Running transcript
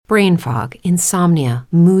brain fog, insomnia,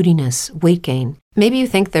 moodiness, weight gain. Maybe you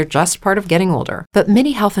think they're just part of getting older, but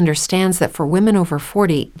MIDI Health understands that for women over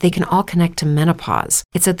 40, they can all connect to menopause.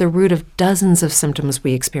 It's at the root of dozens of symptoms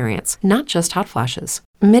we experience, not just hot flashes.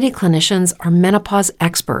 MIDI clinicians are menopause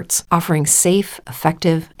experts, offering safe,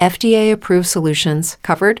 effective, FDA-approved solutions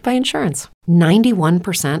covered by insurance.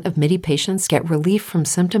 91% of MIDI patients get relief from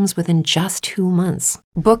symptoms within just 2 months.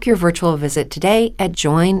 Book your virtual visit today at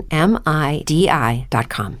joinmidi.com.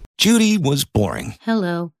 Judy was boring.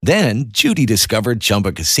 Hello. Then Judy discovered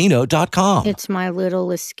ChumbaCasino.com. It's my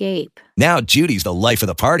little escape. Now Judy's the life of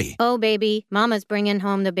the party. Oh, baby, mama's bringing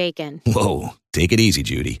home the bacon. Whoa, take it easy,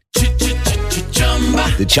 Judy.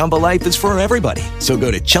 The Chumba life is for everybody. So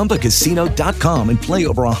go to ChumbaCasino.com and play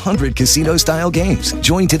over 100 casino-style games.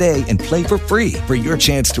 Join today and play for free for your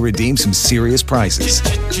chance to redeem some serious prizes.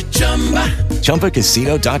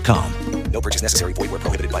 ChumbaCasino.com. No purchase necessary. Void where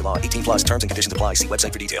prohibited by law. 18 plus terms and conditions apply. See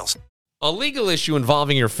website for details. A legal issue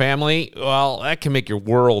involving your family, well, that can make your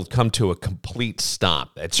world come to a complete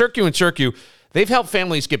stop. At Circu and Circu, they've helped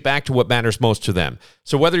families get back to what matters most to them.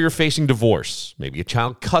 So whether you're facing divorce, maybe a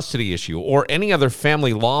child custody issue, or any other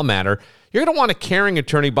family law matter, you're going to want a caring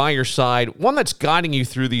attorney by your side, one that's guiding you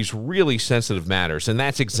through these really sensitive matters, and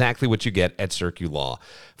that's exactly what you get at Circu Law.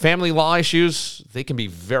 Family law issues, they can be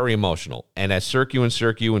very emotional, and at Circu and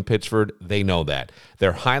Circu in Pittsford, they know that.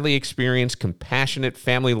 Their highly experienced, compassionate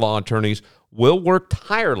family law attorneys will work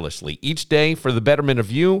tirelessly each day for the betterment of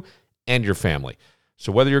you and your family. So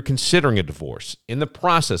whether you're considering a divorce, in the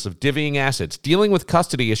process of divvying assets, dealing with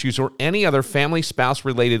custody issues, or any other family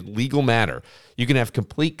spouse-related legal matter, you can have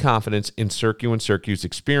complete confidence in Circu and Circu's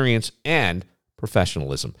experience and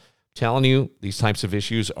professionalism. I'm telling you, these types of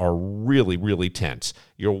issues are really, really tense.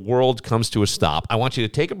 Your world comes to a stop. I want you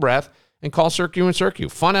to take a breath and call Circu and Circu.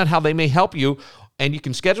 Find out how they may help you, and you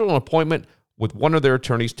can schedule an appointment with one of their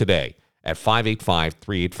attorneys today at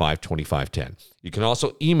 585-385-2510. You can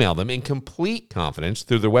also email them in complete confidence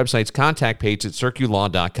through their website's contact page at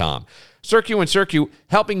circulaw.com. Circu and Circu,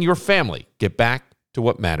 helping your family get back to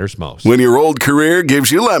what matters most. When your old career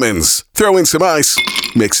gives you lemons, throw in some ice,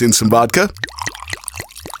 mix in some vodka,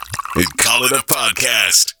 and call it a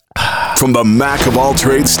podcast. From the Mac of All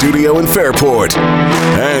Trades studio in Fairport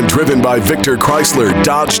and driven by Victor Chrysler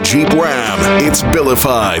Dodge Jeep Ram, it's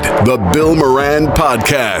Billified, the Bill Moran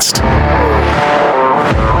Podcast.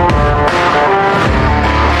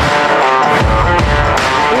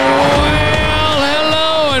 Well,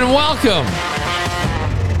 hello and welcome.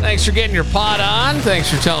 Thanks for getting your pot on. Thanks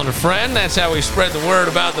for telling a friend. That's how we spread the word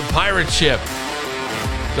about the pirate ship.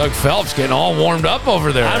 Doug Phelps getting all warmed up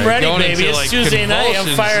over there. I'm ready, baby. It's Tuesday night.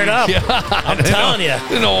 I'm fired up. Yeah, I'm telling you.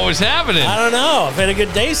 Didn't know what was happening. I don't know. I've had a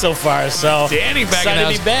good day so far, so Danny back excited in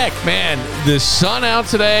the to be back. Man, the sun out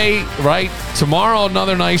today, right? Tomorrow,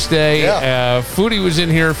 another nice day. Yeah. Foodie was in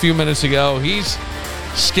here a few minutes ago. He's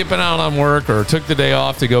skipping out on work or took the day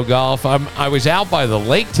off to go golf. I was out by the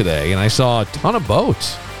lake today, and I saw a ton of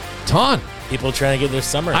boats. Ton. People trying to get their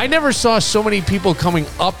summer. I never saw so many people coming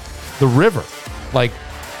up the river, like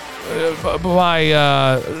by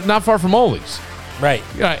not far from Ole's. Right.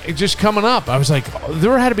 Yeah, just coming up. I was like,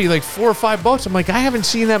 there had to be like 4 or 5 boats. I'm like, I haven't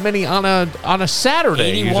seen that many on a Saturday.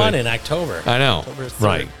 81 usually. in October. I know. October 3rd.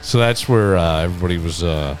 Right. So that's where everybody was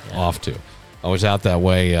off to. I was out that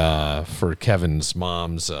way for Kevin's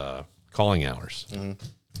mom's calling hours.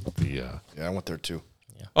 Mm-hmm. Yeah, I went there too.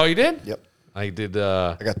 Yeah. Oh, you did? Yep. I did.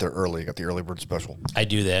 I got there early. I got the early bird special. I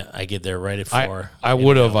do that. I get there right at 4. I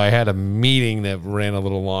would have. I had a meeting that ran a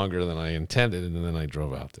little longer than I intended, and then I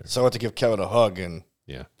drove out there. So I went to give Kevin a hug, and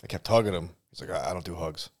yeah, I kept hugging him. He's like, I don't do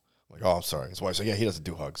hugs. I'm like, oh, I'm sorry. His wife said, yeah, he doesn't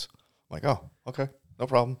do hugs. I'm like, oh, okay, no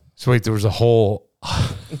problem. So wait, there was a whole.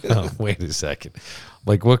 Wait a second.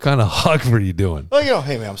 Like, what kind of hug were you doing? Well,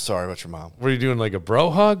 hey man, I'm sorry about your mom. Were you doing like a bro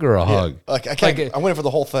hug or a hug? Like I went in for the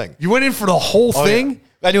whole thing. You went in for the whole thing? Yeah.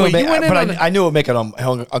 I knew Wait, I knew it would make it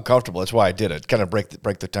uncomfortable. That's why I did it. Kind of break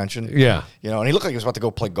the tension. Yeah. And he looked like he was about to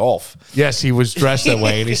go play golf. Yes, he was dressed that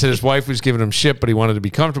way, and he said his wife was giving him shit, but he wanted to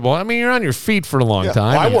be comfortable. I mean, you're on your feet for a long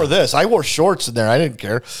time. Well, I wore this. I wore shorts in there. I didn't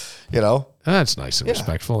care. That's nice and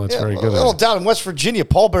respectful. That's very good. A little down in West Virginia,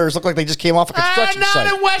 pallbearers look like they just came off a construction site.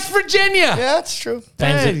 Not in West Virginia. Yeah, that's true.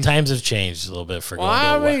 Times have changed a little bit for going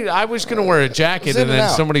I was going to wear a jacket, and then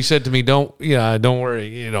somebody said to me, "Don't wear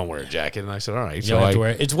a jacket." And I said, "All right." You don't have to wear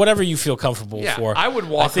it. It's whatever you feel comfortable for. I would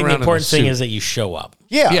walk. I think the important thing is that you show up.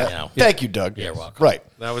 Yeah. Thank you, Doug. You're welcome. Right.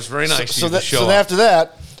 That was very nice. So after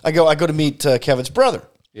that, I go to meet Kevin's brother.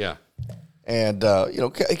 Yeah. And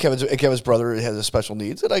Kevin's brother has special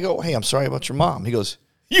needs, and I go, "Hey, I'm sorry about your mom." He goes,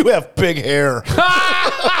 "You have big hair."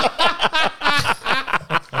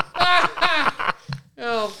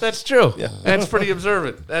 Well, That's true. That's pretty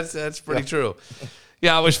observant. That's pretty true.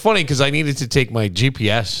 Yeah, it was funny because I needed to take my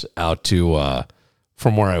GPS out to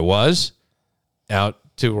from where I was out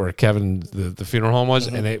to where Kevin, the funeral home was,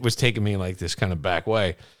 and it was taking me like this kind of back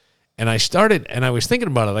way. And I started, and I was thinking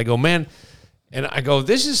about it. I go, man, and I go,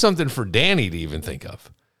 this is something for Danny to even think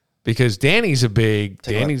of. Because Danny's a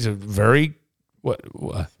very, what?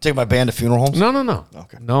 Take my band to funeral homes? No.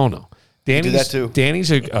 Okay. No. Danny's, do that too.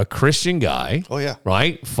 Danny's a Christian guy. Oh, yeah.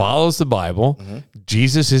 Right? Follows the Bible. Mm-hmm.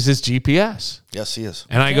 Jesus is his GPS. Yes, he is.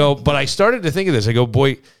 And I go, but I started to think of this. I go,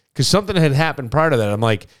 boy, because something had happened prior to that. I'm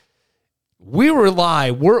like,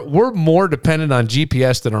 we're more dependent on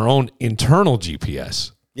GPS than our own internal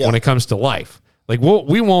GPS when it comes to life. Like,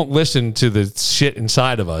 we won't listen to the shit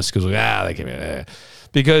inside of us because they can't.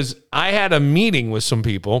 Because I had a meeting with some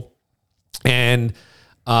people, and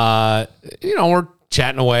we're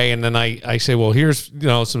chatting away, and then I say, well, here's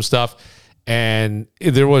some stuff, and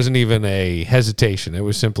there wasn't even a hesitation. It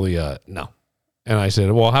was simply no. And I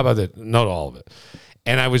said, well, how about that? No to all of it.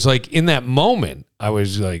 And I was like, in that moment, I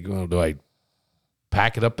was like, well, do I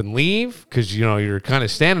pack it up and leave? Because you're kind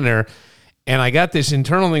of standing there, and I got this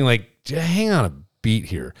internal thing like, hang on a beat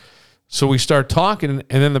here. So we start talking,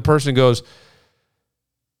 and then the person goes,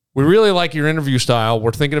 we really like your interview style.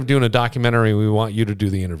 We're thinking of doing a documentary. We want you to do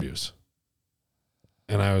the interviews.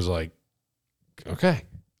 And I was like, okay.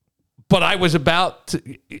 But I was about to...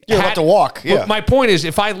 You're about to walk, yeah. My point is,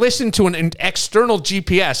 if I listened to an external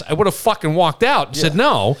GPS, I would have fucking walked out and said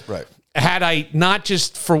no. Right. Had I not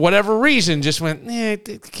just, for whatever reason, just went,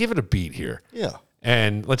 give it a beat here. Yeah.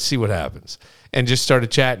 And let's see what happens. And just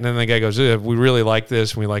started chatting. And the guy goes, we really like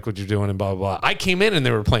this. And we like what you're doing and blah, blah, blah. I came in and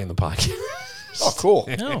they were playing the podcast. Oh, cool.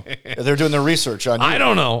 No. They're doing their research on you. I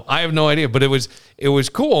don't know. I have no idea. But it was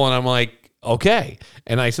cool. And I'm like, okay.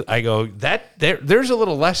 And I go, there's a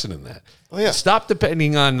little lesson in that. Oh, yeah. Stop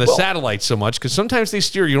depending on the satellites so much, because sometimes they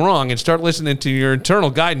steer you wrong, and start listening to your internal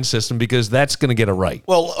guidance system, because that's going to get it right.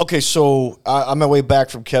 Well, okay, so on my way back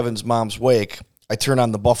from Kevin's mom's wake, I turn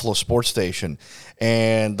on the Buffalo sports station,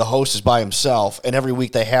 and the host is by himself, and every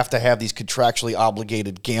week they have to have these contractually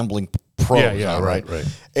obligated gambling pros. Yeah, on, right.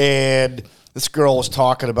 And this girl was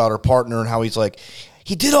talking about her partner and how he's like,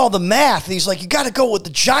 he did all the math. And he's like, you got to go with the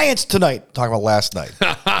Giants tonight. Talking about last night.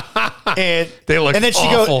 And they look and then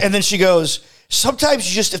awful. she goes, sometimes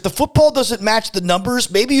you just, if the football doesn't match the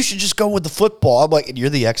numbers, maybe you should just go with the football. I'm like, and you're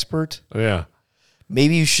the expert? Yeah.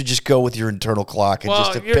 Maybe you should just go with your internal clock and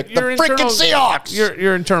just pick the freaking Seahawks.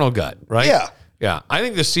 Your internal gut, right? Yeah. Yeah. I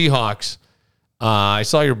think the Seahawks, I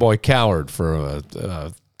saw your boy Cowherd for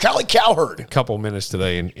Callie Cowherd. a couple minutes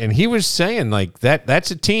today, and he was saying, like, that's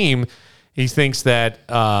a team. He thinks that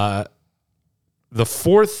the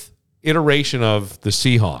fourth iteration of the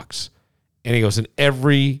Seahawks, and he goes, and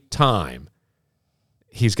every time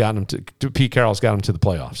he's gotten them to Pete Carroll's got him to the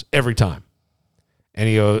playoffs every time.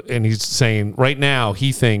 And he's saying right now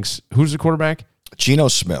he thinks, who's the quarterback? Geno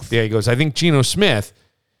Smith. Yeah, he goes, I think Geno Smith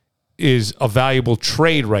is a valuable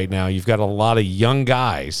trade right now. You've got a lot of young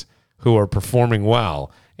guys who are performing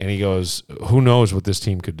well. And he goes, who knows what this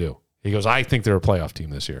team could do? He goes, I think they're a playoff team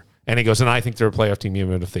this year. And he goes, and I think they're a playoff team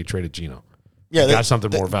even if they traded Geno. Yeah, they got something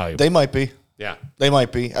more valuable. They might be. Yeah. They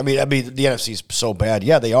might be. I mean, the NFC's so bad.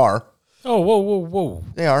 Yeah, they are. Oh, whoa.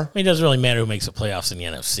 They are. I mean, it doesn't really matter who makes the playoffs in the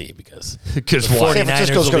NFC because what? 49ers San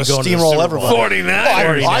Francisco's will be going to going to the steamroll Super everybody. Bowl.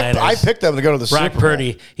 49ers. I picked them to go to the Super Brock Bowl.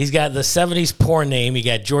 Purdy, he's got the 70s porn name. You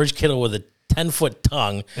got George Kittle with a 10-foot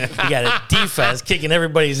tongue. You got a defense kicking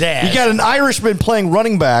everybody's ass. You got an Irishman playing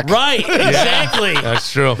running back. Right, exactly.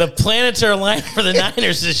 That's true. The planets are aligned for the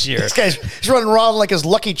Niners this year. This guy's he's running around like his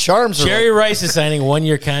Lucky Charms. Jerry Rice is signing a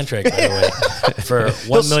 1-year contract, by the way, for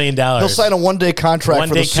 $1 million. He'll sign a one-day contract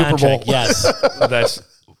for the Super Bowl. Yes. That's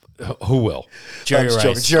who will? Jerry I'm Rice.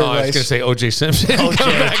 joking. Jerry I was Rice. going to say O.J. Simpson. O.J.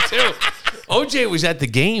 Come back too. O.J. was at the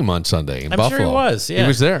game on Sunday in I'm Buffalo. sure he was. Yeah. He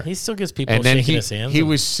was there. He still gives people And then shaking his hands. he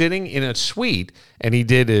was sitting in a suite, and he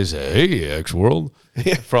did his "Hey, X World"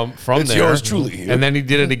 from It's there. yours truly here. And then he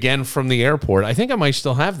did it again from the airport. I think I might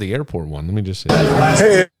still have the airport one. Let me just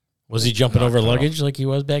say. Was he jumping over luggage like he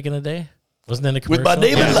was back in the day? Wasn't that a commercial? With my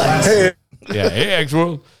name in lights. Yeah, hey, X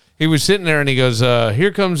World. He was sitting there, and he goes,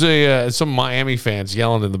 "Here comes some Miami fans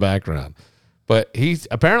yelling in the background." But he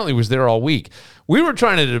apparently was there all week. We were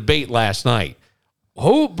trying to debate last night.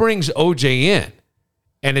 Who brings OJ in?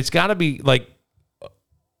 And it's got to be like,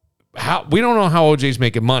 how we don't know how OJ's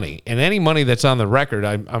making money. And any money that's on the record,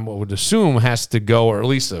 I would assume has to go, or at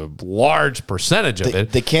least a large percentage of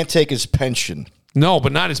it. They can't take his pension. No,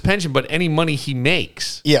 but not his pension, but any money he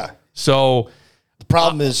makes. Yeah. So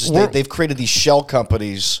problem is they've created these shell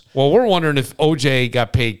companies. Well, we're wondering if OJ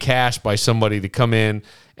got paid cash by somebody to come in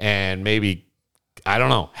and maybe, I don't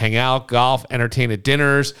know, hang out, golf, entertain at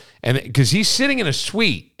dinners, and because he's sitting in a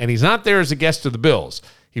suite and he's not there as a guest of the Bills.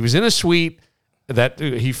 He was in a suite that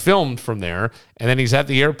he filmed from there, and then he's at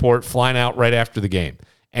the airport flying out right after the game.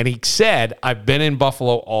 And he said, "I've been in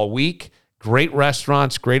Buffalo all week. Great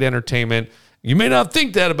restaurants, great entertainment. You may not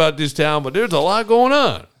think that about this town, but there's a lot going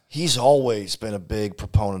on." He's always been a big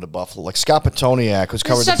proponent of Buffalo. Like Scott Petoniak, who's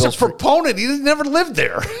covered He's the such Bills a proponent. He never lived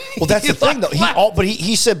there. Well, that's the thing, though.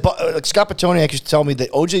 He said, Scott Petoniak used to tell me that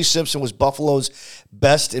O.J. Simpson was Buffalo's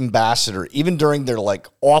best ambassador, even during their like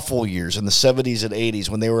awful years in the 70s and 80s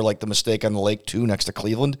when they were like the mistake on the Lake 2 next to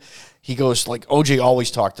Cleveland. He goes, like, O.J.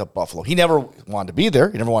 always talked up Buffalo. He never wanted to be there.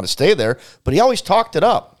 He never wanted to stay there, but he always talked it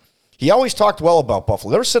up. He always talked well about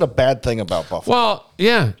Buffalo. Never said a bad thing about Buffalo. Well,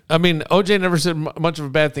 yeah. I mean, OJ never said much of a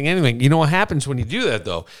bad thing anything. You know what happens when you do that,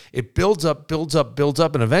 though? It builds up,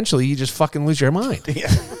 and eventually you just fucking lose your mind.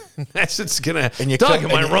 Yeah. That's what's going to... Doug, am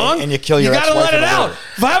I wrong? And you kill your ex-wife. You got to let it out.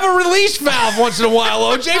 If I have a release valve once in a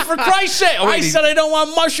while, OJ, for Christ's sake. Oh, I said I don't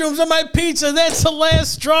want mushrooms on my pizza. That's the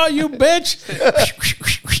last straw, you bitch.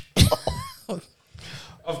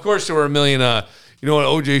 Of course, there were a million... you know what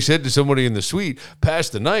OJ said to somebody in the suite? Pass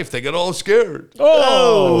the knife. They got all scared.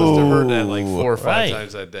 Oh. I must have heard that like 4 or 5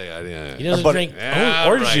 times that day. He doesn't drink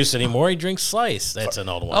orange juice anymore. He drinks Slice. That's an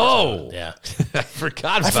old one. Oh. Yeah. I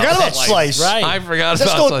forgot about Slice. Right. I forgot Is that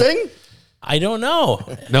about still Slice. a thing? I don't know.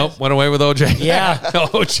 Nope, went away with OJ. Yeah.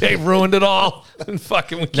 OJ ruined it all. And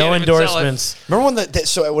fucking we can't No even sell it. endorsements.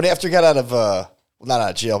 Remember when after he got out of not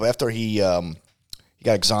out of jail, but after he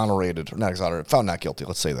got exonerated, or not exonerated, found not guilty,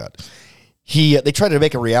 let's say that. They tried to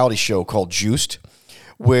make a reality show called Juiced,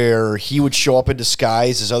 where he would show up in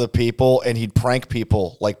disguise as other people and he'd prank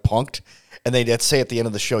people like Punk'd, and they'd say at the end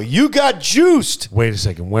of the show, "You got juiced." Wait a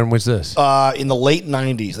second. When was this? In the late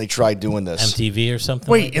 90s, they tried doing this. MTV or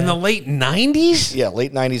something. Wait, like in that? the late 90s? Yeah,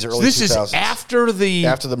 late 90s, early 2000s. This is after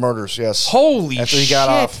the murders, yes. Holy after he shit. got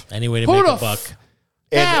off. Any way to Who make the a buck.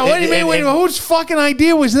 Yeah, what do you mean? Wait a minute. Whose fucking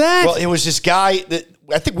idea was that? Well, it was this guy that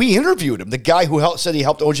I think we interviewed him. The guy who said he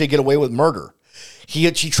helped OJ get away with murder.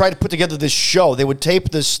 He tried to put together this show. They would tape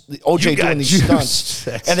OJ doing these stunts,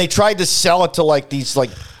 and they tried to sell it to like these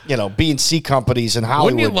B and C companies in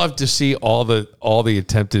Hollywood. Wouldn't you love to see all the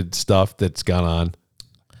attempted stuff that's gone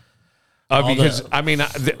on?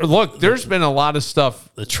 Look, there's been a lot of stuff.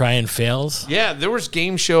 The try and fails. Yeah, there was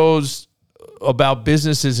game shows about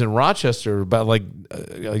businesses in Rochester about like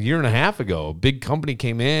a year and a half ago. A big company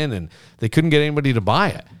came in and they couldn't get anybody to buy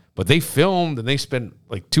it, but they filmed and they spent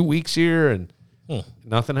like 2 weeks here and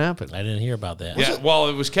nothing happened. I didn't hear about that. Yeah, well,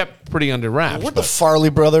 it was kept pretty under wraps. Weren't the Farley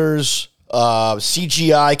brothers,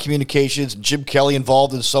 CGI Communications, and Jim Kelly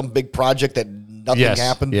involved in some big project that nothing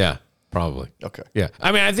happened? Yeah, probably. Okay. Yeah.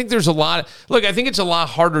 I mean, I think there's a lot. Look, I think it's a lot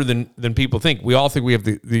harder than people think. We all think we have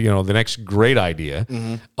the next great idea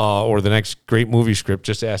or the next great movie script.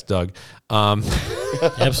 Just ask Doug.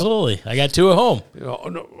 Absolutely. I got 2 at home.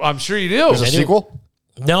 No, I'm sure you do. There's a sequel?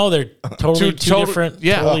 No, they're totally different.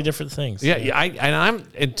 Yeah. Totally different things. Yeah.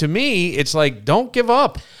 And to me, it's like, don't give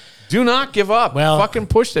up. Do not give up. Well, fucking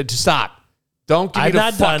push that. Stop. Don't give me I'm the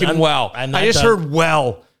not done. fucking well. I'm not I just done. heard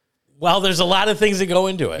well. Well, there's a lot of things that go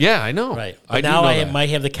into it. Yeah, I know. Right. I But do now know I that. might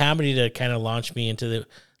have the comedy to kind of launch me into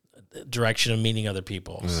the direction of meeting other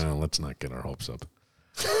people. Let's not get our hopes up.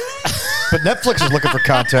 But Netflix is looking for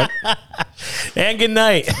content. And good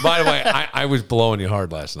night. By the way, I was blowing you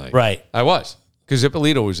hard last night. Right. I was. Because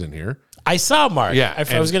Ippolito was in here. I saw Mark. Yeah.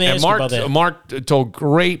 I was going to ask you about that. Mark told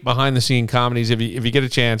great behind-the-scene comedies. If you get a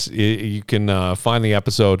chance, you can find the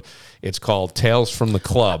episode. It's called Tales from the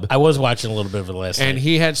Club. I was watching a little bit of it last And night.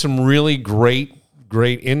 he had some really great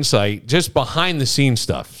insight just behind-the-scenes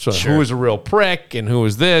stuff. So who was a real prick and who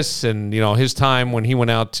was this and, his time when he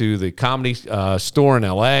went out to the comedy store in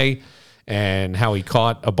L.A., and how he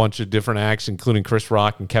caught a bunch of different acts, including Chris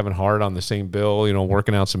Rock and Kevin Hart on the same bill,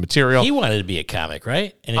 working out some material. He wanted to be a comic,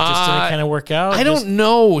 right? And it just didn't kind of work out? I don't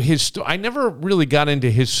know his story. I never really got into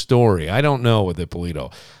his story. I don't know with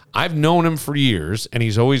Ippolito. I've known him for years, and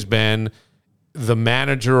he's always been the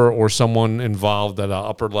manager or someone involved at an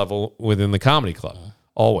upper level within the comedy club,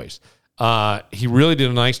 always. He really did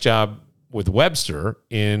a nice job with Webster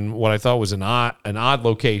in what I thought was an odd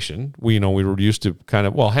location. We were used to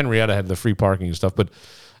Henrietta had the free parking and stuff, but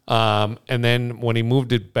and then when he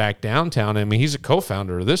moved it back downtown, I mean, he's a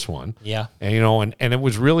co-founder of this one. Yeah. And and it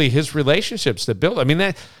was really his relationships that built. I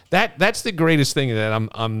mean, that's the greatest thing that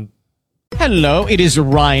I'm Hello, it is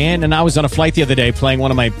Ryan, and I was on a flight the other day playing one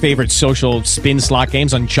of my favorite social spin slot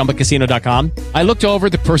games on ChumbaCasino.com. I looked over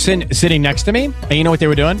at the person sitting next to me, and you know what they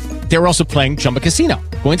were doing? They were also playing Chumba Casino.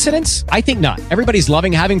 Coincidence? I think not. Everybody's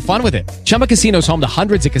loving having fun with it. Chumba Casino is home to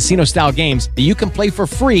hundreds of casino-style games that you can play for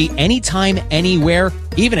free anytime, anywhere,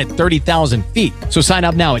 even at 30,000 feet. So sign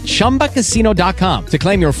up now at ChumbaCasino.com to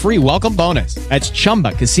claim your free welcome bonus. That's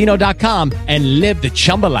ChumbaCasino.com and live the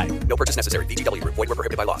Chumba life. No purchase necessary. VGW. Void where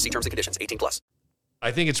prohibited by law. See terms and conditions. 18+.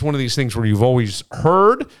 I think it's one of these things where you've always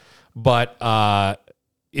heard, but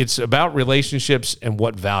it's about relationships and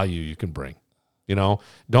what value you can bring. You know,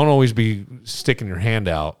 don't always be sticking your hand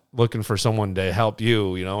out looking for someone to help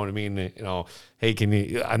you. You know what I mean? You know, hey, can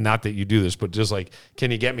you, not that you do this, but just like,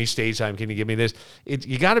 can you get me stage time? Can you give me this?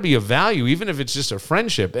 You got to be of value, even if it's just a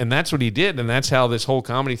friendship. And that's what he did. And that's how this whole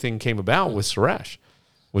comedy thing came about with Suresh.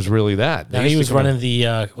 Was really that. Now he was running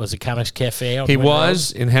the, was it Comics Cafe? Out he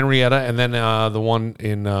was in Henrietta, and then the one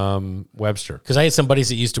in Webster. Because I had some buddies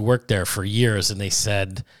that used to work there for years, and they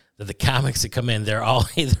said that the comics that come in, they're all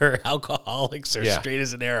either alcoholics or straight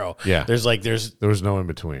as an arrow. Yeah. There was no in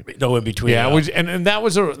between. No in between. Yeah, and that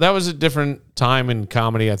was a different time in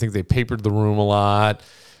comedy. I think they papered the room a lot.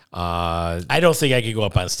 I don't think I could go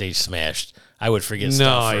up on stage smashed. I would forget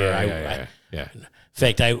stuff. Yeah.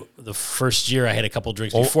 In fact, the first year I had a couple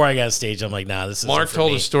drinks before I got on stage. I'm like, nah, this is. Mark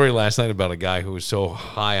told a story last night about a guy who was so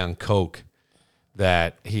high on coke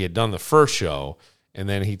that he had done the first show, and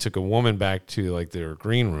then he took a woman back to like their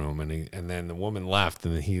green room, and then the woman left,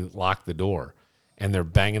 and then he locked the door, and they're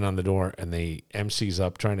banging on the door, and the MC's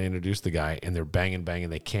up trying to introduce the guy, and they're banging,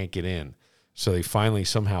 they can't get in, so they finally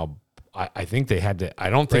somehow. I think they had to. I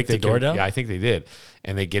don't break think the door down. Yeah, I think they did.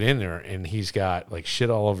 And they get in there, and he's got like shit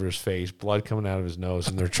all over his face, blood coming out of his nose,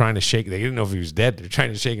 and they're trying to shake. They didn't know if he was dead. They're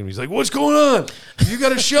trying to shake him. He's like, "What's going on? You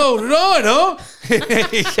got a show tonight, huh?"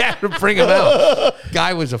 He had to bring him out.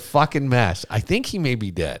 Guy was a fucking mess. I think he may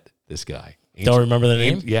be dead. This guy. Don't remember the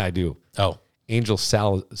name? Yeah, I do. Oh, Angel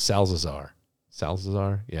Salazar.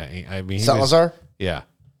 Salazar. Yeah, I mean Salazar. Yeah.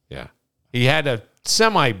 He had a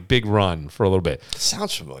semi-big run for a little bit.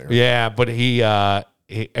 Sounds familiar. Yeah, but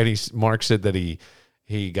Mark said that it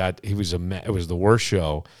was the worst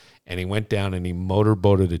show, and he went down and he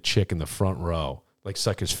motorboated a chick in the front row, like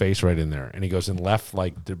stuck his face right in there, and he goes and left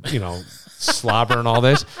like slobber and all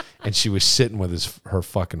this, and she was sitting with her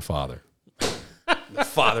fucking father. The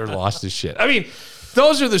father lost his shit. I mean,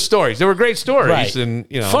 those are the stories. They were great stories, right. And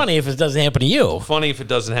funny if it doesn't happen to you. Funny if it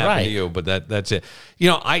doesn't happen to you, but that's it.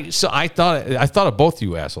 I thought of both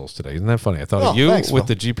you assholes today. Isn't that funny? I thought of you with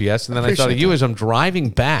the GPS, and then I thought of you as I'm driving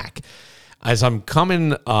back, as I'm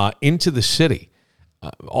coming into the city.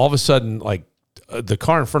 All of a sudden, like the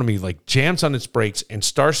car in front of me, like jams on its brakes and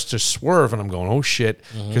starts to swerve, and I'm going, oh shit,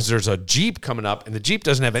 because there's a Jeep coming up, and the Jeep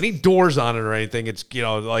doesn't have any doors on it or anything. It's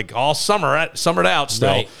like all summered out still.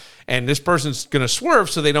 Right. And this person's going to swerve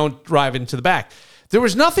so they don't drive into the back. There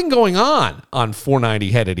was nothing going on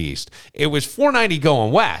 490 headed east. It was 490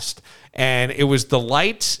 going west. And it was the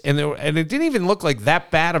lights, and it didn't even look like that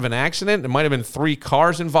bad of an accident. There might have been 3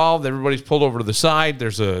 cars involved. Everybody's pulled over to the side.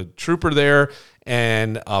 There's a trooper there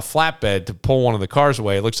and a flatbed to pull one of the cars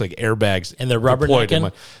away. It looks like airbags. And they're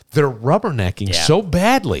rubbernecking? They're rubbernecking so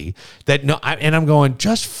badly that I'm going,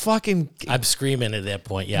 just fucking. I'm screaming at that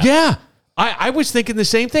point, yeah. Yeah. I was thinking the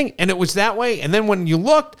same thing, and it was that way. And then when you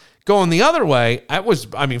looked going the other way,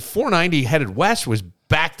 490 headed west was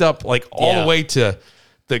backed up like all the way to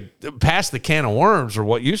past the can of worms, or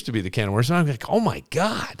what used to be the can of worms. And I'm like, oh my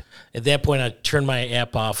God. At that point, I turn my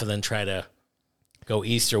app off and then try to go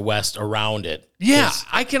east or west around it. Yeah,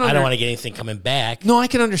 I don't want to get anything coming back. No, I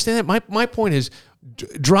can understand that. My point is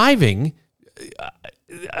driving.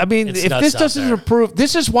 I mean, if this doesn't approve,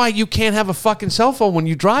 this is why you can't have a fucking cell phone when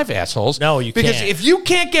you drive, assholes. No, you can't. Because if you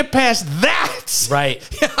can't get past that, right?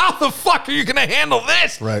 How the fuck are you going to handle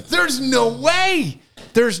this? Right. There's no way.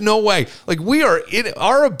 There's no way. Like, we are in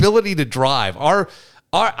our ability to drive.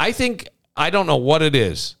 I think, I don't know what it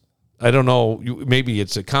is. I don't know. Maybe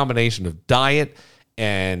it's a combination of diet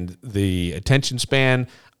and the attention span.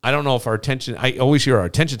 I don't know if I always hear our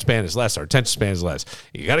attention span is less. Our attention span is less.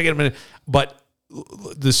 You got to get them in. But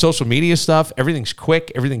the social media stuff, everything's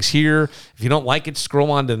quick. Everything's here. If you don't like it,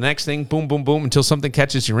 scroll on to the next thing. Boom, boom, boom, until something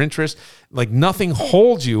catches your interest. Like, nothing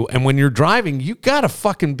holds you. And when you're driving, you got to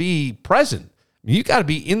fucking be present. You got to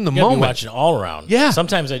be in the moment. Be watching all around. Yeah.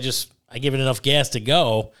 Sometimes I give it enough gas to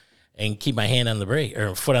go and keep my hand on the brake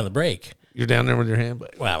or foot on the brake. You're down there with your hand.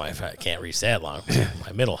 But Well, I can't reach that long.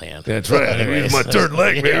 My middle hand. that's right. Anyways. My third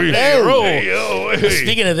leg, baby.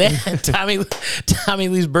 Speaking of that, Tommy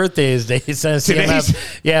Lee's birthday is today. It says Today's-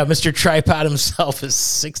 Mr. Tripod himself is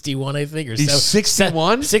 61, I think, or He's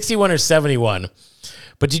 61? 61 or 71.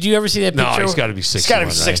 But did you ever see that No, picture? he's got to be 61. It's got to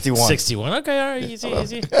be right? 61. 61. Okay, all right, easy. I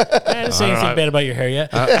didn't say anything bad about your hair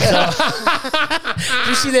yet. Did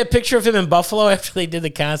you see that picture of him in Buffalo after they did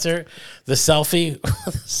the concert? The selfie?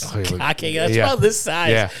 Cocking. That's about this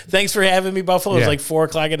size. Yeah. Thanks for having me, Buffalo. It was Yeah. like 4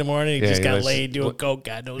 o'clock in the morning. He Yeah, just he got was- laid doing coke,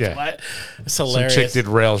 God knows Yeah. what. It's Some hilarious. chick did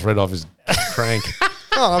rails right off his crank.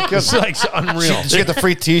 Oh, okay. It's like unreal. Did you get the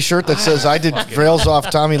free T-shirt that says "I did rails off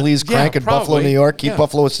Tommy Lee's crank in Buffalo, probably. New York"? Keep Yeah.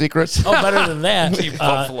 Buffalo a secret. Oh, better than that. Keep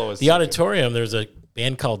Buffalo a the secret. auditorium, there's a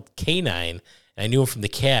band called K9. And I knew him from the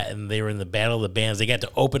Cat, and they were in the Battle of the Bands. They got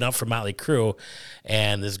to open up for Motley Crue,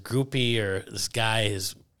 and this groupie or this guy,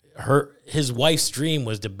 his wife's dream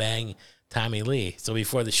was to bang Tommy Lee. So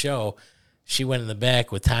before the show, she went in the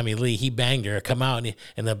back with Tommy Lee. He banged her, come out,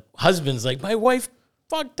 and the husband's like, "My wife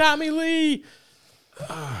fucked Tommy Lee."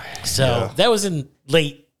 So that was in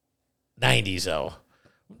late 90s, though.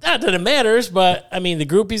 Not that it matters, but I mean, the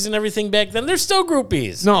groupies and everything back then, they're still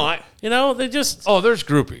groupies. No, They're just, there's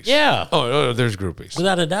groupies. yeah, Oh, there's groupies.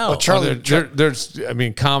 without a doubt. There's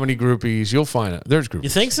comedy groupies. You'll find it. There's groupies. You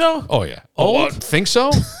think so? Oh, yeah. Old? Think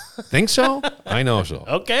so? Think so? I know so.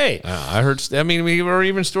 Okay. I heard, we were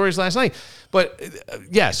even stories last night. But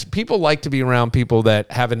yes, people like to be around people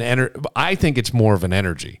that have an energy. I think it's more of an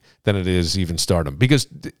energy than it is even stardom. Because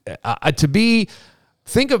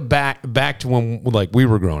think of back to when we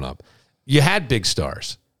were growing up. You had big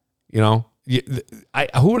stars, you know.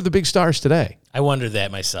 Who are the big stars today? I wondered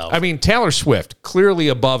that myself. I mean, Taylor Swift, clearly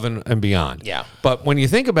above and beyond. Yeah. But when you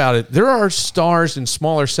think about it, there are stars in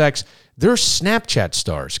smaller sects. There are Snapchat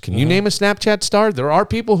stars. Can you name a Snapchat star? There are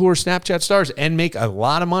people who are Snapchat stars and make a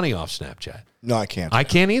lot of money off Snapchat. No, I can't. I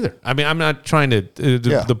can't either. I mean, I'm not trying to.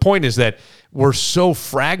 The point is that we're so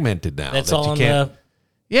fragmented now. That's that all you on can't.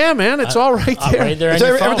 Yeah, man, it's all right there. right there on It's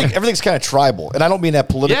your phone. everything's kind of tribal, and I don't mean that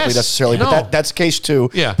politically Yes, necessarily, no. but that's the case too.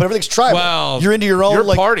 Yeah, but everything's tribal. Well, you're into your own.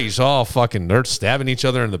 Your party's all fucking. They're stabbing each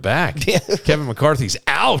other in the back. Kevin McCarthy's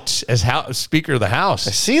out as Speaker of the House.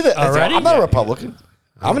 I see that. Already? I'm not a Republican.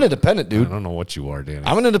 I'm an independent, I dude. don't know what you are, Danny.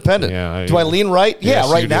 I'm an independent. Yeah, Do I lean right? Yes,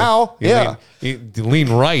 Yeah, right you do. now. You Yeah. you lean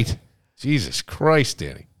right. Jesus Christ,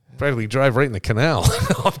 Danny. Probably drive right in the canal.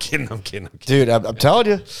 No, I'm kidding. Dude, I'm telling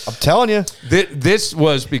you. This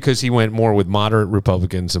was because he went more with moderate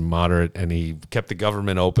Republicans and he kept the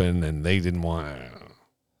government open, and they didn't want.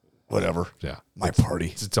 Whatever. Yeah, My party.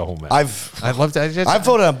 it's a whole mess. I've love that. I've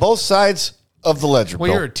voted on both sides of the ledger. Well,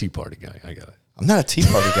 Bill. you're a Tea Party guy. I got it. I'm not a Tea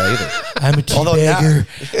Party guy either. I'm a Although now-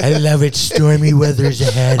 teabagger. I love it. Stormy weather's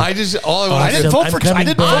ahead. I didn't I didn't vote for. I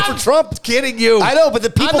didn't vote for Trump. Kidding you. I know, but the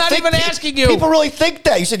people. I'm not think, even asking you. People really think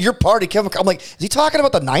that. You said your party, Kevin. I'm like, is he talking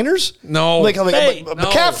about the Niners? No. I'm like Hey, no.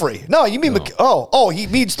 McCaffrey. No, you mean he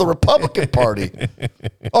means the Republican Party.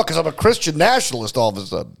 Because I'm a Christian nationalist. All of a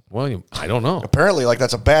sudden, Well, I don't know. apparently, like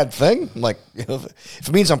that's a bad thing. I'm like, if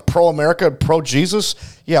it means I'm pro-America and pro-Jesus,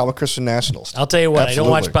 yeah, I'm a Christian nationalist. I'll tell you what, I don't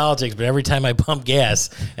watch Absolutely. politics, but every time I pump gas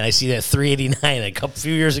and I see that 389 a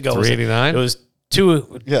few years ago, 389? it was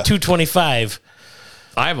 225.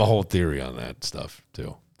 I have a whole theory on that stuff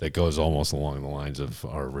too. That goes almost along the lines of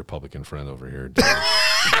our Republican friend over here.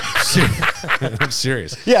 I'm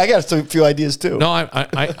serious. Yeah, I got a few ideas too. No,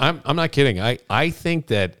 I'm not kidding. I think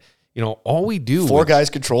that all we do. Four guys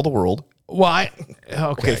control the world. Well, okay.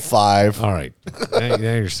 Okay, five. All right. Now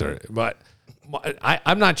you're starting. But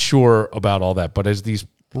I'm not sure about all that. But as these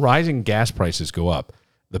rising gas prices go up,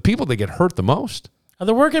 the people that get hurt the most.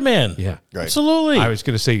 The working man. Yeah. Right. Absolutely. I was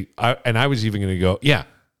going to say, I was even going to go, yeah.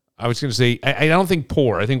 I was going to say, I don't think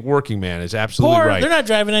poor. I think working man is absolutely Poor, right. they're not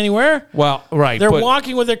driving anywhere. Well, right. They're but-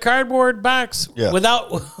 walking with their cardboard box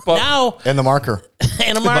without now And the marker.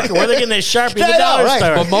 and a marker. Where are they getting this Sharpie? Yeah, The I know, dollar right.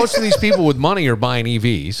 store. But most of these people with money are buying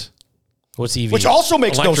EVs. What's EV? Which also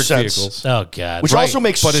makes no Electric sense. vehicles. Oh God. Which also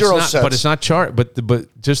makes but zero it's not, sense. But it's not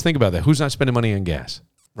But just think about that. Who's not spending money on gas?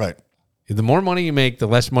 Right. The more money you make, the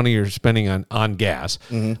less money you're spending on gas.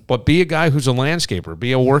 Mm-hmm. But be a guy who's a landscaper.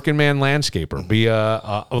 Be a working man landscaper. Be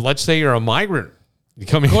let's say you're a migrant. You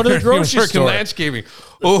come Go to the here, grocery you work in store. landscaping.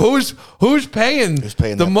 Oh, who's paying Who's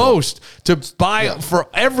paying the that bill? most to buy for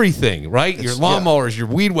everything? Right, your lawnmowers, your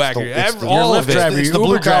weed whacker, it's the- Your all Lyft of it. driver, It's your the blue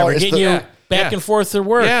Uber driver, collar- it's getting the- you yeah, back yeah. and forth to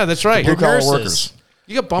work. Yeah, that's right. Blue collar nurses. workers.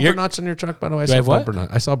 You got bumper nuts in your truck, by the way. I Do I have what? bumper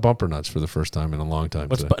nuts. I saw bumper nuts for the first time in a long time.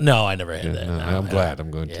 What's today. no, I never had that. No, No, I'm no. glad.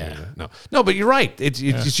 I'm going Yeah. to. No, but you're right. It's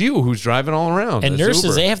you who's driving all around. And It's nurses,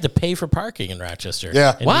 Uber. they have to pay for parking in Rochester.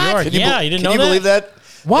 Yeah. In What? New York. Can You didn't know Can you that? believe that?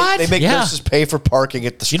 What? They make nurses pay for parking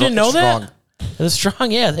at the You didn't know that? The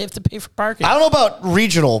Strong, yeah, they have to pay for parking. I don't know about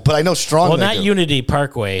regional, but I know Strong. Well, they not do. Unity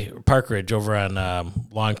Parkway, Park Ridge over on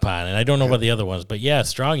Long Pond, and I don't know about the other ones, but yeah,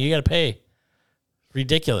 Strong, you got to pay.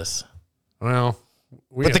 Ridiculous. Well,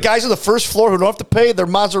 but the guys on the first floor who don't have to pay, their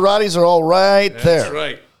Maseratis are all right there. That's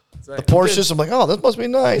right. The Porsches, I'm like, oh, this must be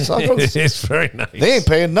nice. It's very nice. They ain't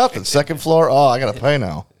paying nothing. Second floor, oh, I got to pay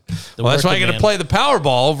now. Well, that's why you got to play the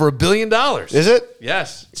Powerball over $1 billion. Is it?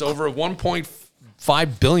 Yes, it's over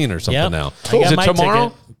 $1.5 billion or something now. I Is got it my tomorrow?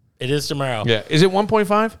 ticket. It is tomorrow. Yeah. Is it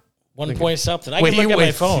 1.5? 1 point something. I can look at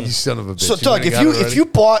my phone. You son of a bitch. So, Doug, if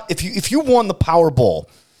you won the Powerball,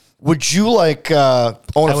 would you like own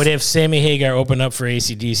I would have Sammy Hagar open up for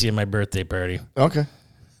AC/DC at my birthday party. Okay.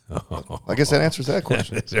 I guess that answers that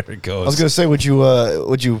question. There it goes. I was going to say, would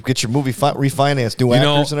you get your movie refinanced, new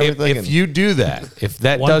actors and everything? If you do that, if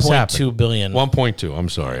that does happen, $1.2 billion. 1.2. I'm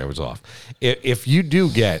sorry, I was off. If you do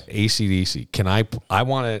get AC/DC, can I just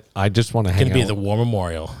want to hang out. It's going to be the War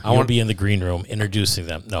Memorial. I want to be in the green room introducing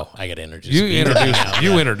them. No, I got to introduce you.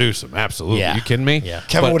 them. Introduce them. Absolutely. Yeah. You kidding me? Yeah.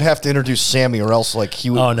 Kevin would have to introduce Sammy, or else he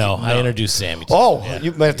would. Oh no, I introduced Sammy.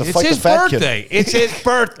 You might have to It's fight his the fat birthday. kid. It's his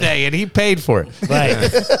birthday, and he paid for it.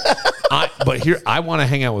 Right. But here, I want to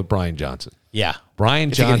hang out with Brian Johnson. Yeah. Brian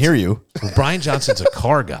If he Johnson. can hear you. Brian Johnson's a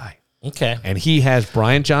car guy. Okay. And he has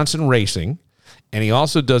Brian Johnson Racing. And he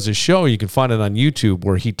also does a show, you can find it on YouTube,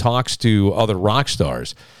 where he talks to other rock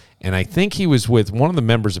stars. And I think he was with one of the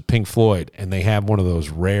members of Pink Floyd, and they have one of those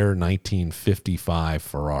rare 1955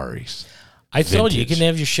 Ferraris. I told you Vintage. can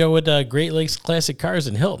have your show at Great Lakes Classic Cars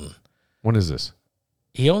in Hilton. When is this?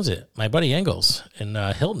 He owns it. My buddy Engels in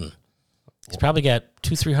Hilton. He's probably got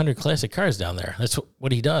 200-300 classic cars down there. That's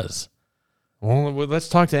what he does. Well, let's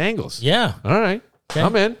talk to Angles. Yeah. All right. Okay.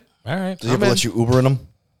 I'm in. All right. Does he ever let you Uber in them?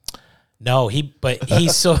 No, but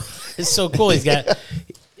he's so it's so cool. He's got.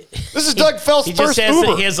 This is Doug Feld's He first just has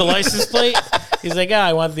Uber. he has a license plate. He's like,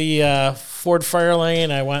 I want the Ford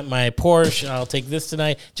Fairlane. I want my Porsche. I'll take this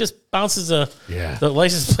tonight. Just bounces the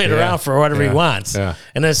license plate around for whatever he wants. Yeah.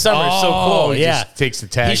 And then summer is so cool. He Yeah. just takes the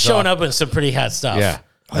tags He's showing off. up in some pretty hot stuff. Yeah.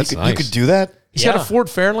 That's You nice. could do that? He's got Yeah. a Ford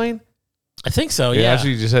Fairlane? I think so. Yeah, Yeah.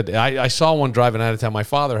 actually, you just said I saw one driving out of town. My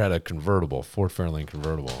father had a convertible, Ford Fairlane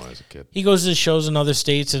convertible, when I was a kid. He goes to shows in other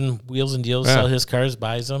states and Wheels and Deals sell his cars,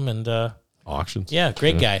 buys them, and Auctions. yeah,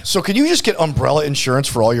 great guy. So can you just get umbrella insurance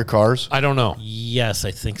for all your cars? I don't know. Yes,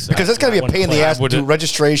 I think so. Because that's got to be a pain in the ass to would do it-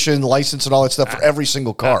 registration, license, and all that stuff for every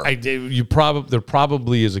single car. There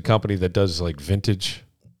probably is a company that does like vintage,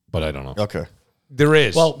 but I don't know. Okay. There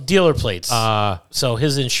is. Well, dealer plates. So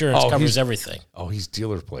his insurance covers he's- everything. Oh, he's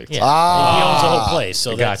dealer plates. Yeah. He owns the whole place.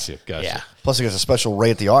 So Gotcha. Yeah. Plus, he gets a special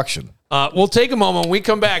rate at the auction. We'll take a moment. When we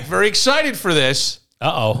come back, very excited for this.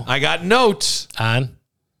 Uh-oh. I got notes. On.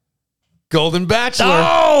 Golden Bachelor.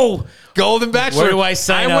 Oh! Golden Bachelor. Where do I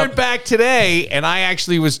sign I up? went back today, and I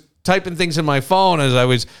actually was typing things in my phone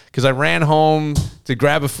because I ran home to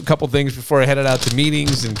grab a couple things before I headed out to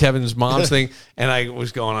meetings and Kevin's mom's thing, and I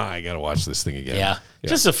was going, I got to watch this thing again. Yeah.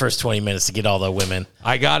 Just the first 20 minutes to get all the women.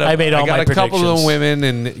 I got made all my a couple of predictions. the women,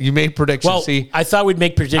 and you made predictions. Well, See, I thought we'd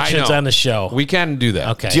make predictions I know. on the show. We can do that.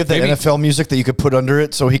 Okay. Do you have that Maybe- NFL music that you could put under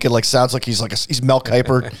it so he could sounds like he's he's Mel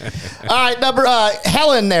Kiper? All right, number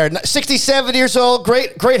Helen there, 67 years old,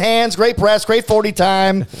 great hands, great breasts, great 40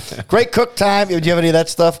 time, great cook time. Do you have any of that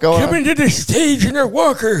stuff going on? Coming to the stage in their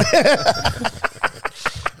walker.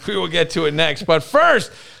 We will get to it next. But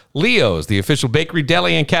first, Leo's, the official bakery,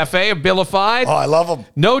 deli, and cafe of Billified. Oh, I love them.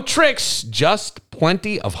 No tricks, just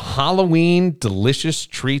plenty of Halloween delicious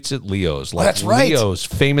treats at Leo's. Like that's right. Leo's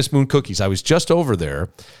famous moon cookies. I was just over there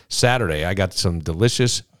Saturday. I got some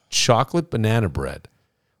delicious chocolate banana bread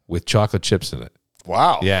with chocolate chips in it.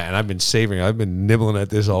 Wow. Yeah, and I've been nibbling at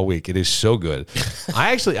this all week. It is so good.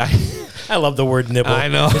 I love the word nibble. I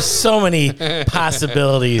know. There's so many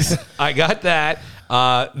possibilities. I got that.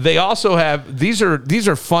 They also have these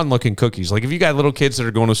are fun looking cookies. Like if you got little kids that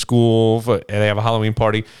are going to school and they have a Halloween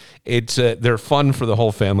party, they're fun for the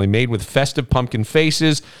whole family. Made with festive pumpkin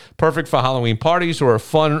faces, perfect for Halloween parties or a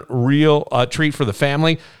fun real treat for the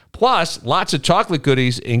family. Plus, lots of chocolate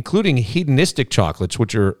goodies, including hedonistic chocolates,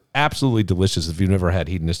 which are absolutely delicious. If you've never had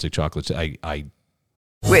hedonistic chocolates,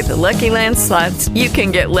 With the Lucky Land Slots, you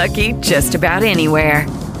can get lucky just about anywhere.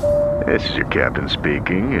 This is your captain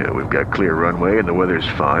speaking. We've got clear runway and the weather's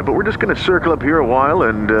fine, but we're just going to circle up here a while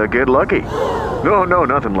and get lucky. No,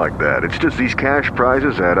 nothing like that. It's just these cash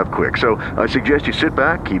prizes add up quick. So I suggest you sit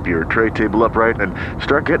back, keep your tray table upright, and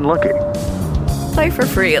start getting lucky. Play for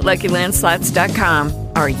free at LuckyLandSlots.com.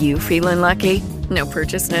 Are you feeling lucky? No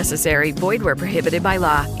purchase necessary. Void where prohibited by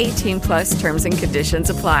law. 18+ terms and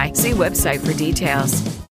conditions apply. See website for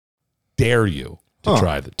details. Dare you to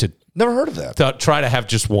try to Never heard of that. to try to have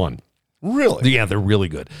just one. Really? Yeah, they're really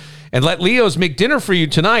good. And let Leo's make dinner for you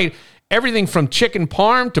tonight. Everything from chicken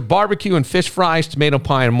parm to barbecue and fish fries, tomato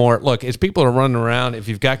pie, and more. Look, as people are running around, if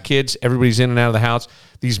you've got kids, everybody's in and out of the house,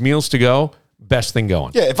 these meals to go, best thing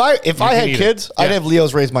going. Yeah, if I had kids, I'd have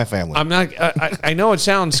Leo's raise my family. I'm not. I know it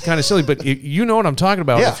sounds kind of silly, but you know what I'm talking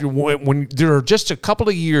about. Yeah. If when there are just a couple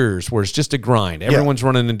of years where it's just a grind, everyone's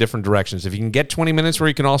running in different directions. If you can get 20 minutes where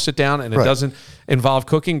you can all sit down and it doesn't involve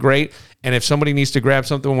cooking, great. And if somebody needs to grab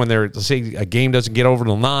something when let's say a game doesn't get over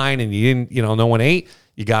till 9 and you didn't, no one ate.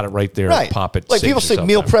 You got it right there. Right. Pop it. Like people say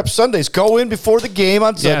meal prep Sundays. Go in before the game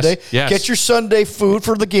on Sunday. Yes. Get your Sunday food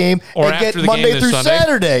for the game. Or and get after the Monday game through this Sunday.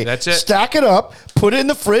 Saturday. That's it. Stack it up. Put it in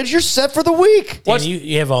the fridge. You're set for the week. Dan,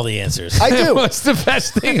 you have all the answers. I do. What's the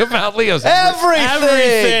best thing about Leo's?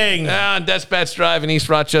 Everything. Despatch Drive in East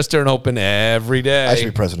Rochester and open every day. I should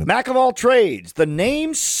be president. Mac of all trades. The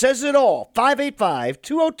name says it all.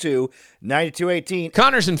 585-202-9218.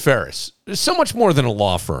 Connors and Ferris. There's so much more than a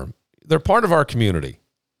law firm. They're part of our community.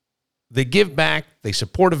 They give back. They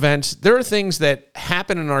support events. There are things that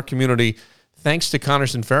happen in our community thanks to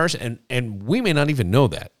Connors and Ferris, and we may not even know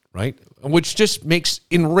that, right? Which just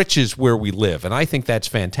enriches where we live, and I think that's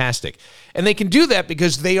fantastic. And they can do that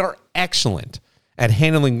because they are excellent at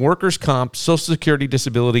handling workers' comp, Social Security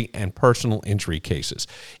disability, and personal injury cases.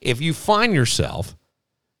 If you find yourself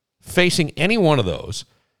facing any one of those,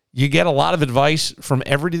 you get a lot of advice from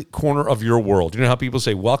every corner of your world. You know how people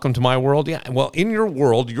say, welcome to my world? Yeah, well, in your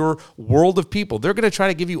world of people, they're going to try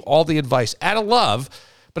to give you all the advice out of love,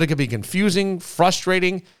 but it can be confusing,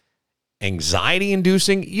 frustrating,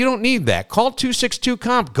 anxiety-inducing. You don't need that. Call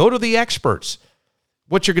 262-COMP. Go to the experts.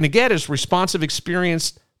 What you're going to get is responsive,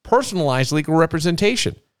 experienced, personalized legal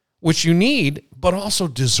representation, which you need, but also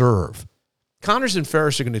deserve. Connors and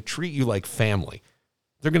Ferris are going to treat you like family.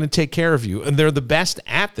 They're going to take care of you, and they're the best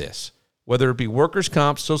at this, whether it be workers'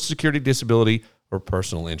 comp, Social Security disability, or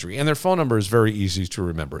personal injury. And their phone number is very easy to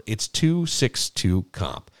remember. It's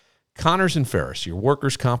 262-COMP. Connors and Ferris, your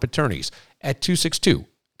workers' comp attorneys at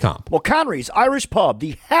 262-COMP. Well, Connery's Irish Pub,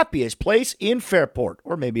 the happiest place in Fairport,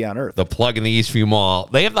 or maybe on earth. The Plug in the Eastview Mall.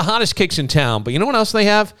 They have the hottest kicks in town, but you know what else they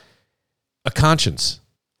have? A conscience.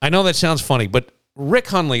 I know that sounds funny, but Rick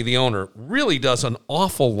Hunley, the owner, really does an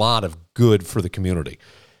awful lot of good for the community.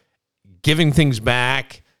 Giving things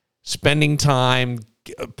back, spending time,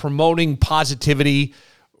 promoting positivity,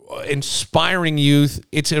 inspiring youth.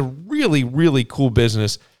 It's a really, really cool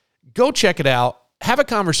business. Go check it out. Have a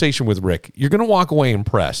conversation with Rick. You're going to walk away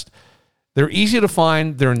impressed. They're easy to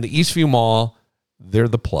find. They're in the Eastview Mall. They're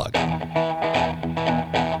the Plug.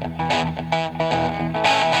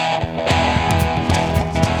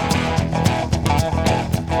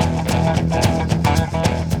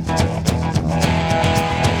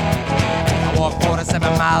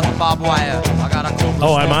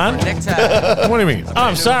 Oh, I'm on? What do you mean? Oh,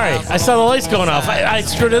 I'm sorry. I saw the lights going off. I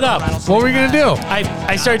screwed it up. What were you going to do?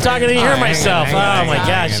 I started talking to hear myself. Oh, my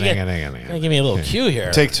gosh. You gotta give me a little cue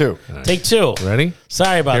here. Take two. Take two. Ready?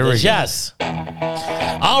 Sorry about Here we this. go. Yes.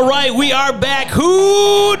 All right, we are back.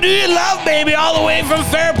 Who do you love, baby? All the way from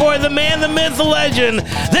Fairport, the man, the myth, the legend,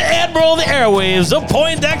 the admiral of the airwaves, the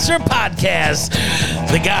Poindexter podcast,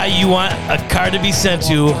 the guy you want a card to be sent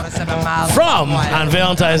to from on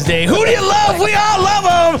Valentine's Day. Who do you love? We all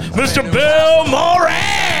love him, Mr. Bill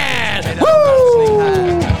Moran.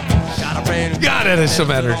 Woo! God, it is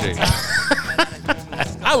some energy.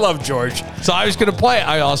 I love George. So I was going to play.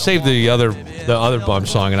 I'll save the other bum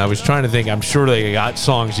song, and I was trying to think. I'm sure they got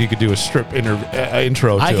songs you could do a strip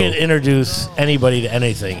intro to. I could introduce anybody to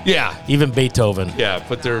anything. Yeah, even Beethoven. Yeah,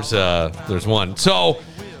 but there's one. So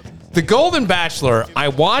The Golden Bachelor. I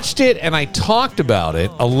watched it and I talked about it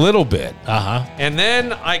a little bit. And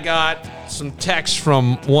then I got some text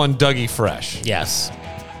from one Dougie Fresh. Yes.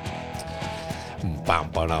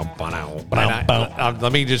 Let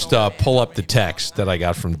me just pull up the text that I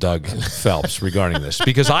got from Doug Phelps regarding this,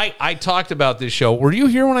 because I talked about this show. Were you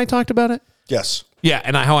here when I talked about it? Yes. Yeah,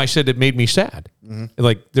 and how I said it made me sad. Mm-hmm.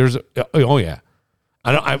 Like there's, oh yeah.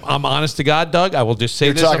 I'm honest to God, Doug. I will just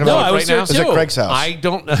say this. Talking about I was right here now. Is it Craig's house? I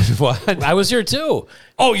don't know what. I was here too.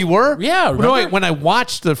 Oh, you were? Yeah. No, when I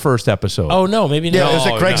watched the first episode. Oh no, maybe Yeah, not. it was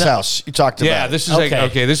at Craig's house. You talked about. Yeah, it. this is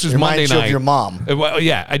okay. This was Monday Reminds you night. of your mom. Well,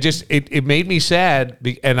 yeah, it made me sad,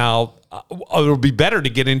 and it'll be better to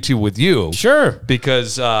get into with you. Sure,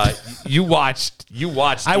 because you watched.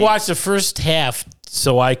 I watched the first half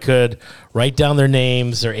so I could write down their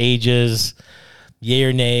names, their ages, yay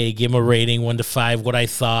or nay, give them a rating 1 to 5, what I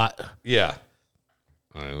thought. Yeah.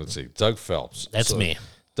 All right, let's see. Doug Phelps. That's me.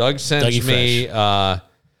 Doug sends Dougie me,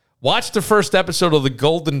 watch the first episode of The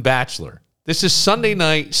Golden Bachelor. This is Sunday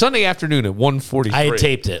afternoon at 1:43. I had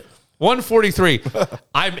taped it. 1:43.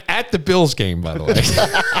 I'm at the Bills game, by the way.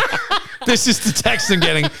 This is the text I'm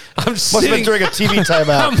getting. Must have been during a TV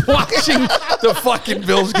timeout. I'm watching the fucking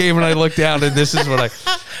Bills game, and I look down, and this is what I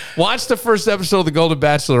watched the first episode of The Golden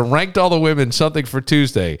Bachelor, ranked all the women something for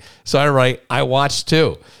Tuesday. So I write, I watched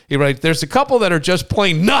two. He writes, there's a couple that are just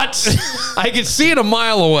plain nuts. I can see it a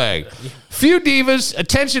mile away. Few divas,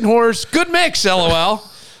 attention whores, good mix, LOL.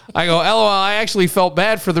 I go, LOL, I actually felt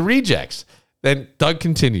bad for the rejects. Then Doug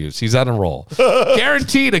continues. He's on a roll.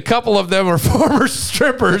 Guaranteed a couple of them are former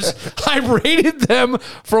strippers. I rated them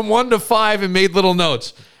from 1 to 5 and made little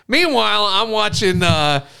notes. Meanwhile, I'm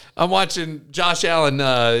watching Josh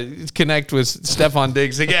Allen connect with Stefan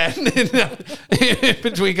Diggs again in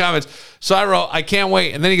between comments. So I wrote, I can't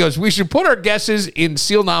wait. And then he goes, we should put our guesses in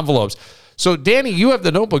sealed envelopes. So, Danny, you have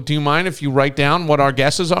the notebook. Do you mind if you write down what our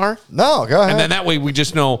guesses are? No, go ahead. And then that way we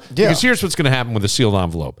just know. Yeah. Because here's what's going to happen with a sealed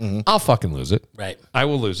envelope. Mm-hmm. I'll fucking lose it. Right. I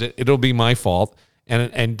will lose it. It'll be my fault.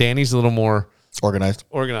 And Danny's a little more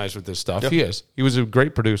organized with this stuff. Yep. He is. He was a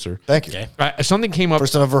great producer. Thank you. Okay. Something came up.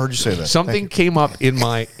 First time I've ever heard you say that. Something came up in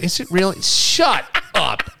my. Is it really? Shut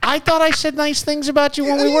up. I thought I said nice things about you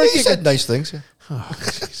when we were You together. said nice things. Yeah. Oh,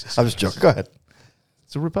 Jesus. I was joking. Go ahead.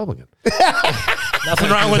 It's a Republican. Nothing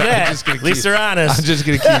wrong with that. At least they're honest. I'm just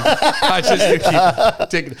going to keep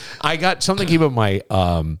taking. I got something came up in my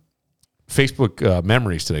Facebook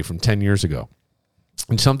memories today from 10 years ago.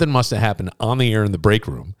 And something must have happened on the air in the break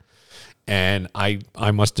room. And I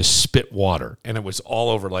must have spit water. And it was all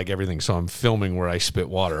over like everything. So I'm filming where I spit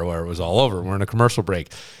water, where it was all over. We're in a commercial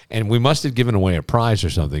break. And we must have given away a prize or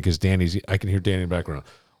something because I can hear Danny in the background.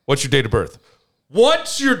 What's your date of birth?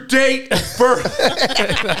 What's your date of birth?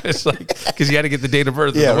 It's like, because you had to get the date of birth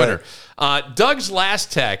of the winner. Right. Doug's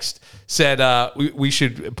last text said we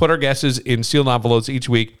should put our guesses in sealed envelopes each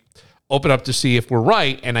week, open up to see if we're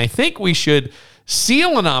right. And I think we seal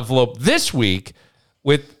an envelope this week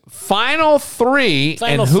with final three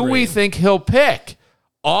and who we think he'll pick,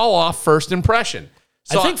 all off first impression.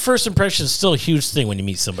 So I think first impression is still a huge thing when you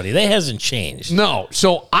meet somebody. That hasn't changed. No.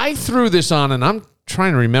 So I threw this on, and I'm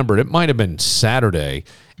trying to remember it. It might have been Saturday,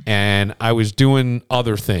 and I was doing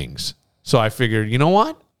other things. So I figured, you know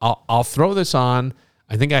what? I'll throw this on.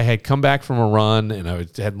 I think I had come back from a run, and I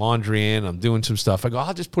had laundry in. I'm doing some stuff. I go,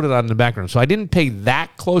 I'll just put it on in the background. So I didn't pay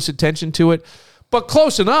that close attention to it, but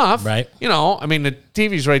close enough. Right. You know, I mean, the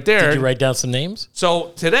TV's right there. Did you write down some names?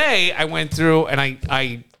 So today I went through, and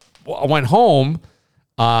I went home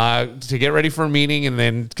to get ready for a meeting and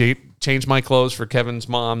then change my clothes for Kevin's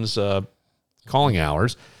mom's calling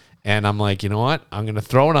hours. And I'm like, you know what? I'm going to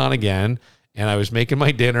throw it on again. And I was making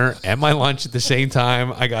my dinner and my lunch at the same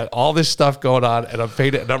time. I got all this stuff going on, and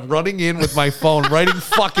I'm running in with my phone, writing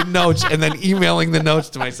fucking notes, and then emailing the notes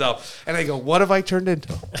to myself. And I go, what have I turned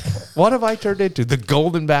into? What have I turned into? The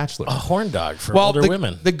Golden Bachelor. A horn dog for older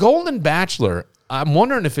women. The Golden Bachelor, I'm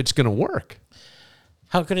wondering if it's going to work.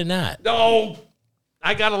 How could it not? No.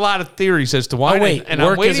 I got a lot of theories as to why. Oh, wait, and I'm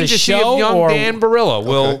work waiting as to a see if show young or- Dan Barillo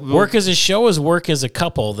will Work as a show is work as a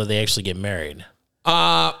couple that they actually get married.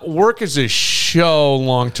 Work as a show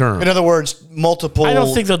long term. In other words, multiple. I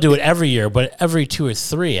don't think they'll do it every year, but every 2 or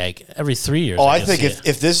 3, every 3 years. Oh, I can think see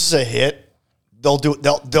if this is a hit, they'll do it.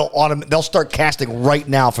 They'll start casting right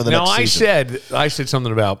now for the next season. I said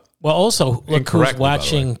something about. Well, also look who's Incorrectly, by the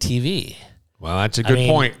watching TV. Well, that's a good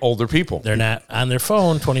point. Older people. They're not on their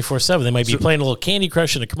phone 24/7. They might be playing a little Candy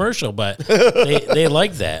Crush in a commercial, but they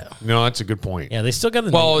like that. No, that's a good point. Yeah, they still got the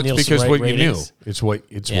it's Nielsen because what ratings. you knew. It's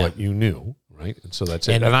what you knew, right? And so that's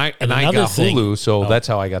it. And- And I and got another thing- Hulu, so that's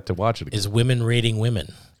how I got to watch it again. Is women rating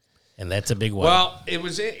women, and that's a big one. Well,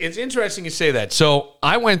 it's interesting you say that. So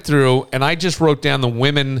I went through and I just wrote down the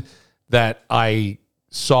women that I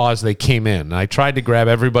saw as they came in. And I tried to grab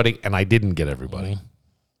everybody, and I didn't get everybody.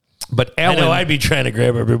 But Ellen, I know I'd be trying to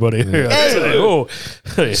grab everybody.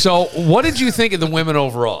 So what did you think of the women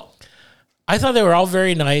overall? I thought they were all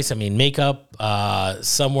very nice. I mean, makeup,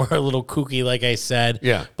 some were a little kooky, like I said.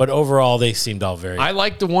 Yeah. But overall, they seemed all very. I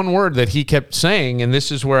liked the one word that he kept saying, and this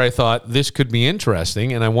is where I thought this could be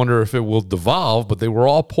interesting, and I wonder if it will devolve, but they were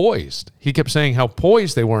all poised. He kept saying how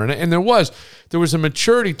poised they were, and there was a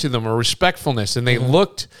maturity to them, a respectfulness, and they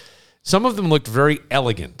looked, some of them looked very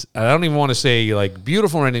elegant. I don't even want to say like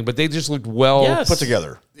beautiful or anything, but they just looked well Yes. Put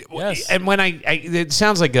together. Yes. And when it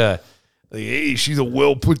sounds like a Like, hey, she's a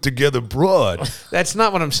well put together broad. That's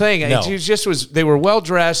not what I'm saying. No. It just was. They were well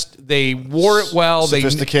dressed. They wore it well.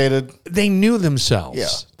 Sophisticated. They knew themselves. Yeah.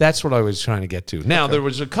 That's what I was trying to get to. Now there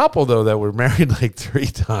was a couple though that were married like 3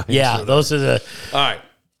 times. Yeah, those are the. All right.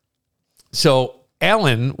 So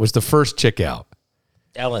Ellen was the first chick out.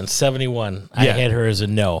 Ellen, 71. I Yeah. had her as a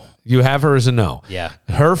no. You have her as a no. Yeah.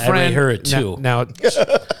 Her I friend. rate her a 2. Now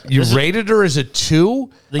you rated her as a 2.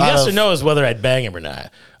 The yes or no is whether I'd bang him or not.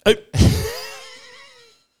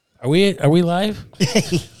 Are we live?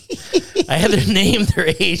 I had to name their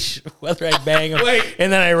age, whether I'd bang them,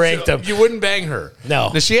 and then I ranked them. You wouldn't bang her.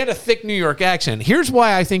 No. Now, she had a thick New York accent. Here's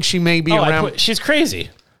why I think she may be around. She's crazy.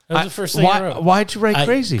 That was the first thing I wrote. Why'd you write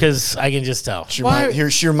crazy? Because I can just tell. She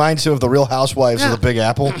reminds you of the Real Housewives of the Big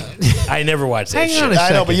Apple. I never watched that Hang on shit. a I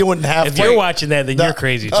know, but you wouldn't have If to. you're watching that, then you're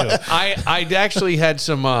crazy too. I actually had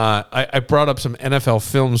some. I brought up some NFL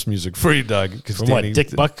Films music for you, Doug. From what, Dick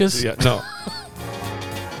Butkus? Yeah, no.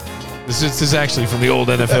 This is actually from the old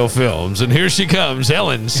NFL Films, and here she comes,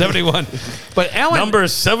 Ellen, 71. But Ellen, Number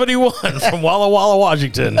 71 from Walla Walla,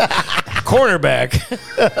 Washington, cornerback.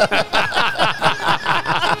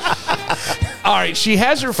 All right, she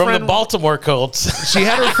has her from friend the Baltimore Colts. She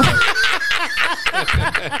had her friend.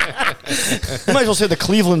 You might as well say the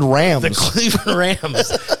Cleveland Rams. The Cleveland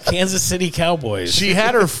Rams, Kansas City Cowboys. She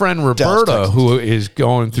had her friend Roberta, who is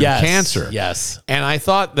going through cancer. Yes. And I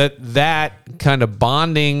thought that kind of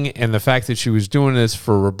bonding and the fact that she was doing this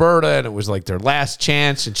for Roberta and it was like their last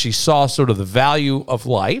chance and she saw sort of the value of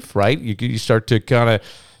life, right? You start to kind of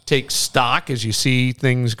take stock as you see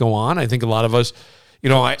things go on. I think a lot of us,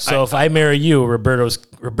 if I marry you, Roberta's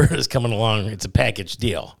coming along. It's a package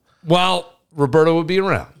deal. Well, Roberta would be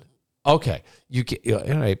around. Okay.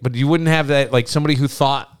 All right. But you wouldn't have that, like somebody who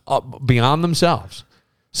thought beyond themselves.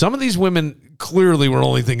 Some of these women clearly were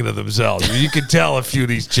only thinking of themselves. You could tell a few of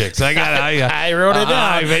these chicks. I wrote it down.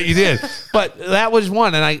 I bet you did. But that was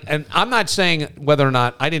one. And I'm not saying whether or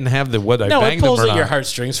not I didn't have whether I banged them or not. No, it pulls at your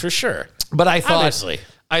heartstrings for sure. But I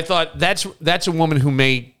thought that's a woman who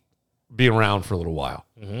may be around for a little while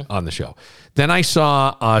on the show. Then I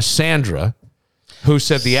saw Sandra, who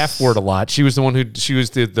said the F word a lot. She was the one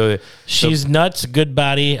She's nuts, good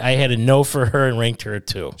body. I had a no for her and ranked her a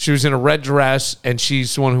 2. She was in a red dress, and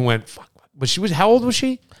she's the one who went, fuck. But how old was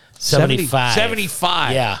she? 75.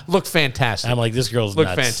 75. Yeah. Looked fantastic. I'm like, this girl's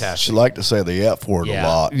Looked nuts. fantastic. She liked to say the F word a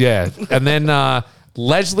lot. Yeah. And then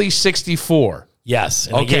Leslie, 64. Yes,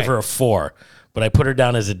 and I gave her a 4. But I put her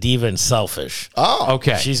down as a diva and selfish. Oh.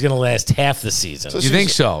 Okay. She's going to last half the season. You think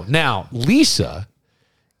so? Now, Lisa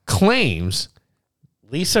claims...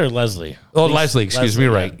 Lisa or Leslie? Oh, Leslie, excuse me,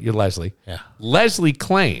 right. Yeah. You're Leslie. Yeah. Leslie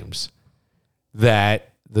claims that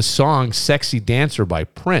the song Sexy Dancer by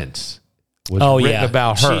Prince was written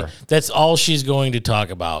about her. That's all she's going to talk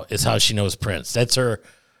about is how she knows Prince. That's her.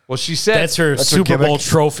 Well, she said that's her Super Bowl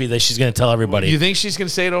trophy that she's going to tell everybody. You think she's going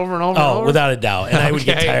to say it over and over and over? Oh, without a doubt. And I would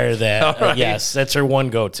get tired of that. Right. Yes, that's her one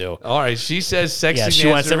go-to. All right, she says Sexy Dancer. She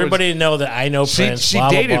wants everybody to know that I know Prince. She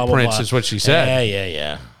dated Prince is what she said.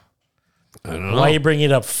 Yeah. I don't know. Why are you bringing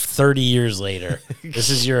it up 30 years later? This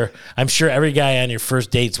is I'm sure every guy on your first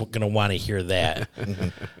date's going to want to hear that.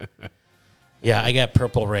 Yeah, I got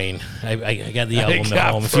Purple Rain. I got the album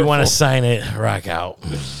at home. If you want to sign it, rock out.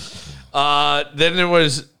 Then there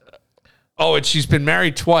was... Oh, and she's been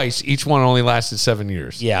married twice. Each one only lasted 7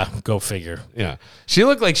 years. Yeah, go figure. Yeah. She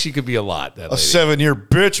looked like she could be a lot, that lady. A 7-year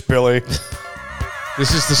bitch, Billy.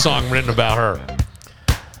 This is the song written about her.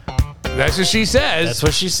 That's what she says. That's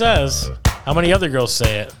what she says. How many other girls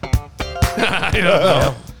say it? I don't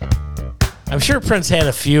know. I'm sure Prince had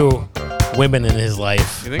a few women in his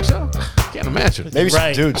life. You think so? Can't imagine. Maybe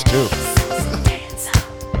some dudes, too.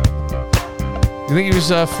 You think he was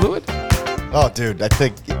fluid? Oh, dude, I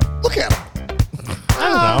think... Look at him. I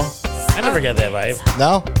don't know. I never got that vibe.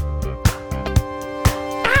 No?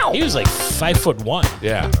 Ow! He was like 5'1".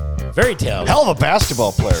 Yeah. Very talented. Hell of a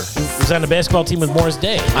basketball player. He was on the basketball team with Morris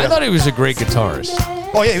Day. I thought he was a great guitarist.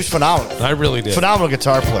 Oh, yeah, he was phenomenal. I really did. Phenomenal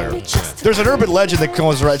guitar player. There's an urban legend that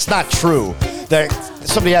goes around. It's not true. That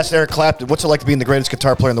somebody asked Eric Clapton, what's it like to be the greatest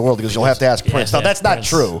guitar player in the world? He goes, you'll have to ask Prince. Now, that's not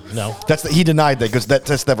true. No. He denied that because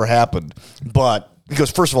that's never happened. But he goes,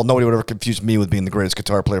 first of all, nobody would ever confuse me with being the greatest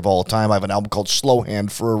guitar player of all time. I have an album called Slow Hand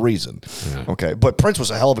for a reason. Yeah. Okay. But Prince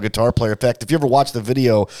was a hell of a guitar player. In fact, if you ever watch the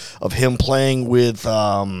video of him playing with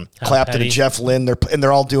Clapton and Jeff Lynne,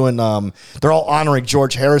 they're all doing, they're all honoring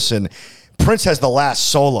George Harrison. Prince has the last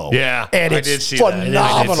solo. Yeah. And it's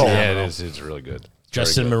phenomenal. Yeah, it is. It's really good.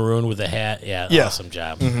 Justin Maroon with a hat. Yeah, awesome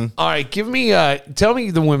job. Mm-hmm. All right, tell me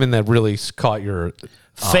the women that really caught your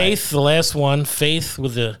Faith, the last one. Faith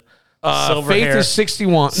with the Silver Faith hair. is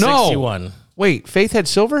 61. No. 61. Wait, Faith had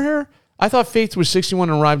silver hair? I thought Faith was 61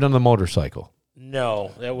 and arrived on the motorcycle.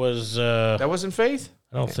 No, that was. That wasn't Faith?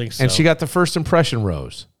 I don't think so. And she got the first impression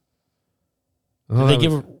rose.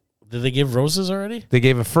 Did they give roses already? They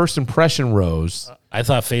gave a first impression rose. I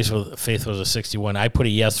thought Faith was a 61. I put a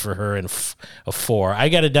yes for her and a 4. I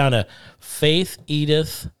got it down to Faith,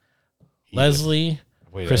 Edith. Leslie,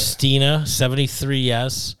 Christina, 73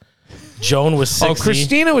 yes. Joan was 60. Oh,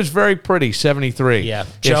 Christina was very pretty, 73. Yeah.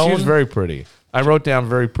 She was Joan- very pretty. I wrote down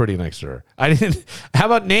very pretty next to her. I didn't. How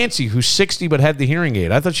about Nancy, who's 60 but had the hearing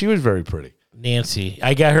aid? I thought she was very pretty. Nancy.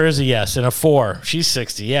 I got her as a yes and a 4. She's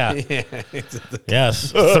 60, yeah.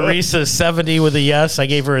 Yes. Theresa, 70 with a yes. I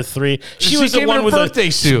gave her a 3. She was the gave one her a with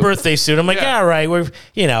birthday suit. Birthday suit. I'm like, all right,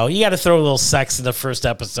 you got to throw a little sex in the first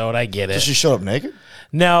episode. I get it. Does she show up naked?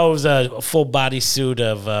 No, it was a full body suit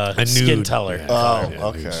of skin nude. color.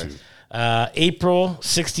 Oh, okay. April,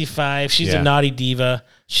 65. She's Yeah. a naughty diva.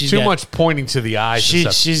 She's Too got, much pointing to the eyes. and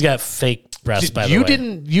stuff. She's got fake breasts, by the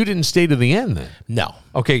way. You didn't stay to the end then. No.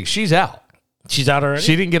 Okay, she's out. She's out already?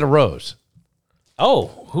 She didn't get a rose. Oh,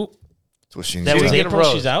 who? Was she, That was didn't get a April?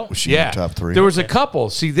 rose. She's out? was she in the top 3? There was a couple.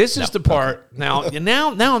 See, this is the part. Now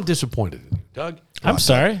I'm disappointed in you, Doug. I'm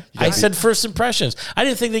sorry. I said first impressions. I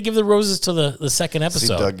didn't think they give the roses to the second See,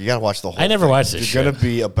 episode. Doug, you got to watch the whole I never thing. watched this You're going shit. to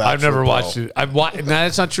be a bachelor. I've never bro. watched it. I've watched. No,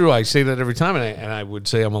 that's not true. I say that every time, and I would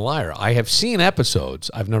say I'm a liar. I have seen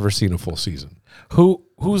episodes. I've never seen a full season.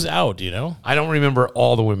 Who's out, do you know? I don't remember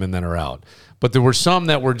all the women that are out, but there were some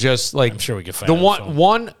that were just like. I'm sure we could find the out some.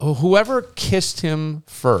 one whoever kissed him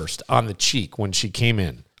first on the cheek when she came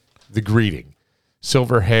in, the greeting,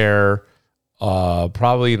 silver hair,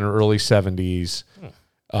 probably in her early 70s.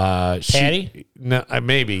 Patty? No,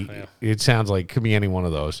 maybe it sounds like could be any one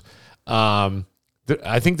of those.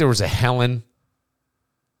 I think there was a Helen.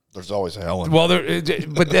 There's always a Helen. Well,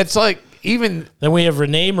 but that's like even Then we have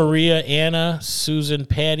Renee, Maria, Anna, Susan,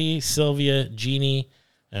 Patty, Sylvia, Jeannie,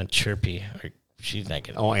 and Chirpy. She's not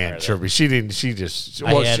getting. Aunt Chirpy. She didn't. She just.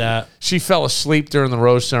 I had, she fell asleep during the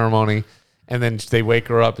rose ceremony, and then they wake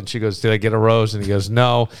her up, and she goes, "Did I get a rose?" And he goes,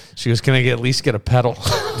 "No." She goes, "Can I at least get a petal?"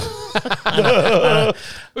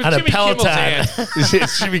 on a Peloton.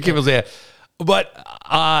 Jimmy Kimmel's aunt. But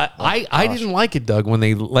I didn't like it, Doug, when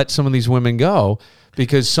they let some of these women go,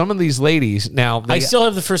 because some of these ladies now I still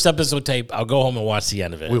have the first episode tape. I'll go home and watch the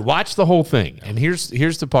end of it. we watched the whole thing, and here's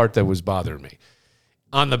the part that was bothering me.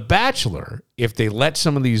 On The Bachelor, if they let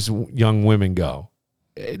some of these young women go,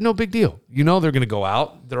 no big deal. You know they're going to go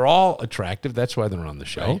out. They're all attractive. That's why they're on the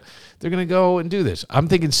show. Right. They're going to go and do this. I'm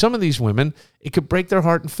thinking some of these women, it could break their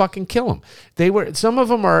heart and fucking kill them. Some of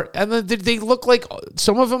them are, and they look like,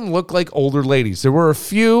 some of them look like older ladies. There were a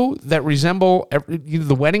few that resemble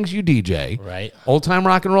the weddings you DJ. Right. Old Time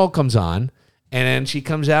Rock and Roll comes on. And then she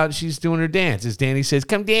comes out and she's doing her dance. As Danny says,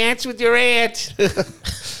 "Come dance with your aunt."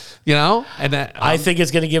 You know? And that, I think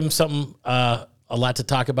it's going to give them something, a lot to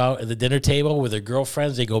talk about at the dinner table with their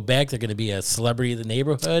girlfriends. They go back. They're going to be a celebrity in the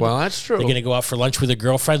neighborhood. Well, that's true. They're going to go out for lunch with their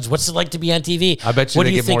girlfriends. What's it like to be on TV? I bet you what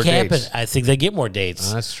they do you get think more happened? dates. I think they get more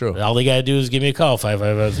dates. That's true. All they got to do is give me a call,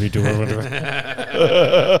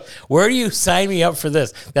 555-32. Where do you sign me up for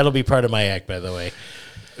this? That'll be part of my act, by the way.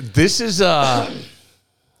 This is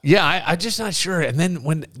yeah, I'm just not sure. And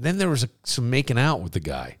then there was some making out with the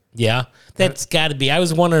guy. Yeah, that's got to be. I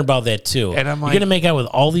was wondering about that too. And I'm like, you're gonna make out with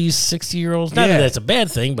all these 60-year-olds? Not Yeah. that that's a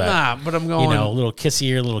bad thing, but But I'm going, a little kissy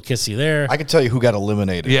here, a little kissy there. I can tell you who got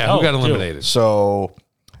eliminated. Yeah, who Oh, got dude. eliminated? So,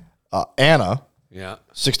 Anna, Yeah.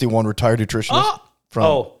 61, retired nutritionist.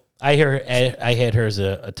 I had her as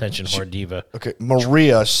a attention whore diva. Okay,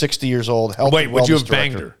 Maria, 60 years old. Health Wait, and would you wellness have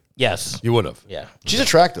banged director. her? Yes. You would have. Yeah. She's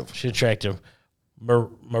attractive. She's attractive.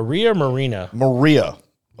 Maria Marina. Maria,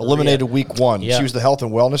 eliminated week 1. Yeah. She was the health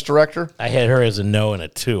and wellness director. I had her as a no and a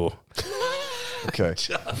 2. Okay.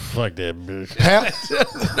 Fuck that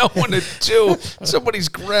bitch. No one to do. Somebody's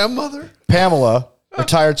grandmother. Pamela,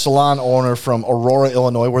 retired salon owner from Aurora,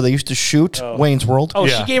 Illinois, where they used to shoot Wayne's World. Oh,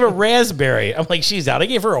 Yeah. she gave her raspberry. I'm like, she's out. I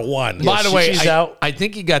gave her a 1. By the way, she's out. I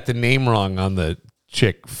think you got the name wrong on the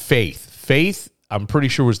chick, Faith. Faith, I'm pretty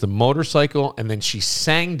sure, was the motorcycle, and then she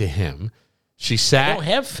sang to him. She I sat don't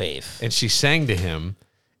have faith. and she sang to him,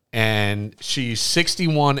 and she's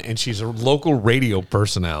 61, and she's a local radio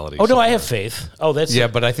personality. Oh, no, I have faith. Oh, that's Yeah,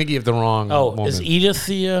 but I think you have the wrong Oh, woman. is Edith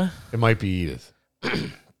the It might be Edith.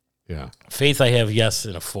 Yeah. faith? I have yes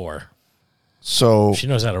and a 4. So, She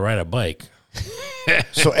knows how to ride a bike.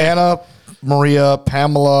 so Anna, Maria,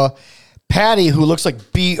 Pamela, Patty, who looks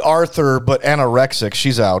like B. Arthur but anorexic,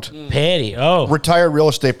 she's out. Patty. Oh, Retired real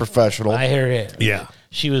estate professional. I heard it. Yeah.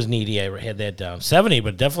 She was needy. I had that down. 70,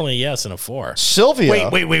 but definitely yes, and a 4. Sylvia.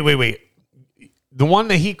 Wait. The one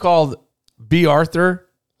that he called B. Arthur.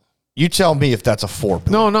 You tell me if that's a 4.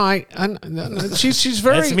 No, she's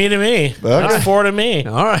very. That's me to me. That's a 4 to me.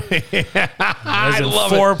 All right. I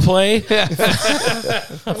love foreplay.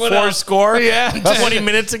 4 score. Yeah. 20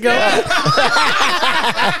 minutes ago.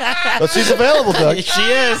 But she's available, Doug. She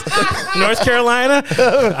is. North Carolina.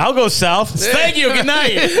 I'll go south. Thank you. Good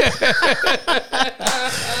night.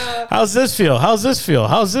 How's this feel?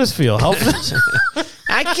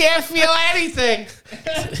 I can't feel anything.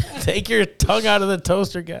 Take your tongue out of the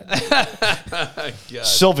toaster gun.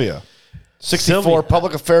 Sylvia, 64, Sylvia.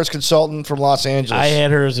 public affairs consultant from Los Angeles. I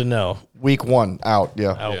had her as a no. Week 1 out.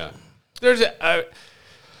 Yeah. Out. Yeah. There's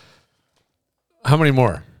how many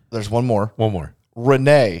more? There's one more.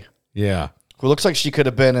 Renee. Yeah. Who looks like she could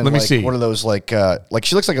have been in Let me see. one of those like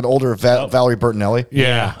she looks like an older Valerie Bertinelli.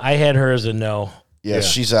 Yeah. I had her as a no. Yeah,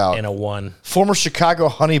 she's out. And a 1. Former Chicago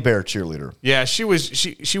Honey Bear cheerleader. Yeah,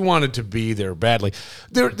 she wanted to be there badly.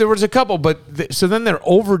 There was a couple, but so then they're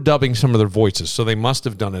overdubbing some of their voices, so they must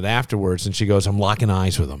have done it afterwards. And she goes, "I'm locking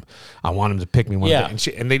eyes with them. I want them to pick me one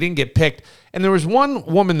day." And they didn't get picked. And there was one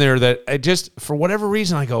woman there that I just, for whatever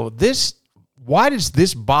reason, I go, why does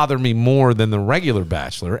this bother me more than the regular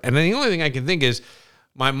Bachelor? And then the only thing I can think is,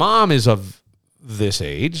 my mom is of this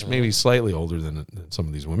age, maybe slightly older than some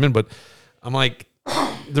of these women, but I'm like,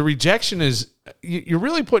 the rejection is, you're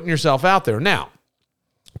really putting yourself out there. Now,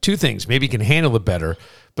 2 things. Maybe you can handle it better,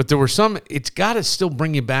 but there were some, it's got to still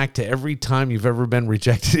bring you back to every time you've ever been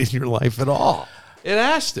rejected in your life at all. It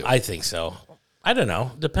has to. I think so. I don't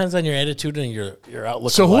know. Depends on your attitude and your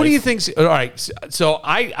outlook. So on who life. do you think? All right. So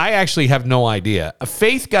I actually have no idea.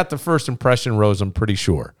 Faith got the first impression rose, I'm pretty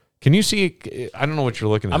sure. Can you see? I don't know what you're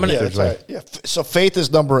looking at. So Faith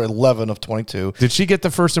is number 11 of 22. Did she get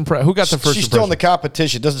the first impression? Who got the first She's impression? still in the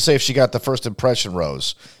competition. It doesn't say if she got the first impression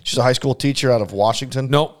rose. She's a high school teacher out of Washington.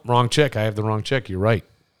 Nope, wrong chick. I have the wrong chick. You're right.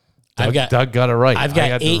 Doug got it right. I've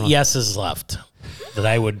got 8 yeses left that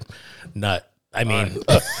I would not. I mean,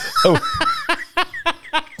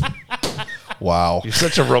 wow, you're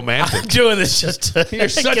such a romantic. I'm doing this just to you're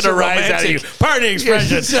such get a a rise out of you. Pardon the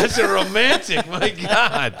expression. You're such a romantic. My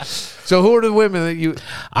God. So who are the women that you?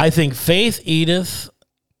 I think Faith, Edith,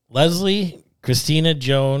 Leslie, Christina,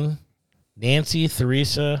 Joan, Nancy,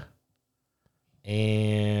 Teresa,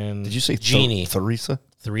 and did you say Jeannie? Teresa?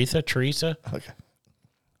 Teresa. Okay.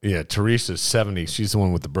 Yeah, Teresa's 70. She's the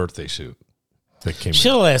one with the birthday suit that came.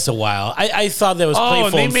 She'll last a while. I thought that was playful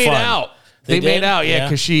and and they made fun. out. They made out, yeah,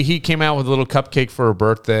 because he came out with a little cupcake for her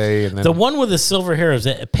birthday, and then the one with the silver hair is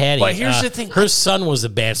Patty. But here's the thing: her son was a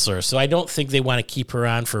bachelor, so I don't think they want to keep her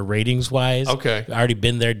on for ratings wise. Okay, already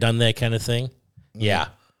been there, done that kind of thing. Yeah,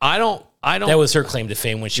 I don't. That was her claim to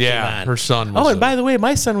fame when she came on. Her son. Was and by the way,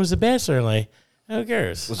 my son was a bachelor. I'm like, who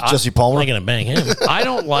cares? Was it Jesse Palmer? I'm not gonna bang him. I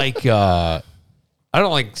don't like.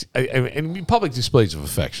 And public displays of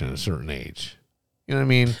affection at a certain age. You know what I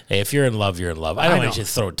mean? Hey, if you're in love, you're in love. I don't want you to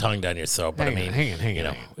throw a tongue down your throat, but hang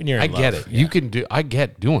on. When you're in I love, get it. yeah. You can do. I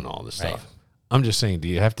get doing all this stuff. Right. I'm just saying, do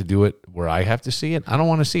you have to do it where I have to see it? I don't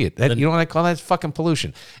want to see it. You know what I call that? It's fucking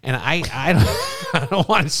pollution. And I don't. I don't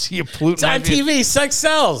want to see you polluting. It's on TV. Sex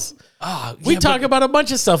sells. We talk about a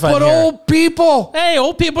bunch of stuff on but here. old people. Hey,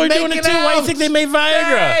 old people are doing it too. Why do you think they made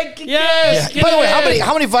Viagra? Yes. By the way,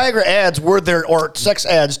 how many Viagra ads were there or sex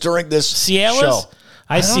ads during this show?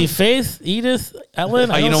 I see Faith, Edith,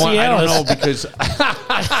 Ellen. You know what? I don't know because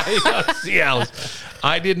I don't see Alice.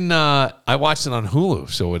 I didn't. I watched it on Hulu,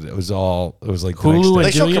 so it was like Hulu.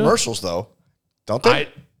 They show commercials though, don't they?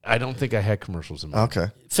 I don't think I had commercials in my. Okay,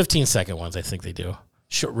 15-second ones. I think they do.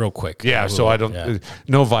 Real quick. Yeah, so I don't.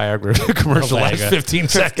 No Viagra commercial lasts 15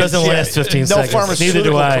 seconds. Doesn't last 15 no seconds. Neither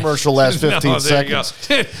do I. Commercial lasts 15 seconds.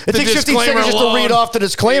 It takes 15 seconds just to read off the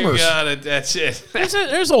disclaimers. You got it. That's it.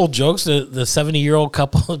 There's old jokes. The 70-year-old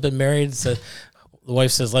couple has been married. So the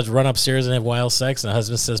wife says, "Let's run upstairs and have wild sex," and the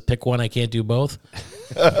husband says, "Pick one. I can't do both."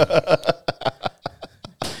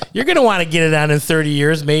 You're going to want to get it on in 30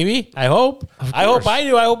 years, maybe. I hope. I hope I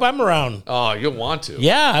do. I hope I'm around. Oh, you'll want to.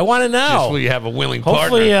 Yeah, I want to know. Just when you have a willing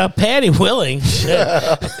Hopefully, partner. Patty willing.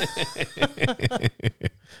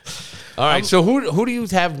 All right, so who do you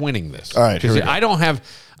have winning this? All right, here we go. I don't have.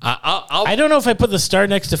 I don't know if I put the star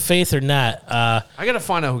next to Faith or not. I got to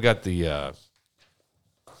find out who got the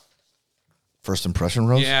first impression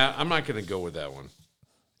rose. Yeah, I'm not going to go with that one.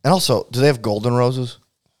 And also, do they have golden roses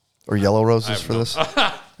or yellow roses for this?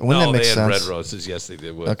 Wouldn't that make they had sense? red roses. Yes, they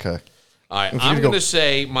did. Okay. All right, I'm going to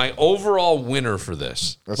say my overall winner for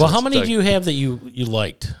this. Well, how many do you have that you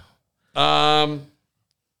liked? I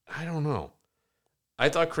don't know. I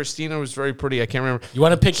thought Christina was very pretty. I can't remember. You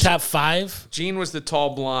want to pick top 5? Jean was the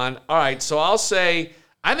tall blonde. All right, so I'll say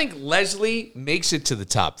I think Leslie makes it to the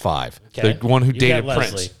top 5. Okay. The one who You dated got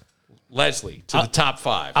Prince. Leslie. Leslie to the top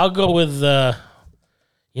 5. I'll go with,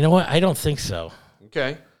 you know what? I don't think so.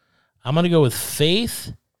 Okay. I'm going to go with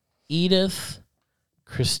Faith, Edith,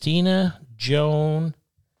 Christina, Joan,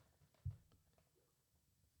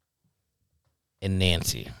 and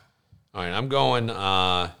Nancy. All right, I'm going.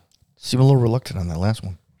 Seem a little reluctant on that last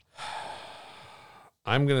one.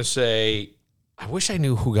 I'm going to say, I wish I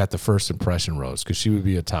knew who got the first impression rose because she would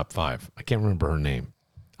be a top 5. I can't remember her name.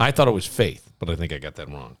 I thought it was Faith, but I think I got that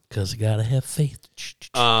wrong. Because I got to have faith.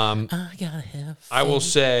 I got to have faith. I will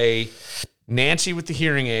say Nancy with the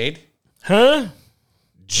hearing aid. Huh?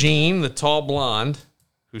 Jean, the tall blonde,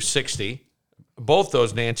 who's 60. Both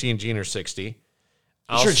those, Nancy and Jean, are 60.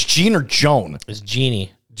 Sure, it's Jean or Joan? It's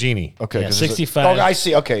Jeannie. Jeannie. Okay. Yeah, 'cause 65. I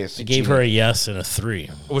see. Okay. I gave her a yes and a 3.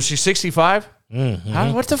 Was she 65?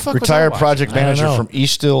 Mm-hmm. What the fuck Retired was I project I don't manager know. from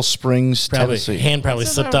East Hill Springs, Probably, Tennessee. hand probably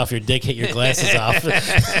slipped off your dick, hit your glasses off.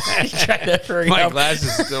 Tried to hurry My up.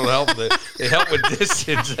 glasses still help. They help with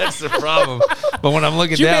distance. That's the problem. But when I'm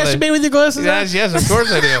looking Do you down, masturbate with your glasses yes, on? yes, of course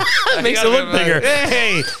I do. It makes it look bigger.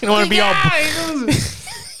 Hey, You don't want to be all...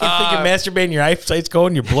 You think you're masturbating, your eyesight's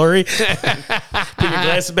going, you're blurry. Put your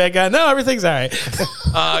glasses back on. No, everything's all right.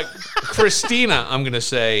 Christina, I'm going to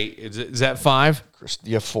say, is that 5?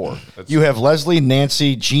 You have 4. You have Leslie,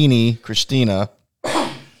 Nancy, Jeannie, Christina.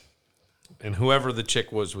 And whoever the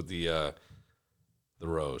chick was with the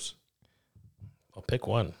rose. I'll pick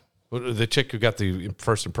one. The chick who got the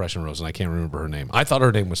first impression rose, and I can't remember her name. I thought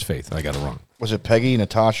her name was Faith. I got it wrong. Was it Peggy,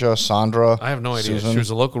 Natasha, Sandra? I have no idea. Susan? She was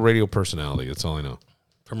a local radio personality. That's all I know.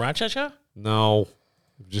 From Rochester? No.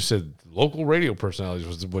 Just said local radio personalities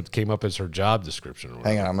was what came up as her job description.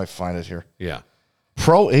 Hang on, I might find it here. Yeah.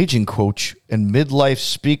 Pro aging coach and midlife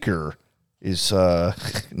speaker is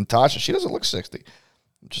Natasha. She doesn't look 60.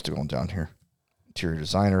 I'm just going down here. Interior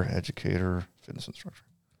designer, educator, fitness instructor.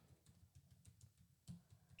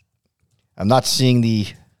 I'm not seeing the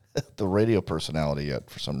radio personality yet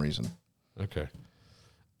for some reason. Okay.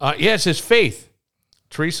 Yeah, it says Faith.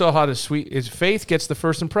 Teresa Hot is sweet. Is Faith gets the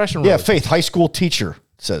first impression. Yeah, rose. Faith, high school teacher,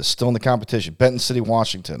 it says, still in the competition. Benton City,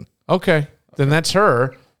 Washington. Okay. Then that's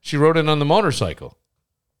her. She rode in on the motorcycle.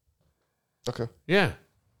 Okay. Yeah.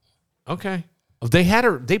 Okay. They had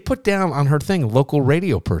her. They put down on her thing local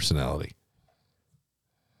radio personality.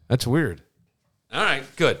 That's weird. All right.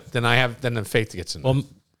 Good. Then I have. Then Faith gets in. Well,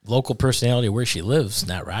 local personality where she lives,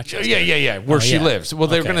 not Rochester. Yeah. Where she yeah. lives. Well,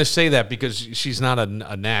 they're Okay. going to say that because she's not a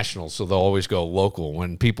national, so they'll always go local.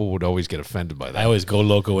 When people would always get offended by that. I always go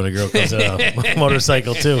local when a girl comes on a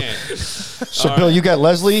motorcycle, too. So, Bill, you got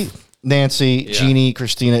Leslie, Nancy, Jeannie,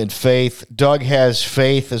 Christina, and Faith. Doug has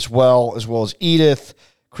Faith as well as Edith,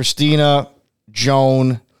 Christina,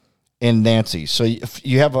 Joan, and Nancy. So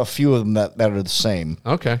you have a few of them that are the same.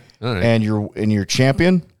 Okay. All right. And your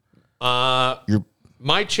champion?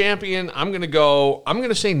 My champion, I'm going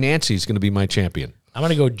to say Nancy's going to be my champion. I'm going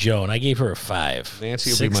to go Joan. I gave her a 5. Nancy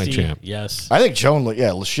will be my champ. Yes. I think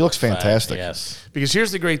Joan, she looks fantastic. 5, yes. Because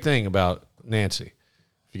here's the great thing about Nancy.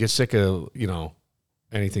 If you get sick of,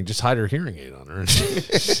 anything, just hide her hearing aid on her.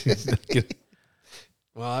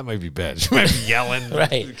 Well, that might be bad. She might be yelling.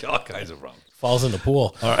 Right. All kinds of problems. Falls in the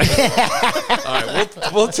pool. All right. All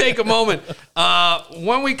right. We'll take a moment.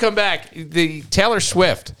 When we come back, the Taylor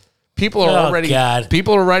Swift. People are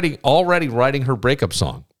already writing her breakup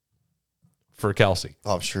song for Kelsey.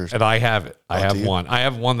 Oh, sure. And I have it. I have one. I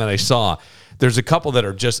have one that I saw. There's a couple that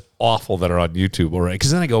are just awful that are on YouTube already.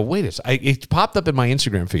 Because then I go, wait, it popped up in my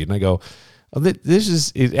Instagram feed, and I go,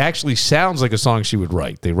 it actually sounds like a song she would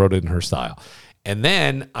write. They wrote it in her style. And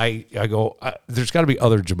then I go, there's got to be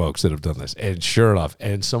other jamokes that have done this. And sure enough,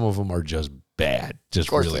 and some of them are just bad,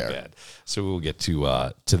 just really bad. So we'll get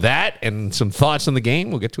to that and some thoughts on the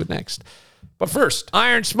game. We'll get to it next. But first,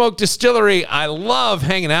 Iron Smoke Distillery. I love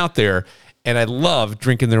hanging out there, and I love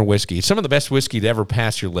drinking their whiskey. It's some of the best whiskey to ever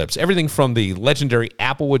pass your lips. Everything from the legendary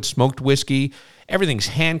Applewood smoked whiskey. Everything's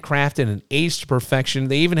handcrafted and aged to perfection.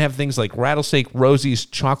 They even have things like Rattlesnake Rosie's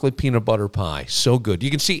chocolate peanut butter pie. So good.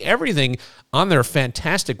 You can see everything on their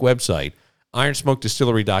fantastic website,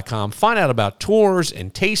 ironsmokedistillery.com. Find out about tours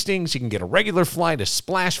and tastings. You can get a regular flight, a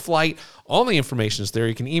splash flight. All the information is there.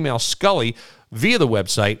 You can email Scully via the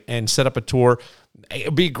website and set up a tour.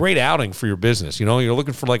 It'd be a great outing for your business. You're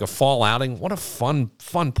looking for like a fall outing. What a fun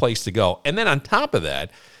place to go. And then on top of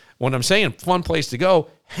that, when I'm saying fun place to go,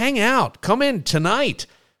 hang out. Come in tonight.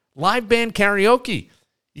 Live band karaoke.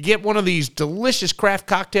 You get one of these delicious craft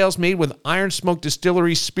cocktails made with Iron Smoke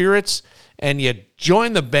Distillery spirits, and you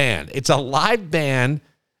join the band. It's a live band,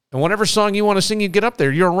 and whatever song you want to sing, you get up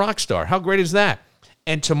there. You're a rock star. How great is that?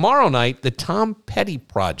 And tomorrow night, the Tom Petty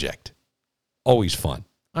Project. Always fun.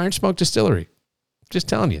 Iron Smoke Distillery. Just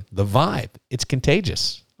telling you, the vibe. It's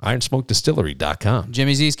contagious. IronSmokeDistillery.com.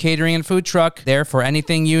 Jimmy Z's Catering and Food Truck, there for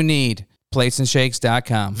anything you need.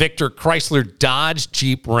 PlatesandShakes.com. Victor Chrysler Dodge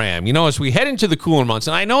Jeep Ram. You know, as we head into the cooler months,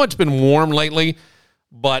 and I know it's been warm lately,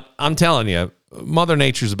 but I'm telling you, Mother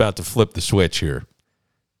Nature's about to flip the switch here.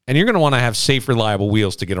 And you're going to want to have safe, reliable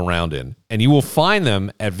wheels to get around in. And you will find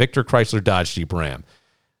them at Victor Chrysler Dodge Jeep Ram.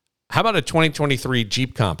 How about a 2023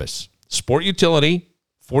 Jeep Compass? Sport utility,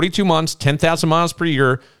 42 months, 10,000 miles per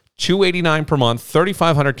year, $289 per month,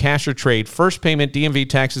 $3,500 cash or trade. First payment, DMV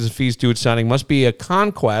taxes and fees due at signing. Must be a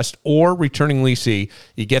conquest or returning leasee.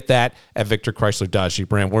 You get that at Victor Chrysler Dodge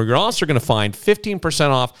Jeep Ram, where you're also going to find 15%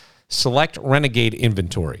 off select Renegade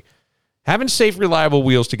inventory. Having safe, reliable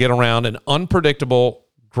wheels to get around an unpredictable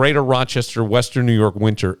Greater Rochester, Western New York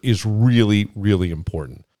winter is really, really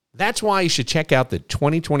important. That's why you should check out the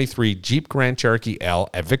 2023 Jeep Grand Cherokee L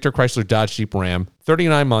at Victor Chrysler Dodge Jeep Ram.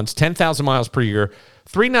 39 months, 10,000 miles per year,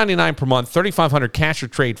 $399 per month, $3,500 cash or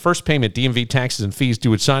trade. First payment, DMV taxes and fees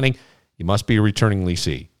due at signing. You must be a returning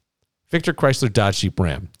leasee. Victor Chrysler Dodge Jeep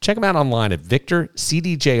Ram. Check them out online at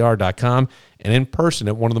victorcdjr.com and in person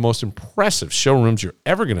at one of the most impressive showrooms you're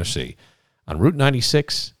ever going to see on Route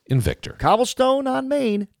 96 in Victor.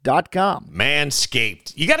 CobblestoneOnMain.com.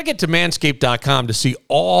 Manscaped. You got to get to manscaped.com to see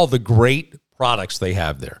all the great products they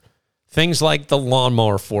have there. Things like the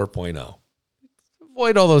Lawnmower 4.0.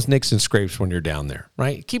 Avoid all those nicks and scrapes when you're down there,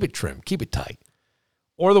 right? Keep it trim. Keep it tight.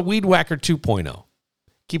 Or the Weed Whacker 2.0.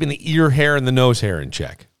 Keeping the ear hair and the nose hair in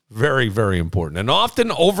check. Very, very important. And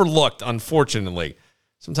often overlooked, unfortunately.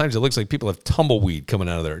 Sometimes it looks like people have tumbleweed coming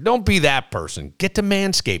out of there. Don't be that person. Get to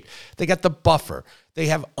Manscaped. They got the buffer. They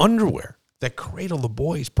have underwear that cradle the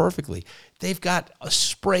boys perfectly. They've got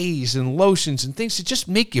sprays and lotions and things that just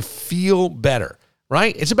make you feel better,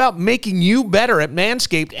 right? It's about making you better at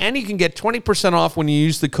Manscaped, and you can get 20% off when you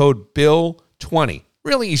use the code BILL20.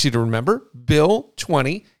 Really easy to remember.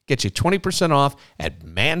 BILL20 gets you 20% off at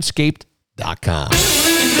manscaped.com.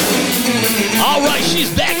 All right, she's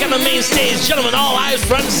back on the main stage. Gentlemen, all eyes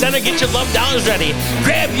front and center. Get your love dollars ready.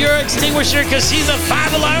 Grab your extinguisher because she's a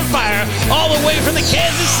 5-alarm fire all the way from the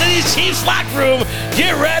Kansas City Chiefs locker room.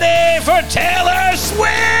 Get ready for Taylor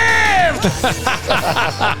Swift!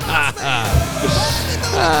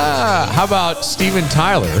 How about Steven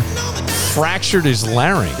Tyler fractured his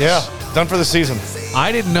larynx? Yeah, done for the season.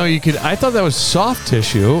 I didn't know you could. I thought that was soft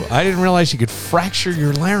tissue. I didn't realize you could fracture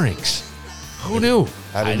your larynx. Who knew?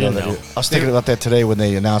 I didn't know. I was thinking about that today when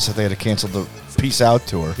they announced that they had to cancel the Peace Out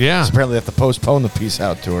tour. Yeah. Apparently they have to postpone the Peace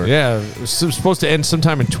Out tour. Yeah, it was supposed to end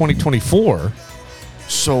sometime in 2024.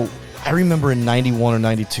 So I remember in 91 or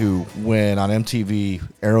 92 when on MTV,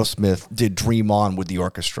 Aerosmith did Dream On with the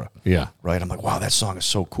orchestra. Yeah. Right? I'm like, wow, that song is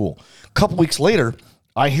so cool. A couple weeks later,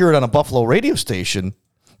 I hear it on a Buffalo radio station,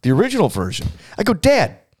 the original version. I go,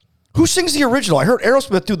 Dad, who sings the original? I heard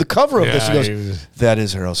Aerosmith do the cover of this. He goes, that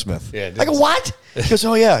is Aerosmith. Yeah, I go, what? He goes,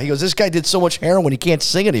 oh, yeah. He goes, this guy did so much heroin he can't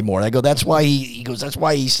sing anymore. And I go, that's why that's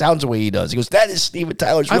why he sounds the way he does. He goes, that is Steven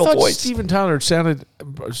Tyler's real I thought voice. Steven Tyler sounded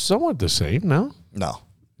somewhat the same, no? No.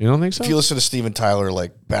 You don't think so? If you listen to Steven Tyler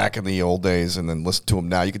like back in the old days and then listen to him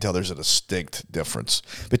now, you can tell there's a distinct difference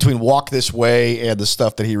between Walk This Way and the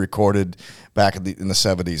stuff that he recorded back in the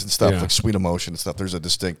 70s and stuff like Sweet Emotion and stuff. There's a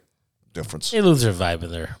distinct difference. They lose their vibe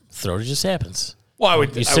in their throat. It just happens. Well,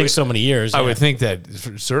 you sing so many years. I would think that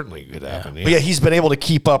certainly could happen. But yeah, he's been able to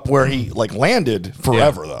keep up where he like landed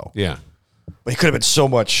forever though. Yeah. But he could have been so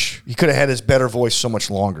much. He could have had his better voice so much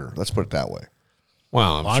longer. Let's put it that way.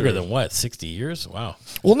 Wow, longer than what? 60 years? Wow.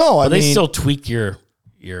 Well, no, I mean, they still tweak your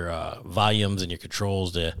volumes and your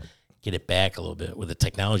controls to get it back a little bit with the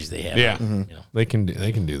technologies they have. Yeah, You know. they can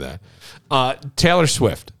do that. Taylor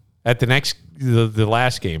Swift at the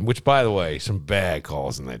last game, which by the way, some bad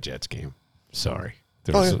calls in that Jets game. Sorry,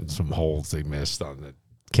 there was some holes they missed on the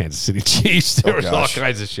Kansas City Chiefs. There was all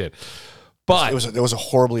kinds of shit. But it was a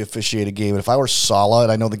horribly officiated game. And if I were Saleh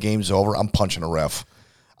and I know the game's over, I'm punching a ref.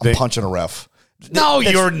 Punching a ref. No,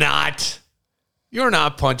 you're not. You're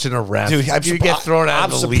not punching a ref. Dude, you get thrown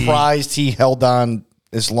out of the league. I'm surprised he held on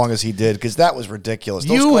as long as he did because that was ridiculous.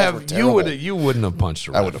 Those You wouldn't have punched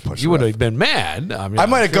a ref. I would have punched. You would have been mad. I mean, I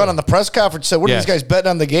might have gone on the press conference and said, "What are these guys betting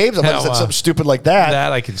on the games?" I might have said something stupid like that.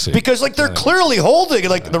 That I can see because like they're clearly holding, and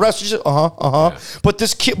like the rest is just Yeah. But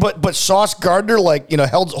this kid, but Sauce Gardner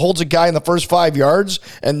holds a guy in the first 5 yards,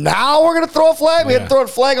 and now we're gonna throw a flag. We hadn't thrown a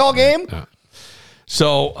flag all game. Yeah.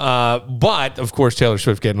 So, but of course, Taylor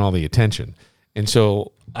Swift getting all the attention. And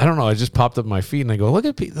so, I don't know, I just popped up my feed and I go, look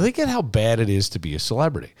at how bad it is to be a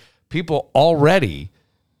celebrity. People already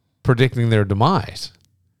predicting their demise.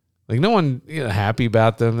 Like, no one happy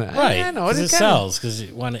about them. Right. I know, Because it sells. Because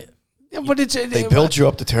you want it. Yeah, but they build you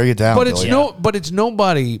up to tear you down. But it's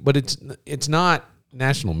nobody. But it's not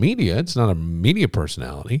national media. It's not a media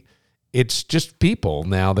personality. It's just people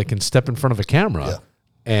now that can step in front of a camera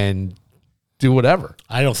and do whatever.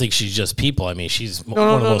 I don't think she's just people. I mean, she's one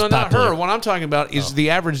No, of the most not popular. her. What I'm talking about is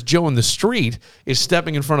the average Joe in the street is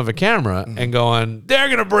stepping in front of a camera and going, "They're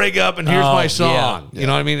gonna break up, and here's my song." You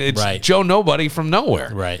know what I mean? It's Joe Nobody from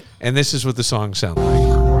nowhere. Right. And this is what the song sounds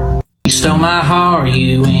like. You stole my heart,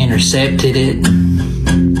 you intercepted it.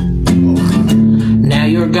 Now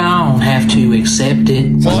you're gone, have to accept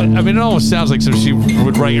it. Well, I mean, it almost sounds like she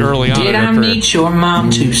would write early on. Did in her I career. meet your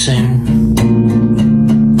mom too soon?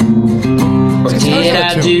 Or did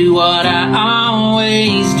I do what I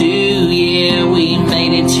always do? Yeah, we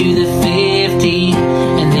made it to the 50,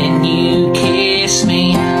 and then you kissed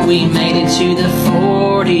me. We made it to the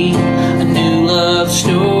 40, a new love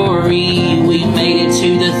story. We made it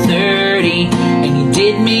to the 30, and you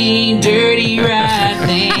did me dirty right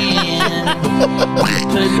then. You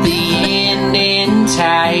put the end in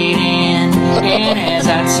tight end, and as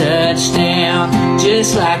I touch down,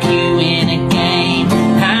 just like you in a game,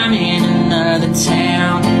 I'm in another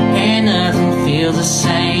town, and nothing feels the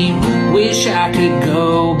same. Wish I could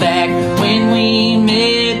go back when we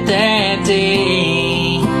met that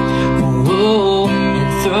day. Whoa,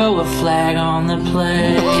 and throw a flag on the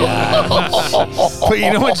play. But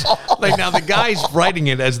you know what's like now the guy's writing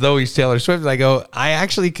it as though he's Taylor Swift. I go, I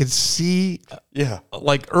actually could see,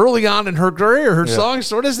 like early on in her career, her songs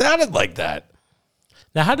sort of sounded like that.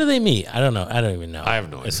 Now, how do they meet? I don't know. I don't even know. I have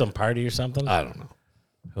no idea. Is some party or something? I don't know.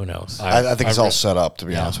 Who knows? I think it's all set up, to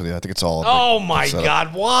be honest with you. I think it's all. Oh my set up.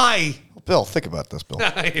 God! Why? Bill, think about this, Bill.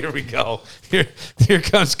 Here we go. Here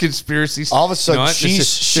comes conspiracies. All of a sudden, You know what?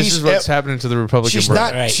 this is what's happening to the Republican She's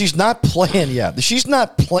Party. not. She's not playing yet. She's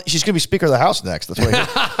not. She's going to be Speaker of the House next. That's what I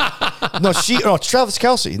hear. No, it's Travis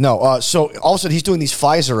Kelce. No, so all of a sudden he's doing these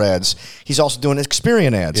Pfizer ads. He's also doing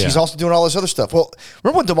Experian ads. Yeah. He's also doing all this other stuff. Well,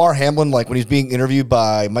 remember when Damar Hamlin, like when he's being interviewed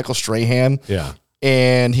by Michael Strahan,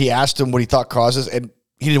 and he asked him what he thought causes, and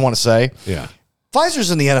he didn't want to say. Yeah,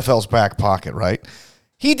 Pfizer's in the NFL's back pocket, right?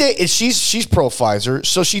 She's pro Pfizer,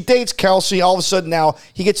 so she dates Kelce. All of a sudden now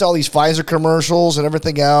he gets all these Pfizer commercials and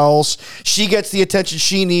everything else. She gets the attention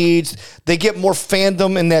she needs. They get more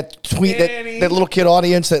fandom in that tweet, that little kid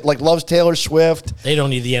audience that like loves Taylor Swift. They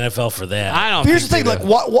don't need the NFL for that. I don't. But here's the thing: like,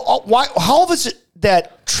 why? How is it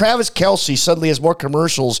that Travis Kelce suddenly has more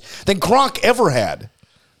commercials than Gronk ever had?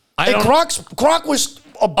 Gronk was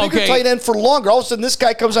a bigger tight end for longer. All of a sudden, this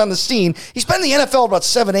guy comes on the scene. He's been in the NFL about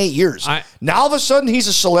 7-8 years. Now, all of a sudden, he's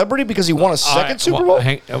a celebrity because he won a second Super Bowl?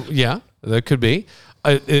 Yeah, that could be.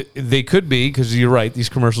 They could be because you're right. These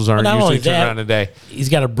commercials aren't usually turned around a day. He's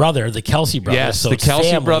got a brother, the Kelce brothers. Yes, so the it's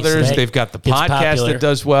Kelce family, brothers. so They've got the it's podcast popular. that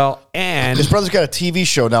does well, and his brother's got a TV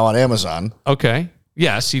show now on Amazon. Okay.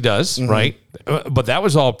 Yes, he does. Right, but that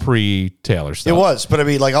was all pre-Taylor stuff. It was, but I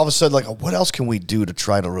mean, like all of a sudden, like what else can we do to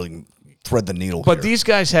try to really thread the needle? But these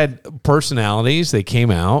guys had personalities. They came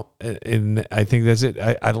out, and I think that's it.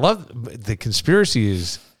 I love the conspiracy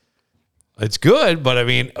is. It's good, but I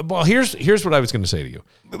mean, well, here's what I was going to say to you.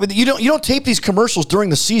 But you don't tape these commercials during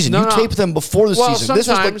the season. No, you tape them before the season. This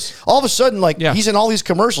was like all of a sudden, like he's in all these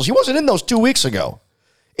commercials. He wasn't in those 2 weeks ago.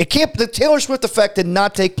 It can't. The Taylor Swift effect did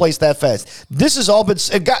not take place that fast. This has all been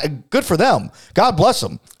good for them. God bless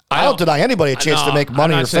them. I don't deny anybody a chance to make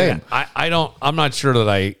money or fame. I don't. I'm not sure that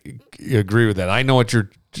I agree with that. I know what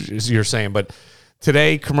you're saying, but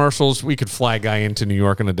today commercials, we could fly a guy into New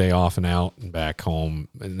York on a day off and out and back home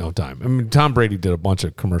in no time. I mean, Tom Brady did a bunch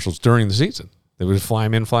of commercials during the season. They would fly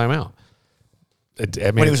him in, fly him out.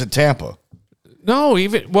 When he was in Tampa. No,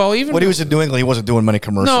 even when he was in New England, he wasn't doing many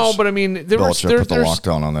commercials. No, but I mean, Belichick put the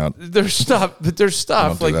lockdown on that. There's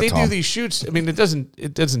stuff. Like they Tom. do these shoots. I mean, it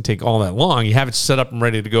doesn't take all that long. You have it set up and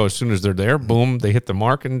ready to go as soon as they're there. Boom, they hit the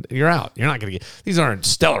mark and you're out. You're not going to get. These aren't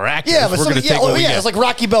stellar actors. Yeah, but we're going to take. It's like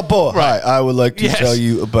Rocky Balboa. Right. I would like to tell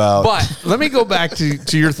you about. But let me go back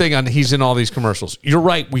to your thing on he's in all these commercials. You're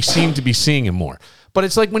right. We seem to be seeing him more. But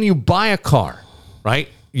it's like when you buy a car, right?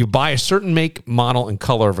 You buy a certain make, model, and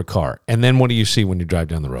color of a car, and then what do you see when you drive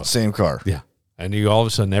down the road? Same car. Yeah, and you all of a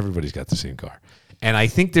sudden everybody's got the same car, And I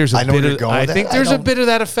think there's a bit of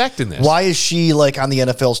that effect in this. Why is she like on the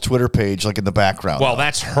NFL's Twitter page, like in the background? Well,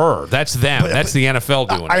 that's her. That's them. That's the NFL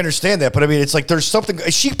doing it. I understand that, but I mean, it's like there's something.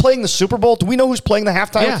 Is she playing the Super Bowl? Do we know who's playing the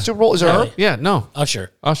halftime of the Super Bowl? Is it her? Yeah, no.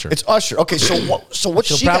 Usher. It's Usher. Okay, so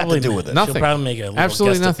what's she got to do with it? Nothing. She'll probably make a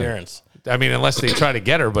little guest appearance. I mean, unless they try to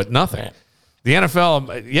get her, but nothing. The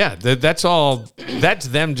NFL, that's all. That's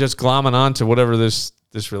them just glomming on to whatever this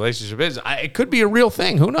relationship is. It could be a real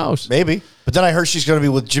thing. Who knows? Maybe. But then I heard she's going to be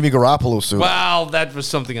with Jimmy Garoppolo soon. Well, that was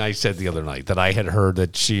something I said the other night, that I had heard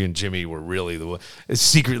that she and Jimmy were really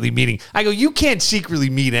secretly meeting. I go, you can't secretly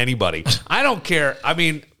meet anybody. I don't care. I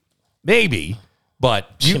mean, maybe, but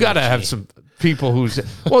you got to have some people who's...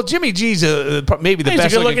 Well, Jimmy G's maybe the He's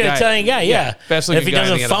best a good-looking Italian guy, yeah. Best if he guy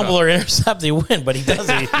doesn't in the fumble NFL. or intercept, they win, but he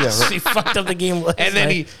doesn't. He fucked up the game last And then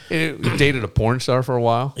night. he dated a porn star for a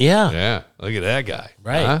while. Yeah. Yeah. Look at that guy.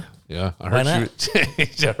 Right. Huh? Yeah. Why not?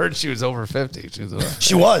 I heard she was over 50.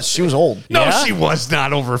 She was old. No, Yeah? she was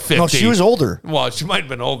not over 50. No, she was older. Well, she might have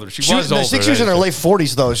been older. She She was older. 6 years in her late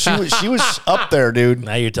 40s, though. She was up there, dude.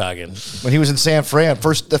 Now you're talking. When he was in San Fran,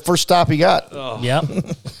 the first stop he got. Oh. Yep.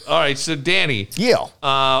 All right, so Danny. Yeah.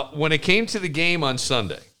 When it came to the game on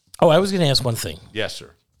Sunday. Oh, I was going to ask one thing. Yes,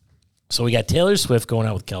 sir. So we got Taylor Swift going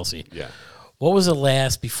out with Kelsey. Yeah. What was the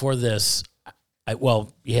last before this?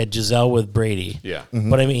 You had Giselle with Brady. Yeah.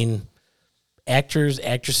 But I mean, actresses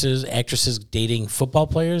dating football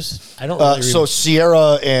players. I don't really So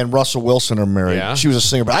Sierra and Russell Wilson are married. Yeah. She was a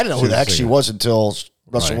singer, but I didn't know who the heck she was until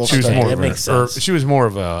Russell Wilson. She was started more dating of her. she was more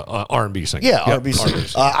of a R&B singer. Yeah, R&B singer.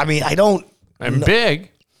 I mean, I don't. And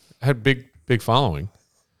big. Had big following.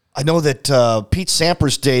 I know that Pete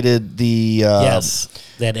Sampras dated the yes,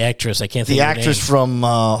 that actress. I can't think the of her actress name. from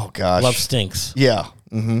Love Stinks. Yeah,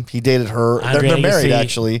 he dated her. Andre They're married, Agassi-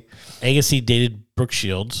 actually. Agassi dated Brooke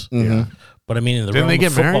Shields. Mhm. But I mean, in the Didn't realm they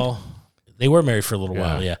of get married? football, they were married for a little Yeah.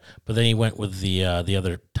 while. Yeah, but then he went with the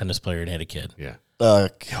other tennis player and had a kid. Yeah.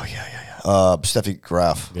 Steffi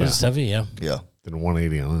Graf. Was it Steffi? Yeah. Yeah. Did a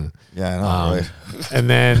 180 on that. Yeah, I know, right? And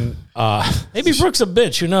then Maybe Brooke's a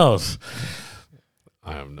bitch. Who knows?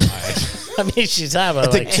 I have no idea. I mean, she's hot,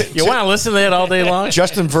 but think like, you want to listen to that all day long?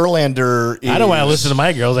 Justin Verlander. I don't want to listen to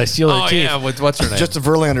my girls. I steal their Oh, teeth. yeah. What's her name? Justin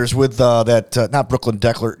Verlander's with that not Brooklyn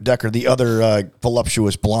Decker, the other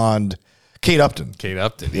voluptuous blonde, Kate Upton. Kate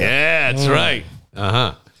Upton. Yeah, that's right.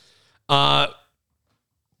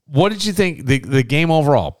 What did you think? The game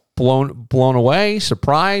overall? Blown away?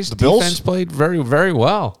 Surprised? The Bills? Defense played very, very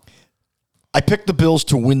well. I picked the Bills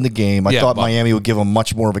to win the game. I thought Miami would give them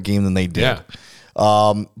much more of a game than they did. Yeah.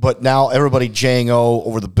 But now everybody J-O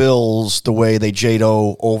over the Bills the way they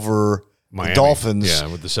J-O over Miami. the Dolphins. Yeah,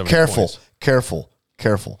 with the 7 Careful, points.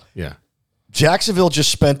 careful. Yeah. Jacksonville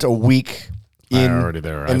just spent a week They're already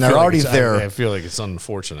there. and they're already there. I feel like it's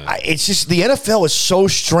unfortunate. It's just the NFL is so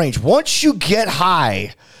strange. Once you get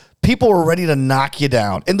high, people are ready to knock you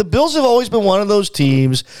down. And the Bills have always been one of those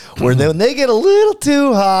teams where when they get a little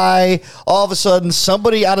too high, all of a sudden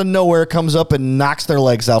somebody out of nowhere comes up and knocks their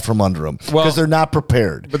legs out from under them because they're not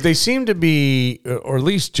prepared. But they seem to be, or at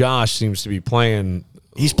least Josh seems to be playing.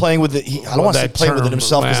 He's playing with it. I don't want to say playing with it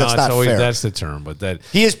himself because that's not fair. That's the term, but that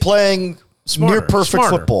he is playing near perfect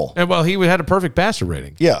football. And well, he had a perfect passer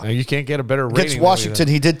rating. Yeah. Now, you can't get a better rating. Against Washington,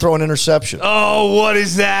 he did throw an interception. Oh, what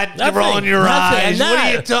is that? Nothing. Rolling your eyes. What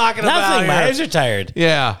are you talking about? Nothing. My here? eyes are tired.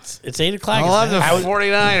 Yeah. It's 8 o'clock. I love the It's not-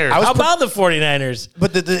 49ers. How about the 49ers?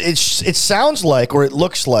 But it sounds like, or it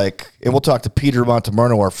looks like, and we'll talk to Peter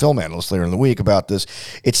Montemurno, our film analyst, later in the week about this.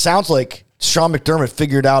 It sounds like Sean McDermott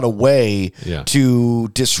figured out a way to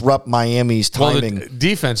disrupt Miami's timing. Well,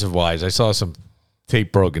 defensive-wise, I saw some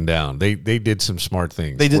tape broken down. They did some smart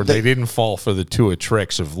things. They didn't fall for the Tua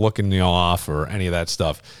tricks of looking you off or any of that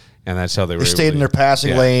stuff. And that's how they were. They stayed in their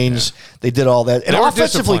passing lanes. Yeah. They did all that. And they were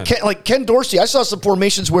offensively, Ken Dorsey, I saw some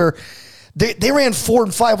formations where they ran 4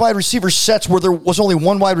 and 5 wide receiver sets where there was only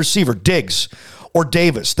one wide receiver, Diggs or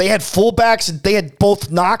Davis. They had fullbacks, and they had both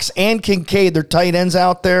Knox and Kincaid, their tight ends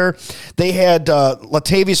out there. They had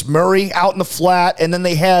Latavius Murray out in the flat, and then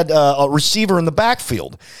they had a receiver in the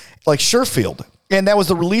backfield, like Sherfield. And that was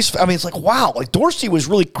the release. I mean, it's like, wow. Like Dorsey was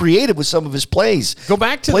really creative with some of his plays. Go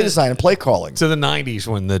back to play design and play calling. To the 90s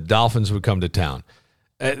when the Dolphins would come to town.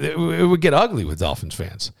 It would get ugly with Dolphins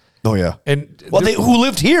fans. Oh, yeah. And who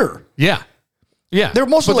lived here. Yeah. Yeah. They're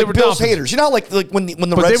mostly like Bills Dolphins haters. You know, like when the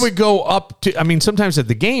but Reds... they would go up to, I mean, sometimes at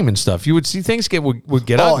the game and stuff, you would see things would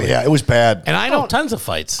get ugly. Oh, yeah, it was bad. And I don't... tons of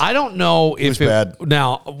fights. I don't know if it was bad.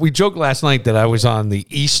 Now, we joked last night that I was on the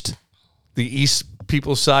East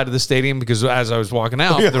people's side of the stadium because as I was walking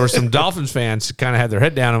out, there were some Dolphins fans kind of had their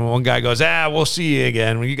head down, and one guy goes, we'll see you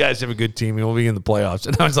again. When you guys have a good team, you'll be in the playoffs.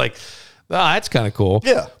 And I was like, that's kind of cool.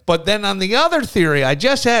 Yeah. But then on the other theory I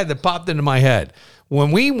just had that popped into my head,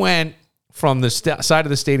 when we went from the side of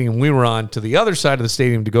the stadium we were on to the other side of the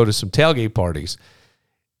stadium to go to some tailgate parties,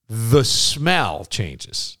 the smell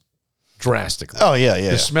changes drastically. Oh, yeah.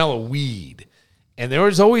 The smell of weed. And there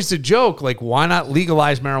was always the joke, like, why not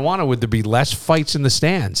legalize marijuana? Would there be less fights in the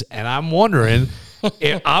stands? And I'm wondering,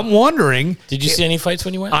 Did you see any fights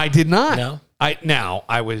when you went? I did not. No?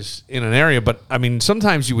 I was in an area, but I mean,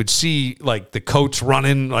 sometimes you would see like the coats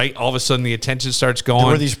running, like all of a sudden the attention starts going.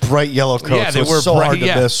 There were these bright yellow coats. Yeah, they so were so bright, hard to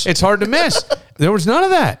miss. It's hard to miss. There was none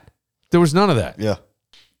of that. Yeah.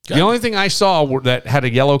 The only thing I saw that had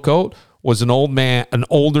a yellow coat was an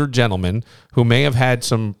older gentleman who may have had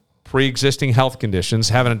some pre-existing health conditions,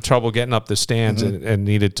 having trouble getting up the stands and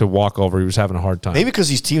needed to walk over. He was having a hard time. Maybe because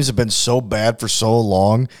these teams have been so bad for so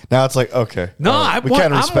long. Now it's like, okay. No, I'm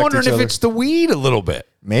I'm wondering if it's the weed a little bit.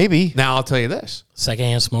 Maybe. Now, I'll tell you this.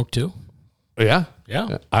 Secondhand smoke, too? Yeah.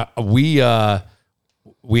 Yeah. We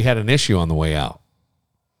had an issue on the way out.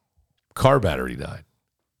 Car battery died.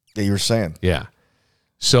 Yeah, you were saying. Yeah.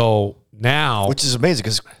 So now... Which is amazing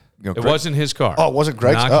because... it wasn't his car. Oh, it wasn't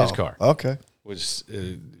Greg's? Not his car. Okay. Was...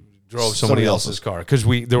 drove somebody else's car because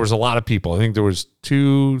there was a lot of people. I think there was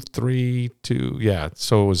 2, 3, 2. Yeah,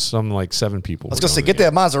 so it was something like 7 people. I was gonna say, get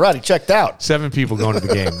that Maserati checked out. 7 people going to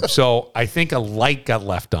the game. So I think a light got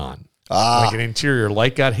left on. Like an interior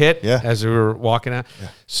light got hit as we were walking out. Yeah.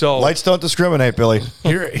 So lights don't discriminate, Billy.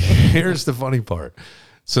 Here's the funny part.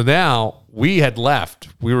 So now we had left.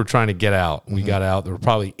 We were trying to get out. We got out. There were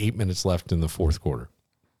probably 8 minutes left in the fourth quarter.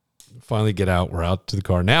 Finally get out. We're out to the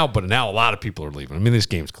car now, but now a lot of people are leaving. I mean, this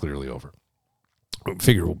game's clearly over.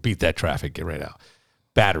 Figure we'll beat that traffic, get right out.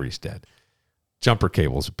 Battery's dead. Jumper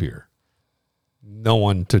cables appear. No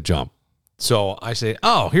one to jump. So I say,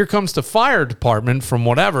 oh, here comes the fire department from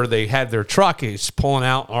whatever. They had their truck. It's pulling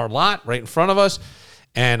out our lot right in front of us.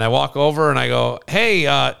 And I walk over and I go,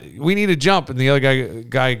 hey, we need a jump. And the other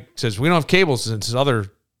guy says, we don't have cables. And this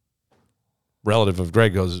other relative of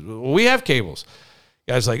Greg goes, well, we have cables.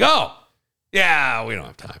 The guy's like, oh, yeah, we don't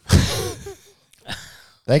have time.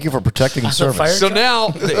 Thank you for protecting the service. So now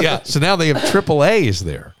they have AAA is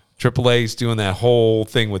there. AAA is doing that whole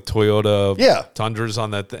thing with Toyota Tundras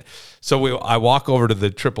on that thing. So I walk over to the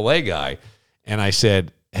AAA guy and I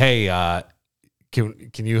said, hey,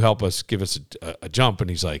 can you help us, give us a jump? And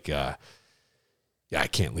he's like, yeah, I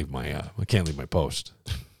can't leave my post.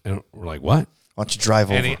 And we're like, what? Why don't you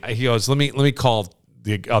drive over? And he goes, let me call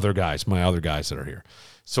the other guys, my other guys that are here.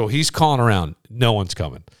 So he's calling around. No one's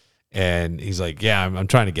coming. And he's like, yeah, I'm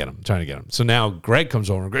trying to get him. So now Greg comes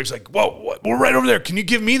over, and Greg's like, whoa, we're right over there. Can you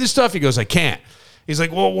give me the stuff? He goes, I can't. He's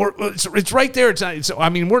like, well, it's right there. I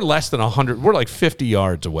mean, we're less than 100. We're like 50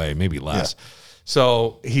 yards away, maybe less. Yeah.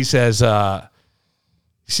 So he says,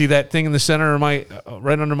 see that thing in the center of my,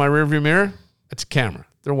 right under my rearview mirror? It's a camera.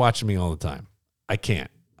 They're watching me all the time. I can't.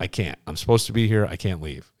 I'm supposed to be here. I can't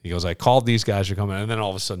leave. He goes, I called these guys to come in. And then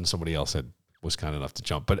all of a sudden somebody else was kind enough to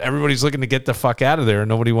jump. But everybody's looking to get the fuck out of there and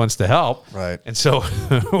nobody wants to help. Right. And so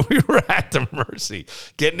we were at the mercy.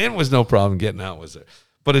 Getting in was no problem. Getting out was there.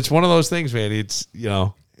 But it's one of those things, man. It's,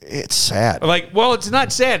 it's sad. Like, well, it's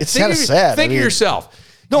not sad. It's kind of sad. Think of yourself.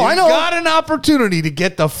 No, I know. You got an opportunity to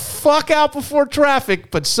get the fuck out before traffic,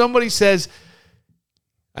 but somebody says,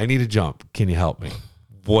 I need a jump. Can you help me?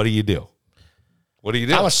 What do you do? What do you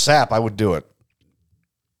do? I'm a sap. I would do it.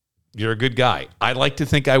 You're a good guy. I'd like to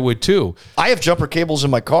think I would too. I have jumper cables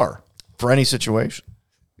in my car for any situation.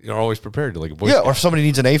 You're always prepared to like a Boy Yeah, Scout. or if somebody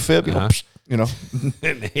needs an AFib, an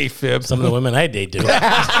AFib. Some of the women I date do.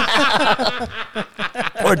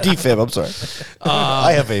 Or defib, I'm sorry.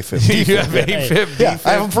 I have AFib. You have AFib? Yeah,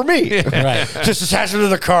 I have them for me. Right. Just attach them to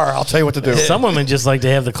the car. I'll tell you what to do. Some women just like to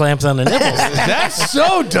have the clamps on the nipples. That's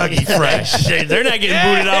so Dougie Fresh. They're not getting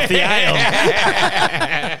booted off the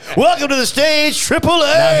aisle. Welcome to the stage,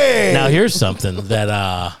 AAA. Now here's something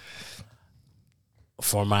that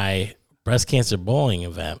for my breast cancer bowling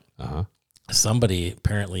event, somebody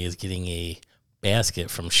apparently is getting a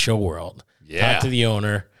basket from Show World. Yeah. Talk to the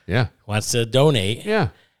owner. Yeah. Wants to donate. Yeah.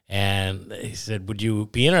 And he said, would you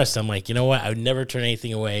be interested? I'm like, you know what? I would never turn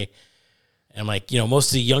anything away. And I'm like, most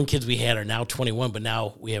of the young kids we had are now 21, but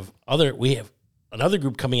now we have another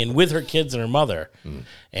group coming in with her kids and her mother.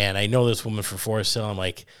 And I know this woman from Forest Hill. I'm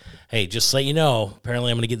like, hey, just to let you know,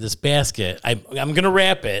 apparently I'm going to get this basket. I'm going to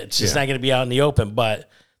wrap it. It's just not going to be out in the open, but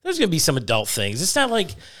there's going to be some adult things. It's not like,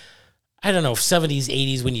 I don't know, 70s,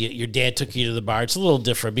 80s when your dad took you to the bar. It's a little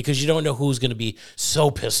different because you don't know who's going to be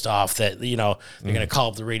so pissed off that, they're going to call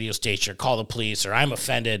up the radio station or call the police or I'm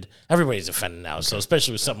offended. Everybody's offended now. So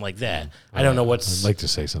especially with something like that, I don't know what's I'd like to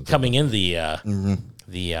say something coming in the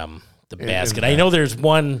the basket. I know there's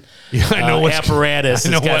one apparatus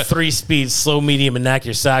that's got 3 speeds, slow, medium, and knock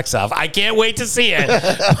your socks off. I can't wait to see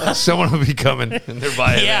it. Someone will be coming and they're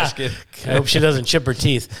buying a basket. I hope she doesn't chip her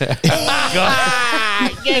teeth. Was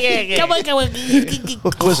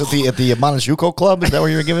it at the Montezuma Club? Is that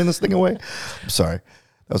where you were giving this thing away? I'm sorry.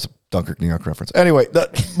 That was a Dunkirk, New York reference. Anyway,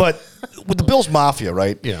 but with the Bills Mafia,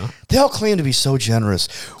 right? Yeah. They all claim to be so generous.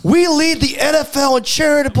 We lead the NFL in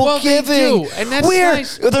charitable giving. They do, and that's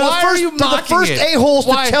nice. They're the first a-holes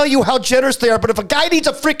to tell you how generous they are, but if a guy needs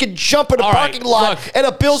a freaking jump in a parking lot at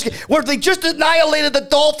a Bills game, where they just annihilated the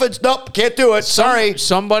Dolphins, nope, can't do it. Sorry.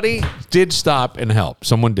 Somebody did stop and help.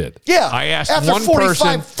 Someone did. Yeah. I asked after one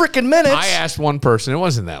 45 freaking minutes. I asked one person. It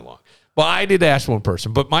wasn't that long. Well, I did ask one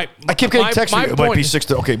person, but I keep getting texted. It might be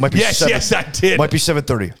 6:30. Okay, it might be 7. Yes, I did. Might be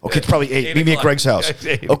 7:30. Okay, it's probably 8. Meet me at Greg's house.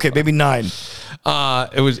 Okay, maybe 9.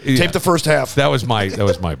 It was tape the first half. That was my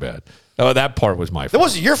bad. Oh, that part was my fault. That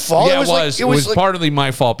wasn't your fault. Yeah, it was partly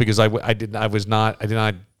my fault because I did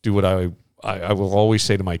not do what I will always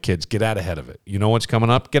say to my kids: get out ahead of it. You know what's coming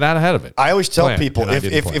up? Get out ahead of it. I always tell people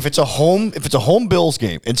if it's a home Bills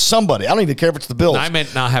game and somebody, I don't even care if it's the Bills. I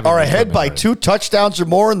meant not having are ahead by 2 touchdowns or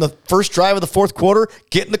more in the first drive of the fourth quarter.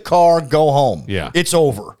 Get in the car, go home. Yeah, it's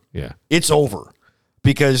over. Yeah, it's over.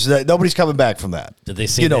 Because nobody's coming back from that. Did they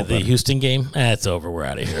say the Houston game? It's over. We're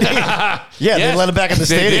out of here. They let him back in the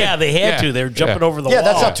stadium. Yeah, they had to. They were jumping over the wall. Yeah,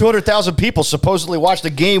 that's how 200,000 people supposedly watched a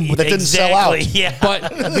game that didn't sell out. Yeah,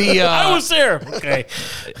 but I was there. Okay,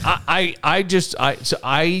 I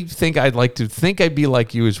think I'd like to think I'd be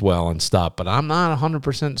like you as well and stop, but I'm not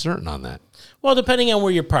 100% certain on that. Well, depending on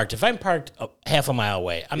where you're parked. If I'm parked half a mile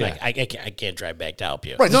away, I can't drive back to help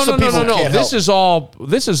you. Right? No.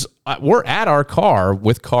 We're at our car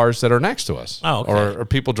with cars that are next to us. Oh, okay. Or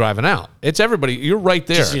people driving out. It's everybody. You're right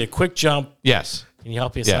there. Just need a quick jump. Yes. Can you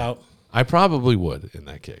help us out? I probably would in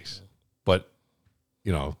that case, but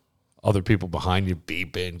other people behind you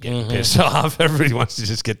beeping, getting pissed off. Everybody wants to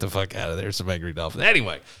just get the fuck out of there. Some angry dolphins.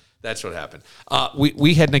 Anyway. That's what happened.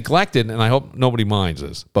 We had neglected, and I hope nobody minds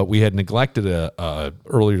this, but we had neglected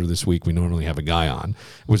earlier this week. We normally have a guy on.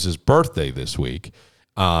 It was his birthday this week.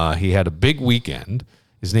 He had a big weekend.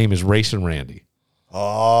 His name is Racing Randy.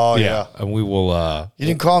 Oh, yeah. And we will... you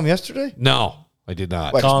didn't call him yesterday? No, I did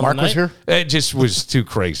not. What, Mark was here? It just was too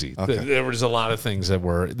crazy. Okay. There was a lot of things there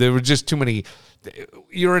were just too many...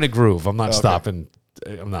 You're in a groove. I'm not stopping...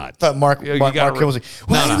 I'm not. I thought Mark was like,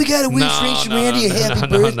 why do we got to wish Racing Randy a happy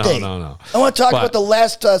birthday? No. I want to talk about the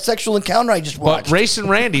last sexual encounter I just watched. But Racing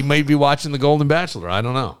Randy may be watching The Golden Bachelor. I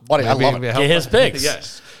don't know. Buddy, I love it. Get his picks.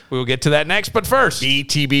 Yes. We will get to that next. But first,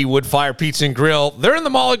 BTB Woodfire Pizza and Grill. They're in the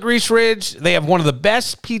Mall at Grease Ridge. They have one of the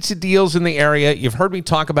best pizza deals in the area. You've heard me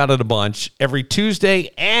talk about it a bunch. Every Tuesday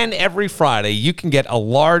and every Friday, you can get a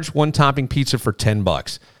large one-topping pizza for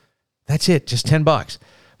 $10. That's it, just $10.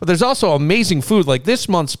 But there's also amazing food like this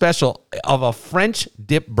month's special of a French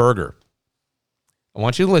dip burger. I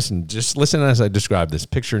want you to listen. Just listen as I describe this.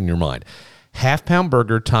 Picture in your mind. Half-pound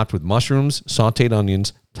burger topped with mushrooms, sauteed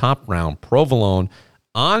onions, top round provolone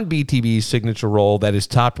on BTB's signature roll that is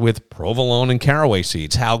topped with provolone and caraway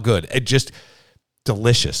seeds. How good. It just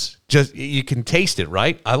delicious. Just you can taste it,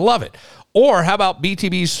 right? I love it. Or how about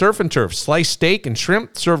BTB's Surf and Turf? Sliced steak and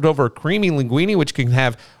shrimp served over a creamy linguine, which can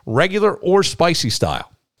have regular or spicy style.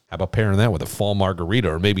 How about pairing that with a fall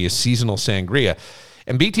margarita or maybe a seasonal sangria?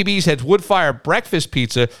 And BTB's has Woodfire breakfast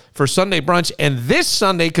pizza for Sunday brunch. And this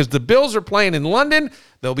Sunday, because the Bills are playing in London,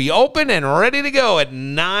 they'll be open and ready to go at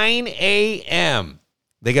 9 a.m.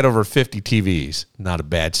 They got over 50 TVs. Not a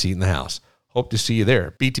bad seat in the house. Hope to see you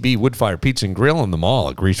there. BTB Woodfire Pizza and Grill in the Mall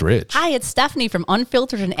at Grease Ridge. Hi, it's Stephanie from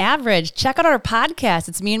Unfiltered and Average. Check out our podcast.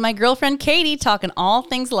 It's me and my girlfriend Katie talking all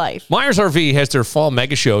things life. Myers RV has their fall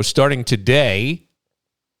mega show starting today,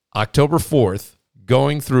 October 4th,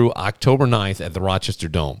 going through October 9th at the Rochester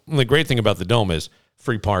Dome. And the great thing about the Dome is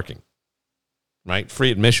free parking, right?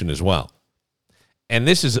 Free admission as well. And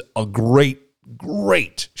this is a great,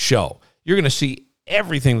 great show. You're going to see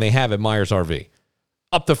everything they have at Myers RV.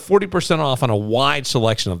 Up to 40% off on a wide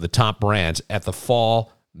selection of the top brands at the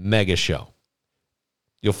Fall Mega Show.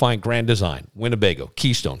 You'll find Grand Design, Winnebago,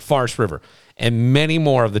 Keystone, Forest River, and many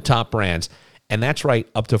more of the top brands. And that's right,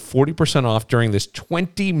 up to 40% off during this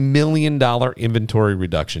 $20 million inventory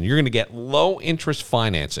reduction. You're going to get low-interest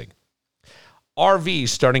financing. RVs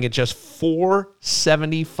starting at just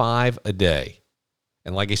 $475 a day.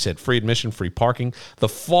 And like I said, free admission, free parking. The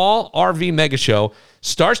Fall RV Mega Show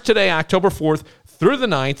starts today, October 4th, through the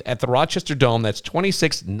 9th at the Rochester Dome. That's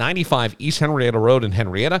 2695 East Henrietta Road in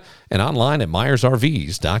Henrietta, and online at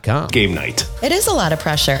MyersRVs.com. Game night. It is a lot of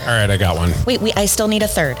pressure. All right, I got one. Wait, I still need a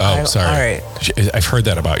third. Oh, sorry. All right. I've heard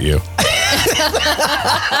that about you.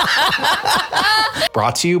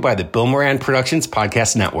 Brought to you by the Bill Moran Productions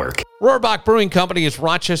Podcast Network. Rohrbach Brewing Company is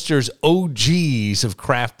Rochester's OGs of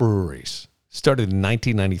craft breweries. Started in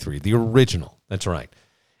 1993, the original. That's right.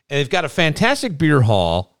 And they've got a fantastic beer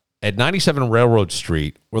hall at 97 Railroad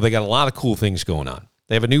Street where they got a lot of cool things going on.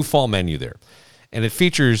 They have a new fall menu there. And it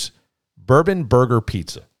features bourbon burger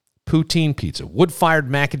pizza, poutine pizza, wood-fired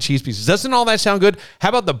mac and cheese pizzas. Doesn't all that sound good? How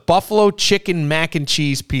about the buffalo chicken mac and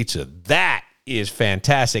cheese pizza? That is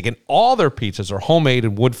fantastic. And all their pizzas are homemade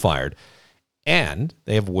and wood-fired. And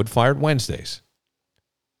they have wood-fired Wednesdays.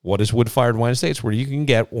 What is wood-fired Wednesday? It's where you can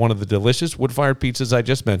get one of the delicious wood-fired pizzas I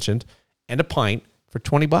just mentioned and a pint for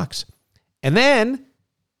 $20. And then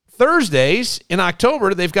Thursdays in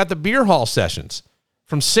October, they've got the beer hall sessions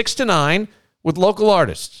from 6 to 9 with local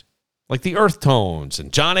artists like the Earth Tones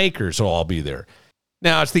and John Akers will all be there.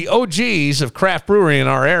 Now, it's the OGs of craft brewery in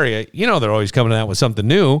our area. You know they're always coming out with something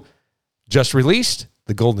new. Just released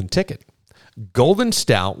the Golden Ticket. Golden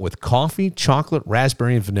Stout with coffee, chocolate,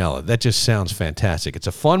 raspberry, and vanilla. That just sounds fantastic. It's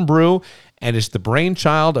a fun brew, and it's the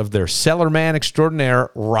brainchild of their cellar man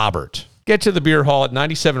extraordinaire, Robert. Get to the beer hall at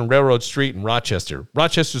 97 Railroad Street in Rochester.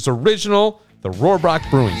 Rochester's original, the Rohrbach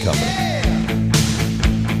Brewing Company.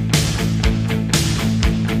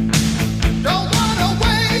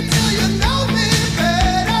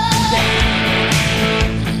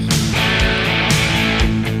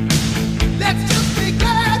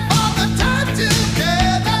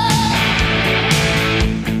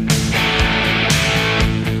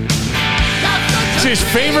 His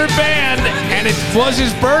favorite band, and it was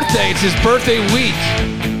his birthday. It's his birthday week.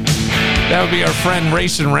 That would be our friend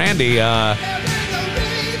Racing Randy.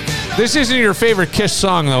 This isn't your favorite Kiss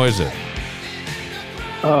song, though, is it?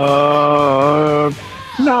 No,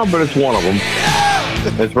 but it's one of them.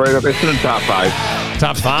 It's right up. It's in the top 5.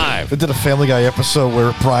 Top 5. They did a Family Guy episode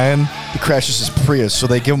where Brian, he crashes his Prius, so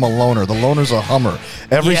they give him a loaner. The loaner's a Hummer.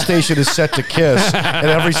 Every station is set to Kiss, and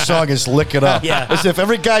every song is Lick It Up. Yeah. As if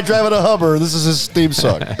every guy driving a Hummer, this is his theme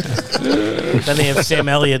song. Then they have Sam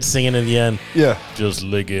Elliott singing in the end. Yeah. Just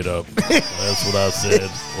lick it up. That's what I said.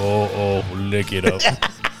 Oh, lick it up.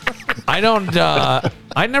 I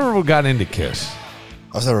never got into Kiss.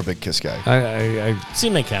 I was never a big Kiss guy. I've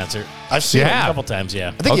seen them in concert. I've seen them a couple times,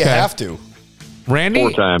 yeah. I think you have to. Randy?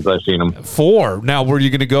 4 times I've seen them. 4. Now, were you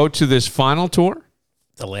going to go to this final tour?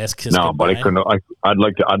 The last Kiss. No, but I couldn't. I'd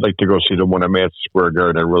like to go see them when I'm at Square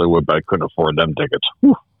Garden. I really would, but I couldn't afford them tickets.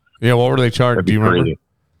 Whew. Yeah, what were they charging? Do you remember? Crazy.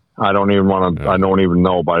 I don't even want to. I don't even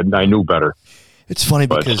know, but I knew better. It's funny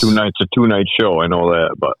but because it's a 2-night show. I know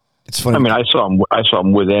that, but it's funny. I mean, I saw them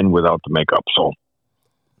with and without the makeup. So,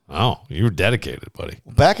 oh, you were dedicated, buddy.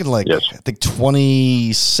 Back in I think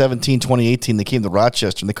 2017, 2018, they came to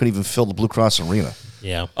Rochester and they couldn't even fill the Blue Cross Arena.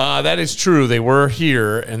 Yeah, that is true. They were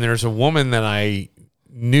here, and there's a woman that I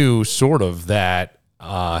knew sort of that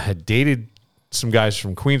had dated some guys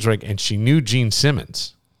from Queensrÿche, and she knew Gene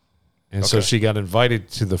Simmons, and so she got invited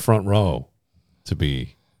to the front row to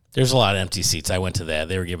be. There's a lot of empty seats. I went to that.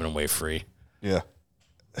 They were giving away free. Yeah,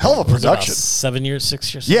 hell of a production. 7 years,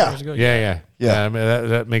 6 years, yeah. years ago. Yeah. I mean,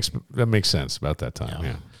 that makes sense about that time.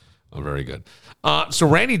 Yeah. Oh, very good. So,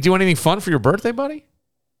 Randy, do anything fun for your birthday, buddy?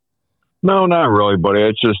 No, not really, buddy.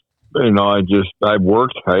 It's just I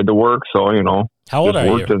worked. I had to work, so How old are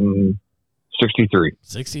you? In 63.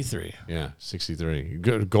 63. Yeah, 63.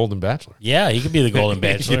 Good Golden Bachelor. Yeah, he could be the Golden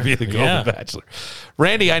Bachelor. He could be the Golden Bachelor.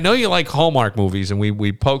 Randy, I know you like Hallmark movies, and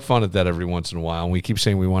we poke fun at that every once in a while, and we keep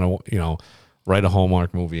saying we want to, write a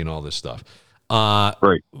Hallmark movie and all this stuff.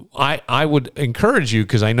 Right. I would encourage you,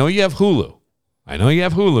 because I know you have Hulu. I know you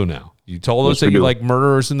have Hulu now. You told us that you like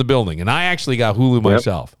Murderers in the Building, and I actually got Hulu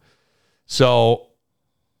myself. So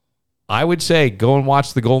I would say go and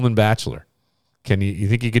watch The Golden Bachelor. You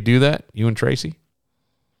think you could do that, you and Tracy?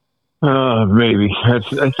 Maybe.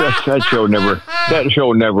 That show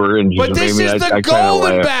never injures But this me. is the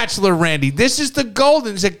Golden Bachelor, Randy. This is the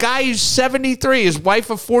Golden. It's a guy who's 73. His wife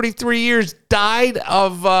of 43 years died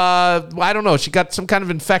of, I don't know, she got some kind of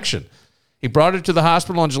infection. He brought her to the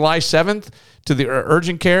hospital on July 7th to the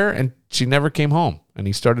urgent care, and she never came home. And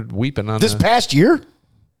he started weeping on this past year?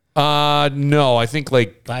 No, I think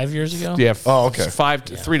 5 years ago. Yeah. Oh, okay.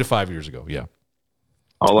 3 to 5 years ago. Yeah.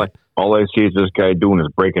 All I see is this guy doing is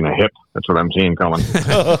breaking a hip. That's what I'm seeing coming.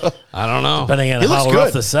 I don't know. Depending on how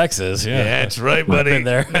rough the sex is. Yeah, that's right, buddy. I've been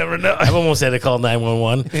there. Never know. I've almost had to call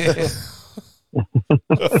 911.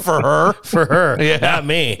 For her. Yeah. Not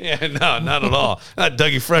me. Yeah, no, not at all. Not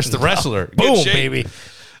Dougie Fresh, the wrestler. Good Boom, shape. baby.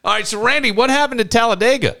 All right, so Randy, what happened to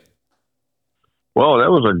Talladega? Well, that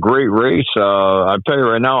was a great race. I'll tell you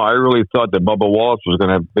right now, I really thought that Bubba Wallace was going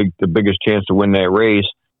to have the biggest chance to win that race.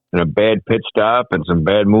 And a bad pit stop and some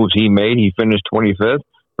bad moves he made, he finished 25th.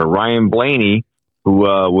 But Ryan Blaney, who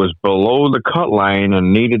was below the cut line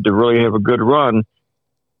and needed to really have a good run,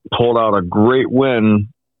 pulled out a great win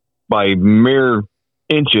by mere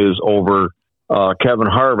inches over Kevin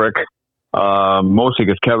Harvick. Mostly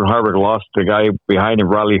because Kevin Harvick lost the guy behind him.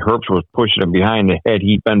 Riley Herbst was pushing him behind. Had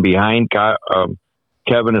he been behind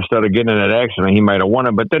Kevin instead of getting in that accident, he might have won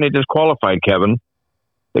it. But then they disqualified Kevin.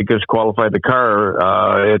 They disqualified the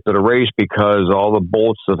car at the race because all the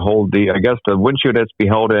bolts that hold the windshield has to be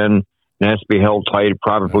held in and has to be held tight,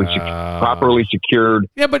 properly secured.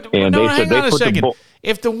 Yeah, but and no, they said hang on they a put second. the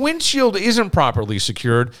If the windshield isn't properly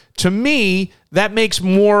secured, to me, that makes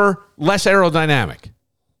less aerodynamic.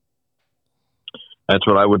 That's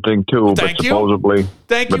what I would think too. Thank you. Supposedly,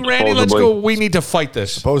 Thank you, Randy. Let's go. We need to fight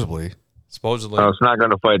this. Supposedly. It's not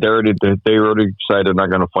going to fight. They already decided they're not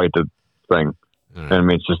going to fight the thing. Right. And I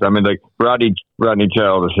mean, it's just, like Rodney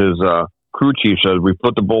Child, his crew chief says, we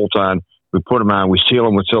put the bolts on, we put them on, we seal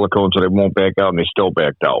them with silicone so they won't back out, and they still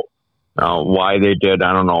backed out. Why they did,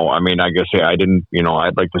 I don't know. I mean, I guess I didn't.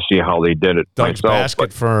 I'd like to see how they did it Doug's myself.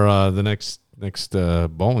 basket for the next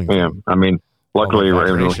bowling game. Yeah, I mean, luckily he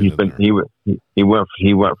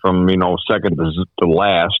went from second to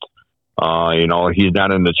last. He's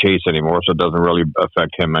not in the chase anymore, so it doesn't really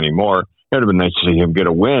affect him anymore. It would have been nice to see him get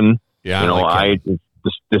a win. Yeah,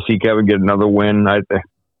 to see Kevin get another win.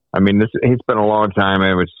 I mean, it's been a long time.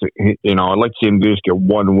 I'd like to see him just get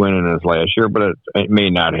one win in his last year, but it may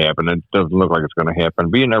not happen. It doesn't look like it's going to happen.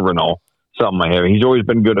 But you never know. Something might happen. He's always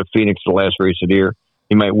been good at Phoenix the last race of the year.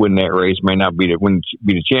 He might win that race. May not be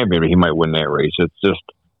the champion, but he might win that race.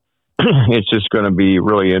 It's just going to be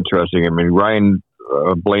really interesting. I mean, Ryan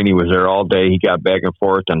Blaney was there all day. He got back and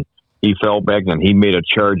forth, and he fell back, and he made a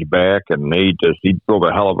charge back, and he drove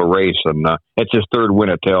a hell of a race. And it's his third win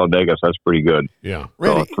at Talladega, so that's pretty good. Yeah.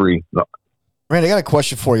 Randy, three. Randy, I got a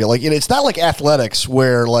question for you. Like, it's not like athletics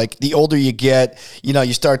where, like, the older you get,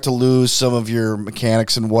 you start to lose some of your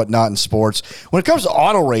mechanics and whatnot in sports. When it comes to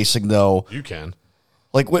auto racing, though, you can.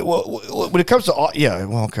 Like, when it comes to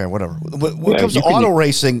okay, whatever. When it comes to auto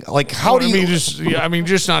racing, like, how do you?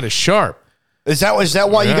 Just not as sharp. Is that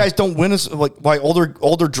why you guys don't win as why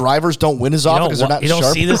older drivers don't win as often because they're not you sharp?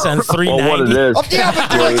 don't see this on 390. Well, what it is. Oh, yeah,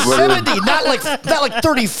 but like 70, not like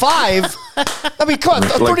 35. I mean, come on, a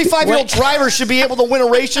 35-year-old driver should be able to win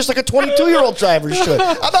a race just like a 22-year-old driver should.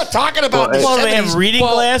 I'm not talking about Well, the they have 70s. reading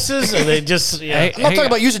glasses, and they just. Yeah. I'm not talking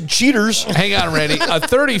about using cheaters. Hang on, Randy. A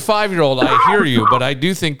 35-year-old, I hear you, but I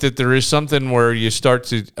do think that there is something where you start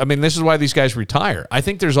to. I mean, this is why these guys retire. I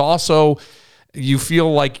think there's also you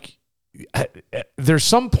feel like. There's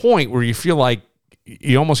some point where you feel like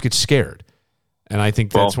you almost get scared, and I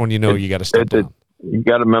think that's when you got to step down. You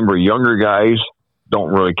got to remember, younger guys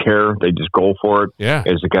don't really care; they just go for it. Yeah.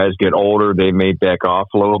 As the guys get older, they may back off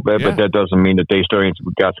a little bit, but that doesn't mean that they still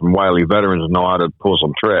got some wily veterans that know how to pull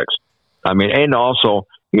some tricks. I mean, and also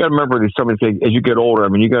you got to remember that somebody as you get older. I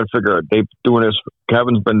mean, you got to figure out they've doing this.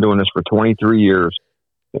 Kevin's been doing this for 23 years.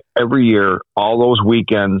 Every year, all those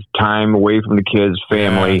weekends, time away from the kids,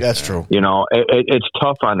 family. Yeah, that's true. It's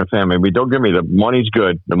tough on the family. But don't get me, the money's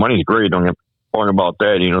good. The money's great. Don't get me wrong about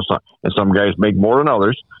that. And some guys make more than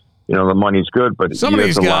others. The money's good, but some of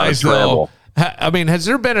these guys, though. I mean, has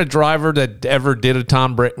there been a driver that ever did a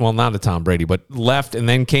Tom Brady? Well, not a Tom Brady, but left and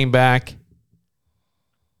then came back.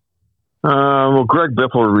 Well, Greg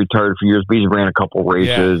Biffle retired for years, but he's ran a couple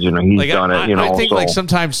races. Yeah. He's done it. I think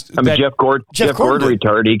sometimes. Jeff Gordon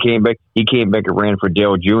retired. He came back. And ran for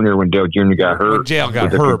Dale Jr. when Dale Jr. got hurt. When Dale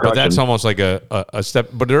got hurt, but that's almost like a step.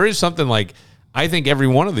 But there is something like I think every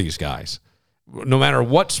one of these guys, no matter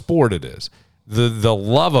what sport it is, the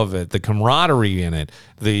love of it, the camaraderie in it,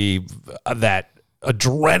 that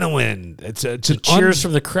adrenaline. It's cheers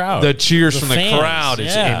from the crowd. The cheers from fans, the crowd.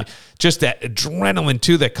 And just that adrenaline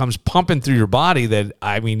too that comes pumping through your body. That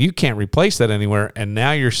you can't replace that anywhere. And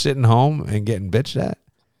now you're sitting home and getting bitched at.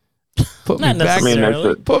 Put me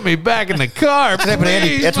back in the car. That's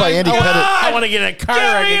why Andy Pettit. I want to get in a car.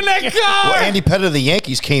 Get me in that car. Well, Andy Pettit of the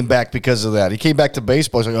Yankees came back because of that. He came back to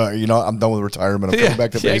baseball. He's like, I'm done with retirement. I'm coming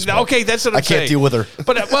back to baseball. Okay, that's what I'm saying. I can't deal with her.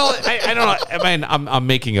 But I don't know. I mean, I'm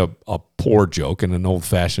making a poor joke and an old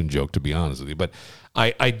fashioned joke, to be honest with you. But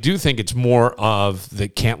I do think it's more of the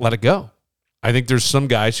can't let it go. I think there's some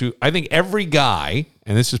guys I think every guy,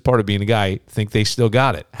 and this is part of being a guy, think they still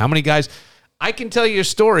got it. How many guys? I can tell you a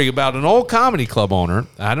story about an old comedy club owner.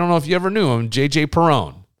 I don't know if you ever knew him, J.J.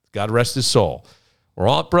 Perrone. God rest his soul. We're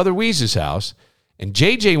all at Brother Weeze's house. And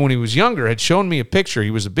J.J., when he was younger, had shown me a picture.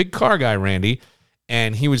 He was a big car guy, Randy,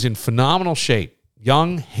 and he was in phenomenal shape.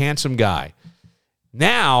 Young, handsome guy.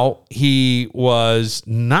 Now, he was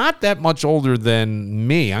not that much older than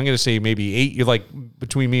me. I'm going to say maybe 8 years, like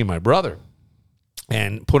between me and my brother.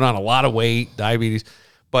 And put on a lot of weight, diabetes.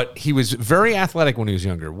 But he was very athletic when he was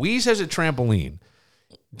younger. Weeze has a trampoline.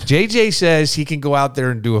 JJ says he can go out there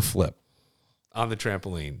and do a flip on the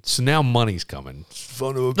trampoline. So now money's coming.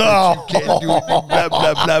 Son of a bitch, you can't do it. Blah,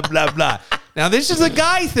 blah, blah, blah, blah. Now, this is a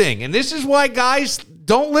guy thing, and this is why guys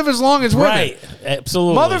don't live as long as women. Right,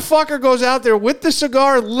 absolutely. Motherfucker goes out there with the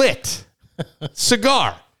cigar lit.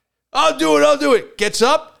 Cigar. I'll do it. Gets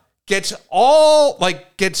up, gets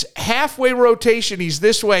halfway rotation. He's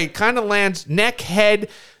this way, kind of lands, neck, head,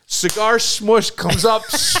 cigar smush comes up,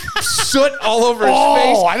 soot all over his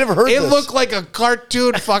face. Oh, I never heard it. this. It looked like a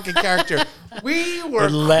cartoon fucking character. We were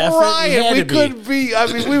laughing. crying. We couldn't be. I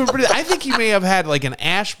mean, we were pretty. I think he may have had like an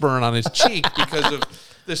ash burn on his cheek because of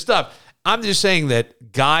the stuff. I'm just saying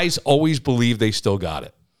that guys always believe they still got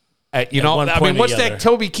it. You know, I mean, what's that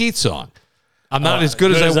Toby Keith song? I'm not as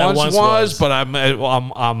good as I once was, but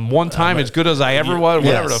I'm one time as good as I ever was.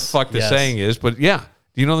 Whatever the fuck the saying is, but yeah.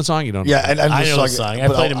 Do you know the song? You don't know. Yeah, and I know the song. I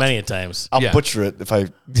played it many times. I'll butcher it if I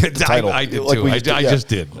the title. I did like too. I just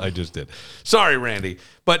did. Sorry, Randy.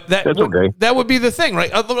 But that would be the thing,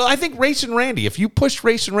 right? I think Race and Randy, if you pushed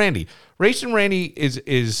Race and Randy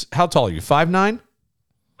is how tall are you? 5'9"?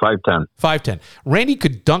 5'10". 5'10". Randy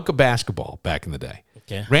could dunk a basketball back in the day.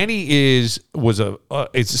 Okay. Randy is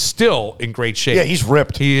still in great shape. Yeah, he's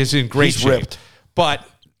ripped. He is in great shape. Ripped. But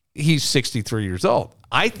he's 63 years old.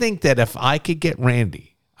 I think that if I could get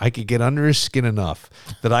Randy, I could get under his skin enough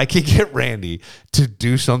that I could get Randy to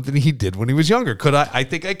do something he did when he was younger. Could I? I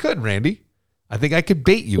think I could, Randy. I think I could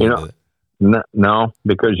bait you into it. No,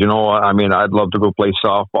 because I mean, I'd love to go play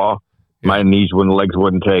softball. My knees and legs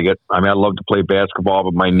wouldn't take it. I mean, I'd love to play basketball,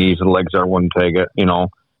 but my knees and legs wouldn't take it.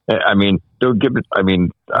 I mean, they'll give it. I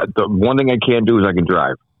mean, the one thing I can't do is I can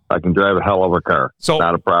drive. I can drive a hell of a car. So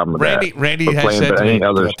not a problem with Randy, that. Randy has said to me,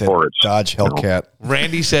 other sports. Dodge Hellcat.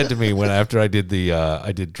 Randy said to me after I did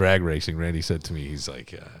I did drag racing. Randy said to me, he's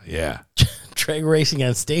like, yeah. Drag racing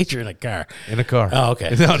on stage or in a car? In a car. Oh,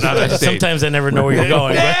 okay. No, not on stage. Sometimes I never know where you're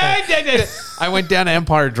going. I went down to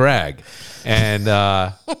Empire Drag and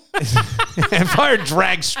Empire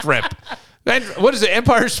Drag Strip. And what is it?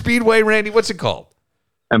 Empire Speedway, Randy? What's it called?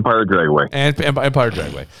 Empire Dragway. Empire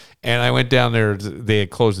Dragway. And I went down there. They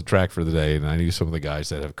had closed the track for the day, and I knew some of the guys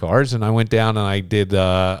that have cars. And I went down and I did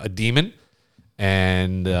a Demon,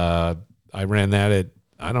 and I ran that at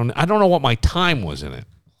I don't know what my time was in it.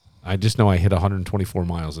 I just know I hit 124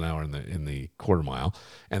 miles an hour in the quarter mile,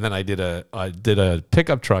 and then I did a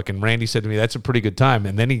pickup truck. And Randy said to me, "That's a pretty good time."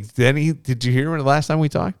 And then he did you hear the last time we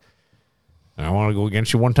talked? I want to go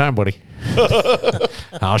against you one time, buddy.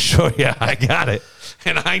 I'll show you. I got it.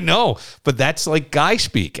 And I know, but that's like guy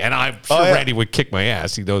speak. And I'm sure Randy would kick my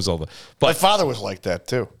ass. He knows all the. But my father was like that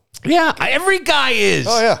too. Yeah, every guy is.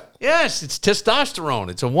 Oh yeah. Yes, it's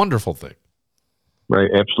testosterone. It's a wonderful thing.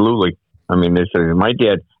 Right, absolutely. I mean, they say my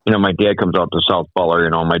dad. My dad comes out to South Butler.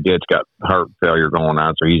 My dad's got heart failure going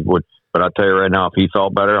on, so he would. But I'll tell you right now, if he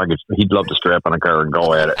felt better, he'd love to strap on a car and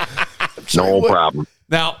go at it. No problem.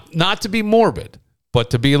 Now, not to be morbid, but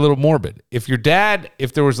to be a little morbid. If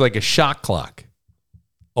there was like a shot clock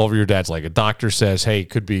over your dad's, like a doctor says, hey, it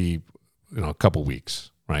could be, a couple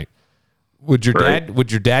weeks, right? Would your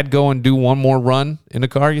dad go and do one more run in a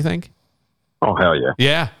car, you think? Oh, hell yeah.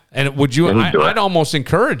 Yeah. And would you, I'd almost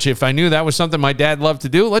encourage, if I knew that was something my dad loved to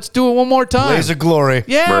do, let's do it one more time. Blaze of glory.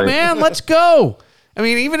 Yeah, right. Man, let's go. I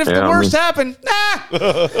mean, even if the worst happened,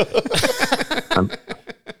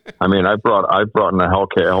 I mean, I brought in a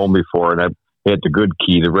Hellcat home before, and I had the good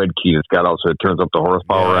key, the red key that's got out, so it turns up the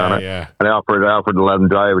horsepower on it. Yeah. And I offered to let him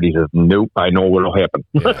drive it. He says, "Nope, I know what'll happen."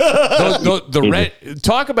 The red.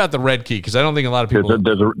 Talk about the red key, because I don't think a lot of people.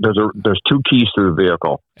 There's two keys to the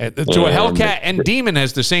vehicle. To a Hellcat, and Demon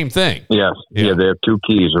has the same thing. Yes, yeah, they have two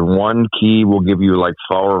keys, and one key will give you like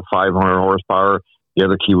 400 or 500 horsepower. The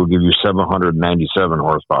other key will give you 797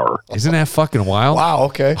 horsepower. Isn't that fucking wild? Wow,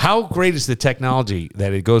 okay. How great is the technology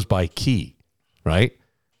that it goes by key, right?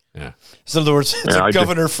 Yeah. So in other words, it's a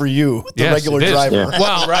governor for you, the regular driver. Yeah.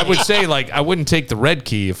 Well, I would say, I wouldn't take the red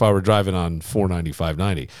key if I were driving on 490,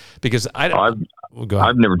 590, because I've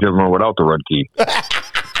never driven one without the red key. I've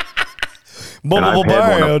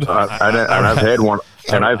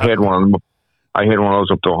had one. I hit one of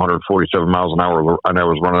those up to 147 miles an hour, and I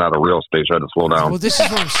was running out of real estate, so I had to slow down. Well, this is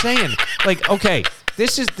what I'm saying. Like, okay,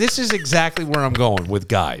 this is exactly where I'm going with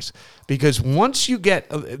guys, because once you get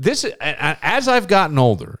this, as I've gotten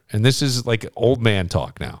older, and this is like old man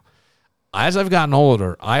talk now. As I've gotten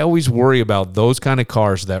older, I always worry about those kind of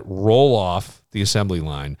cars that roll off the assembly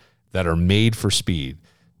line that are made for speed,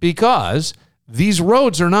 because these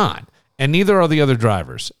roads are not. And neither are the other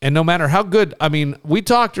drivers. And no matter how good, I mean, we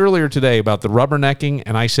talked earlier today about the rubbernecking,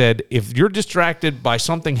 and I said, if you're distracted by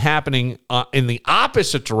something happening in the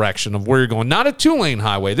opposite direction of where you're going, not a 2-lane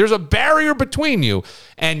highway, there's a barrier between you,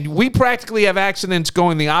 and we practically have accidents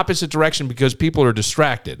going the opposite direction because people are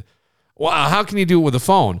distracted. Well, how can you do it with a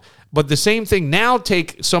phone? But the same thing, now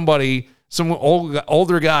take somebody, some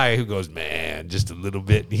older guy who goes, man, just a little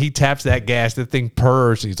bit. He taps that gas, the thing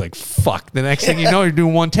purrs. He's like, fuck. The next thing you know, you're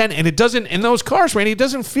doing 110. And it doesn't, in those cars, Randy, it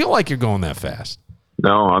doesn't feel like you're going that fast.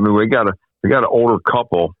 No, I mean, we got an older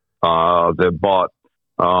couple that bought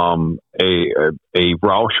a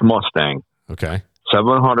Roush Mustang. Okay.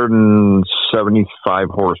 775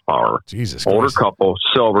 horsepower. Jesus Older Christ. couple,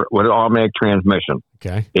 silver, with an automatic transmission.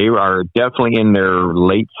 Okay. They are definitely in their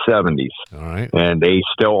late 70s. All right. And they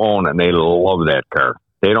still own it, and they love that car.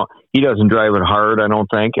 He doesn't drive it hard, I don't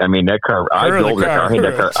think. I mean, that car, I drove that car. I had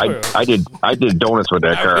that car. I did donuts with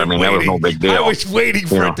that car. I mean, that was no big deal. I was waiting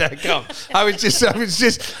for it to come. I was just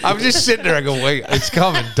sitting there. I go, wait, it's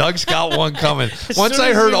coming. Doug's got one coming. Once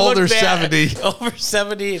I heard older 70. Over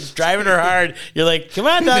 70, and driving her hard, you're like, come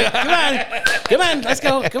on, Doug, come on, let's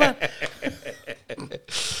go, come on.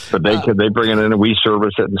 But they bring it in and we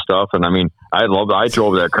service it and stuff. And I mean, I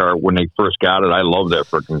drove that car when they first got it. I loved that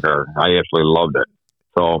freaking car. I absolutely loved it.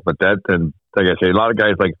 So, but that, and like I say, a lot of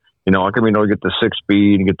guys like, how come you don't get the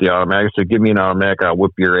 6-speed and get the automatic? So give me an automatic, I'll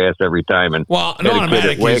whip your ass every time. And well, an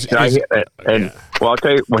automatic well, I'll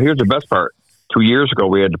tell you. Well, here's the best part. 2 years ago,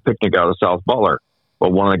 we had the picnic out of South Butler.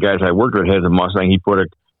 Well, one of the guys I worked with has a Mustang. He's put a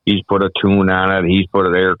tune on it. He's put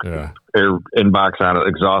an air inbox on it,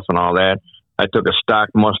 exhaust and all that. I took a stock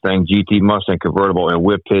Mustang, GT Mustang convertible, and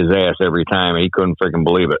whipped his ass every time. And he couldn't freaking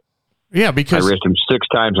believe it. Yeah, because I raced him 6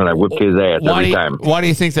 times and I whipped his ass every time. Why do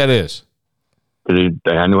you think that is? Because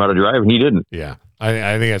I knew how to drive and he didn't. Yeah,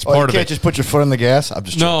 I think that's part of it. You can't just put your foot on the gas? I'm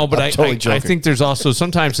just joking. No, but I'm totally I think there's also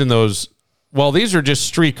sometimes in those, well, these are just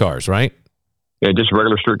street cars, right? Yeah, just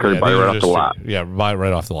regular street cars, buy right off the lot. Yeah, buy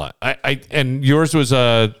right off the lot. And yours was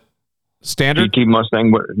a standard? GT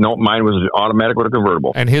Mustang. No, mine was automatic with a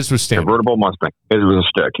convertible. And his was standard? Convertible Mustang. His was a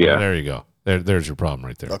stick, yeah. There you go. There's your problem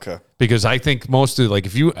right there. Okay. Because I think most of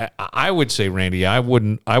I would say, Randy, I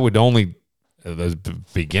would only at the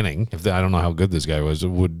beginning, I don't know how good this guy was,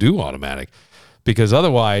 would do automatic, because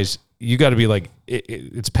otherwise you got to be like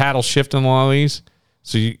it's paddle shift in a lot of these.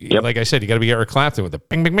 So like I said, you got to be Eric Clapton with the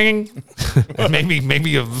bing bing bing. And maybe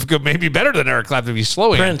better than Eric Clapton if he's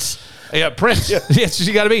slowing. Prince. Yeah, Prince. Yeah. Yes,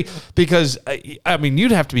 you got to be, because I mean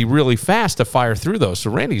you'd have to be really fast to fire through those. So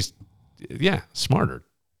Randy's smarter,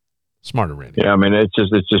 Randy. Yeah, I mean it's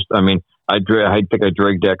just. I mean, I think I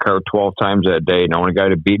dragged that car 12 times that day. And the only guy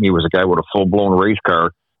that beat me was a guy with a full blown race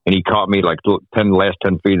car, and he caught me like last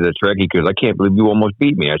 10 feet of the track. He goes, "I can't believe you almost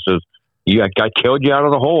beat me." I says, I killed you out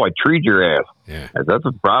of the hole. I treed your ass." Yeah, that's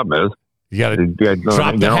what the problem is. You got to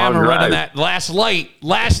drop the hammer right on that last light,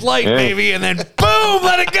 baby, and then boom,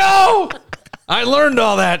 let it go. I learned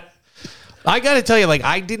all that. I got to tell you, like,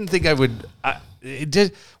 I didn't think I would.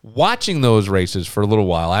 Watching those races for a little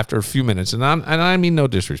while, after a few minutes, and I mean no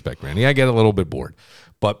disrespect, Randy, I get a little bit bored.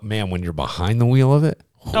 But man, when you're behind the wheel of it,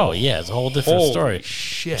 oh yeah, it's a whole different story.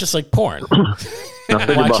 Shit, just like porn.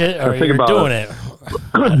 Watch it, or you're doing it.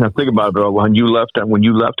 Now think about it, bro. When you left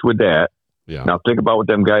with that. Yeah. Now think about what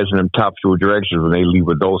them guys in them top fuel directions when they leave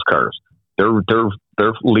with those cars. They're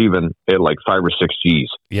leaving at like 5 or 6 G's.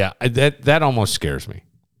 Yeah, that almost scares me,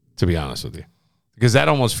 to be honest with you, because that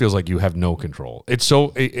almost feels like you have no control. It's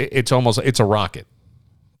a rocket,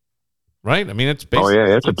 right? I mean, it's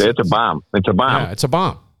basically, it's a bomb. It's a bomb. Yeah, it's a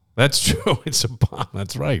bomb. That's true. It's a bomb.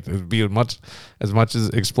 That's right. It would be as much as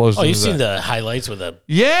explosive. Oh, you've seen the highlights where the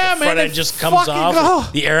man, front end just comes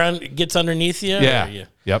off. The air gets underneath you. Yeah.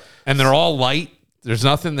 Yep. And they're all light. There's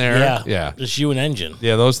nothing there. Yeah. Just you and engine.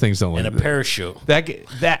 Yeah, those things don't. And a parachute.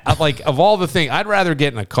 That like of all the things, I'd rather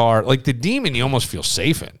get in a car like the Demon. You almost feel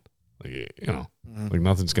safe in. Like, like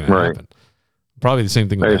nothing's going to happen. Probably the same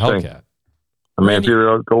thing with the Hellcat. I mean, Randy, if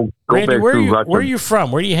you go Randy, back where to are you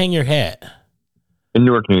from? Where do you hang your hat? In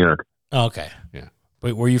Newark, New York. Oh, okay. Yeah.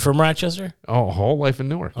 Wait, were you from Rochester? Oh, whole life in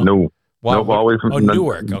Newark. No. All the way from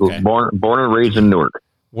Newark. Okay. Born and raised in Newark.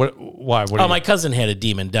 Why? My cousin had a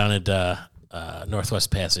Demon down at Northwest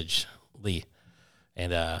Passage, Lee,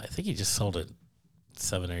 and I think he just sold it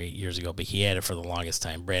 7 or 8 years ago, but he had it for the longest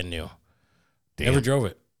time, brand new. Damn. Never drove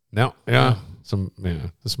it. No, yeah. Some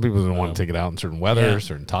people don't want to take it out in certain weather,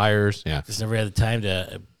 certain tires. Yeah, just never had the time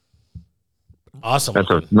to. Awesome. That's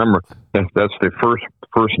the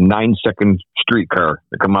first 9-second street car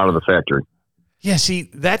to come out of the factory. Yeah, see,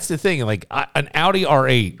 that's the thing. Like an Audi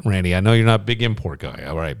R8, Randy. I know you're not a big import guy,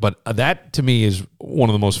 all right, but that to me is one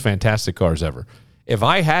of the most fantastic cars ever. If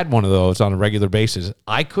I had one of those on a regular basis,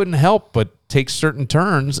 I couldn't help but take certain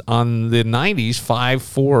turns on the 90s, 5,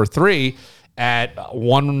 4, 3, at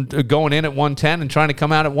one going in at 110 and trying to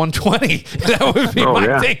come out at 120. That would be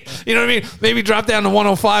my thing. You know what I mean? Maybe drop down to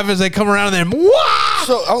 105 as they come around and then wah!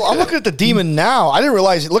 So I'm looking at the Demon now. I didn't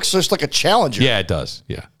realize it looks just like a Challenger. Yeah, it does.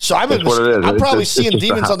 Yeah. So I'm probably seeing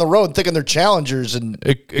Demons on the road and thinking they're Challengers, and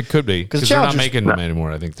it could be because they're not making them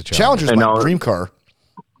anymore. I think the Challenger's my dream car.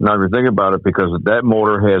 Now, if you think about it, because that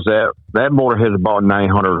motor has about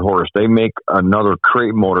 900 horse. They make another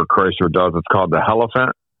crate motor Chrysler does. It's called the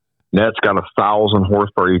Elephant. That's got 1,000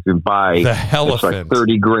 horsepower. You can buy the Elephant. It's like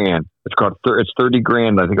 $30,000. It's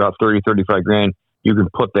 $30,000. I think about 35 grand. You can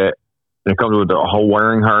put that, and it comes with the whole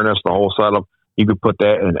wiring harness, the whole setup. You could put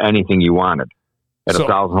that in anything you wanted at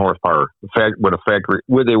 1,000 horsepower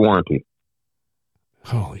with a warranty.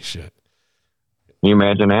 Holy shit! Can you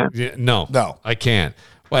imagine that? Yeah, no, I can't.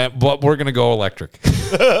 But we're gonna go electric.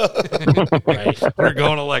 Right. We're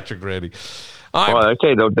going electric, Randy. Well, I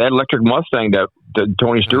tell you though, that electric Mustang that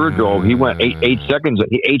Tony Stewart drove, he went 8 seconds.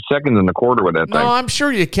 8 seconds in the quarter with that thing. No, I'm sure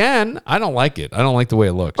you can. I don't like it. I don't like the way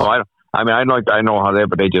it looks. Oh, I know how they,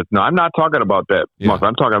 but they just no. I'm not talking about that Mustang.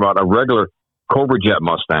 I'm talking about a regular Cobra Jet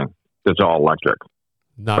Mustang that's all electric,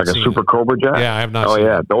 like a Super Cobra Jet. Yeah, I have not. Oh seen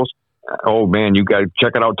yeah, it. those. Oh man, you got to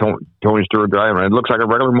check it out. Tony Stewart driving. It looks like a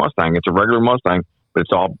regular Mustang. It's a regular Mustang, but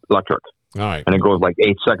it's all electric. All right, and it goes like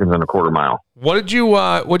 8 seconds in a quarter mile. What'd you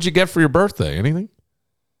get for your birthday? Anything?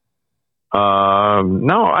 No,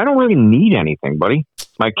 I don't really need anything, buddy.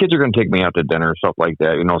 My kids are going to take me out to dinner, stuff like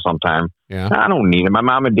that, sometime. Yeah. I don't need it. My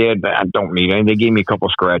mom and dad, I don't need it. They gave me a couple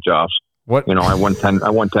scratch offs. What? I won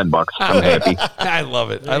 $10. I'm happy. I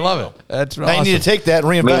love it. That's now awesome. you need to take that and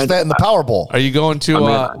reinvest that in the Powerball. Are you going to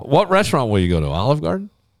what restaurant will you go to? Olive Garden?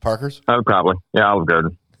 Parker's? Probably. Yeah, Olive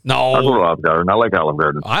Garden. No. I'll go to Olive Garden. I like Olive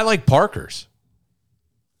Garden. I like Parker's.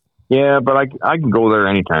 Yeah, but I can go there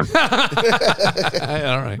anytime. All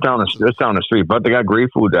right. It's down the street, but they got great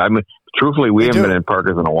food. I mean, truthfully, we haven't been in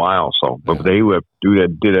Parker's in a while, but they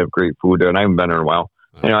did have great food there, and I haven't been there in a while.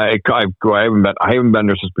 I haven't been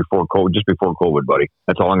there since before COVID, just before COVID, buddy.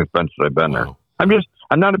 That's how long it's been since I've been there.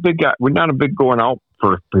 I'm not a big guy. We're not a big going out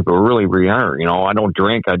for people. We are. I don't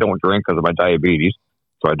drink. I don't drink because of my diabetes,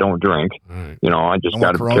 so I don't drink. Right. I just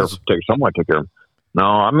got to be careful. Take care of. No,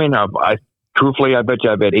 I mean, truthfully, I bet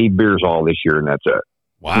you I've had 8 beers all this year, and that's it.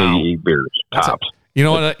 Wow. Maybe 8 beers tops. You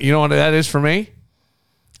know what that is for me?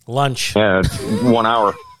 Lunch. Yeah, 1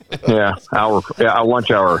 hour. Yeah, hour. Yeah, a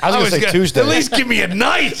lunch hour. I was going to say Tuesday. At least give me a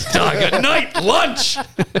night, Doug. A night lunch.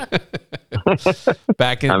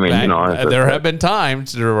 There have been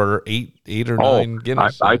times there were 8 or 9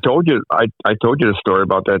 Guinness. I told you the story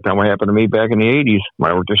about that time what happened to me back in the 80s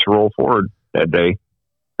when I worked at Roll Ford that day.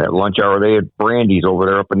 At lunch hour, they had Brandy's over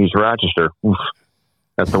there up in East Rochester. Oof.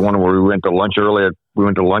 That's the one where we went to lunch early. We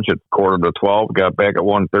went to lunch at 11:45, got back at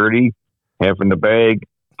 1:30, half in the bag,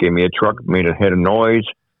 gave me a truck, made a head of noise.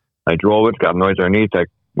 I drove it, got noise underneath. I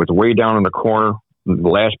was way down in the corner, the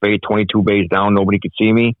last bay, 22 bays down, nobody could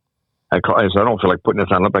see me. I said, I don't feel like putting this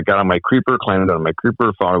on up. I got on my creeper, climbed on my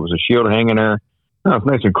creeper, found it was a shield hanging there. Oh, it's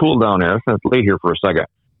nice and cool down there. Let's lay here for a second.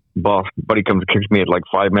 Buddy comes and kicks me at like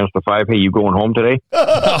 5 minutes to 5. Hey, you going home today?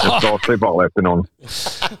 It's all sleep all afternoon.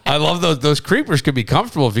 I love those. Those creepers could be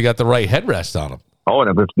comfortable if you got the right headrest on them. Oh,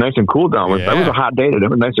 and it's nice and cool down. Yeah. It was a hot day. It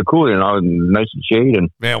was nice and cool, nice and shade.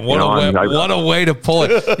 And man, what a way to pull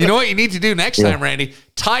it. You know what you need to do next time, Randy?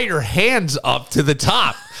 Tie your hands up to the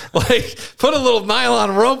top. Like put a little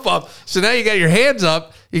nylon rope up. So now you got your hands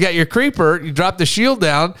up. You got your creeper. You drop the shield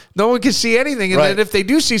down. No one can see anything. And then if they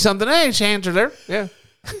do see something, hey, his hands are there. Yeah.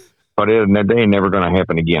 But they ain't never going to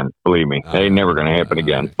happen again. Believe me, they ain't never going to happen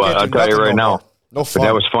again. But I'll tell you right now, no fun. But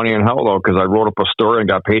that was funny in hell though, because I wrote up a story and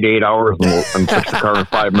got paid 8 hours and fixed the car in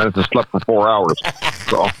 5 minutes and slept for 4 hours.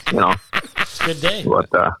 So good day. But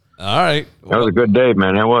all right, that was a good day,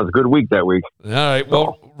 man. It was a good week that week. All right,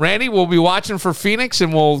 well, Randy, we'll be watching for Phoenix,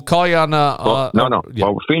 and we'll call you on. No. Yeah.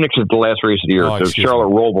 Well, Phoenix is the last race of the year. So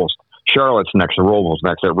Charlotte Robles. Charlotte's next. The Robles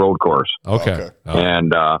next at Road Course. Okay.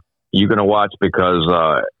 And you're going to watch because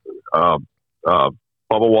Bubba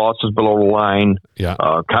Wallace is below the line. Yeah.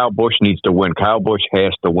 Kyle Busch needs to win. Kyle Busch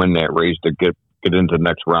has to win that race to get into the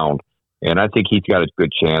next round. And I think he's got a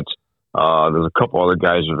good chance. There's a couple other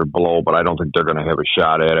guys that are below, but I don't think they're going to have a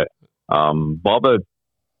shot at it. Bubba's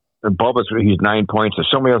he's 9 points. If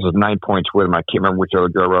somebody else is 9 points with him, I can't remember which other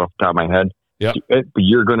guy right off the top of my head. Yeah, but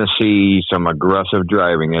you're going to see some aggressive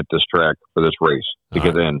driving at this track for this race to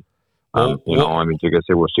get in. I mean, like I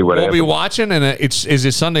said, we'll see what happens. We'll be watching, and is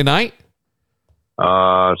it Sunday night?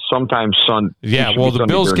 Sometime Sunday. Yeah, well, the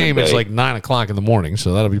Bills game is like 9 o'clock in the morning,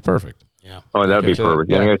 so that'll be perfect. Yeah. Oh, that'd be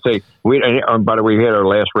perfect. Yeah. I say by the way, we had our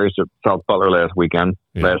last race at South Butler last weekend,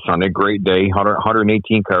 last Sunday. Great day.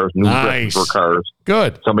 118 cars, new nice for cars.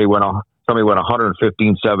 Good. Somebody went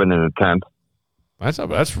 115.7 in the 10th.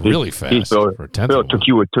 That's really fast Bill, for a 10th. Bill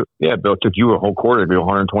took you a whole quarter to be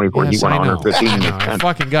 124. Yes, he went 115 in the 10th. I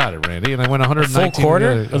fucking got it, Randy. And I went 119. Full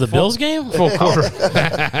quarter of the Bills game? Full quarter.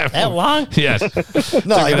 That long? Yes.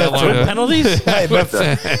 No, I meant penalties?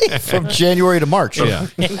 From January to March. Yeah.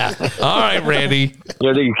 All right, Randy.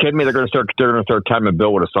 Yeah, you kidding me? They're going to start timing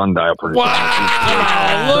Bill with a sundial.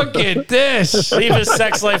 Wow! Look at this. Leave his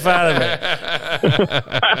sex life out of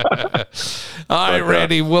it. All right,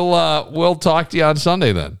 Randy. We'll talk to you on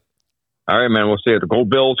Sunday then. All right, man. We'll see it. Go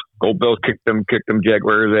Bills. Go Bills. Kick them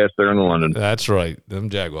Jaguars ass there in London. That's right. Them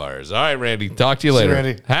Jaguars. All right, Randy. Talk to you later.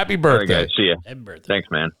 Randy. Happy birthday. All right, guys. See ya. Happy birthday. Thanks,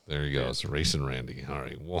 man. There you go. It's Racing Randy. All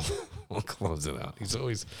right. We'll close it out.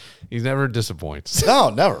 He never disappoints. No,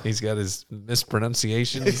 never. He's got his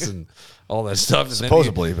mispronunciations and all that stuff. And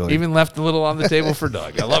Supposedly. he even left a little on the table for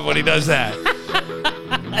Doug. I love when he does that.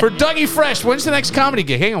 For Dougie Fresh, when's the next comedy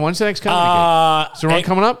gig? Hang on, when's the next comedy gig? Is there one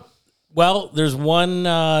coming up? Well, there's one.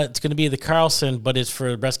 It's going to be the Carlson, but it's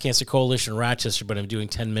for the Breast Cancer Coalition in Rochester, but I'm doing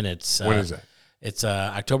 10 minutes. When is that? It's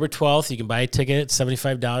October 12th. You can buy a ticket. It's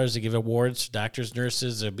 $75 to give awards to doctors,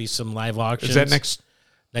 nurses. There'll be some live auctions. Is that next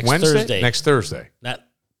Wednesday? Thursday? Next Thursday. Not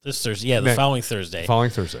this Thursday. Yeah, the following Thursday. Following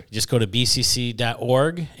Thursday. Just go to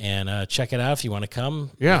bcc.org and check it out if you want to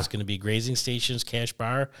come. Yeah. It's going to be grazing stations, cash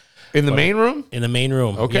bar. In the main room? In the main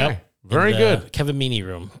room. Okay. Yep. Very good. Kevin Meaney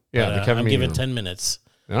room. Yeah, But, the Kevin I'm Meaney giving room. 10 minutes.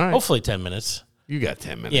 All right. Hopefully 10 minutes. You got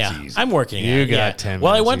 10 minutes. Yeah, easy. I'm working. You on it. got 10 minutes.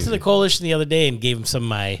 Well, I went to easy. the coalition the other day and gave them some of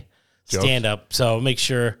my Jokes? stand up. So make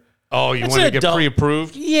sure. Oh, you It's want to an get adult-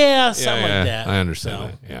 pre-approved? Yeah, something like that. I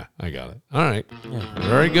understand that. Yeah, I got it. All right.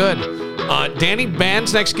 Very good. Danny,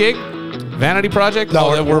 band's next gig? Vanity Project?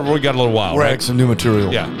 No, we got a little while, We're right? adding some new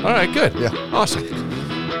material. Yeah. All right, good. Yeah. Awesome.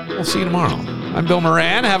 We'll see you tomorrow. I'm Bill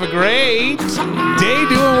Moran. Have a great day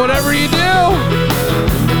doing whatever you do.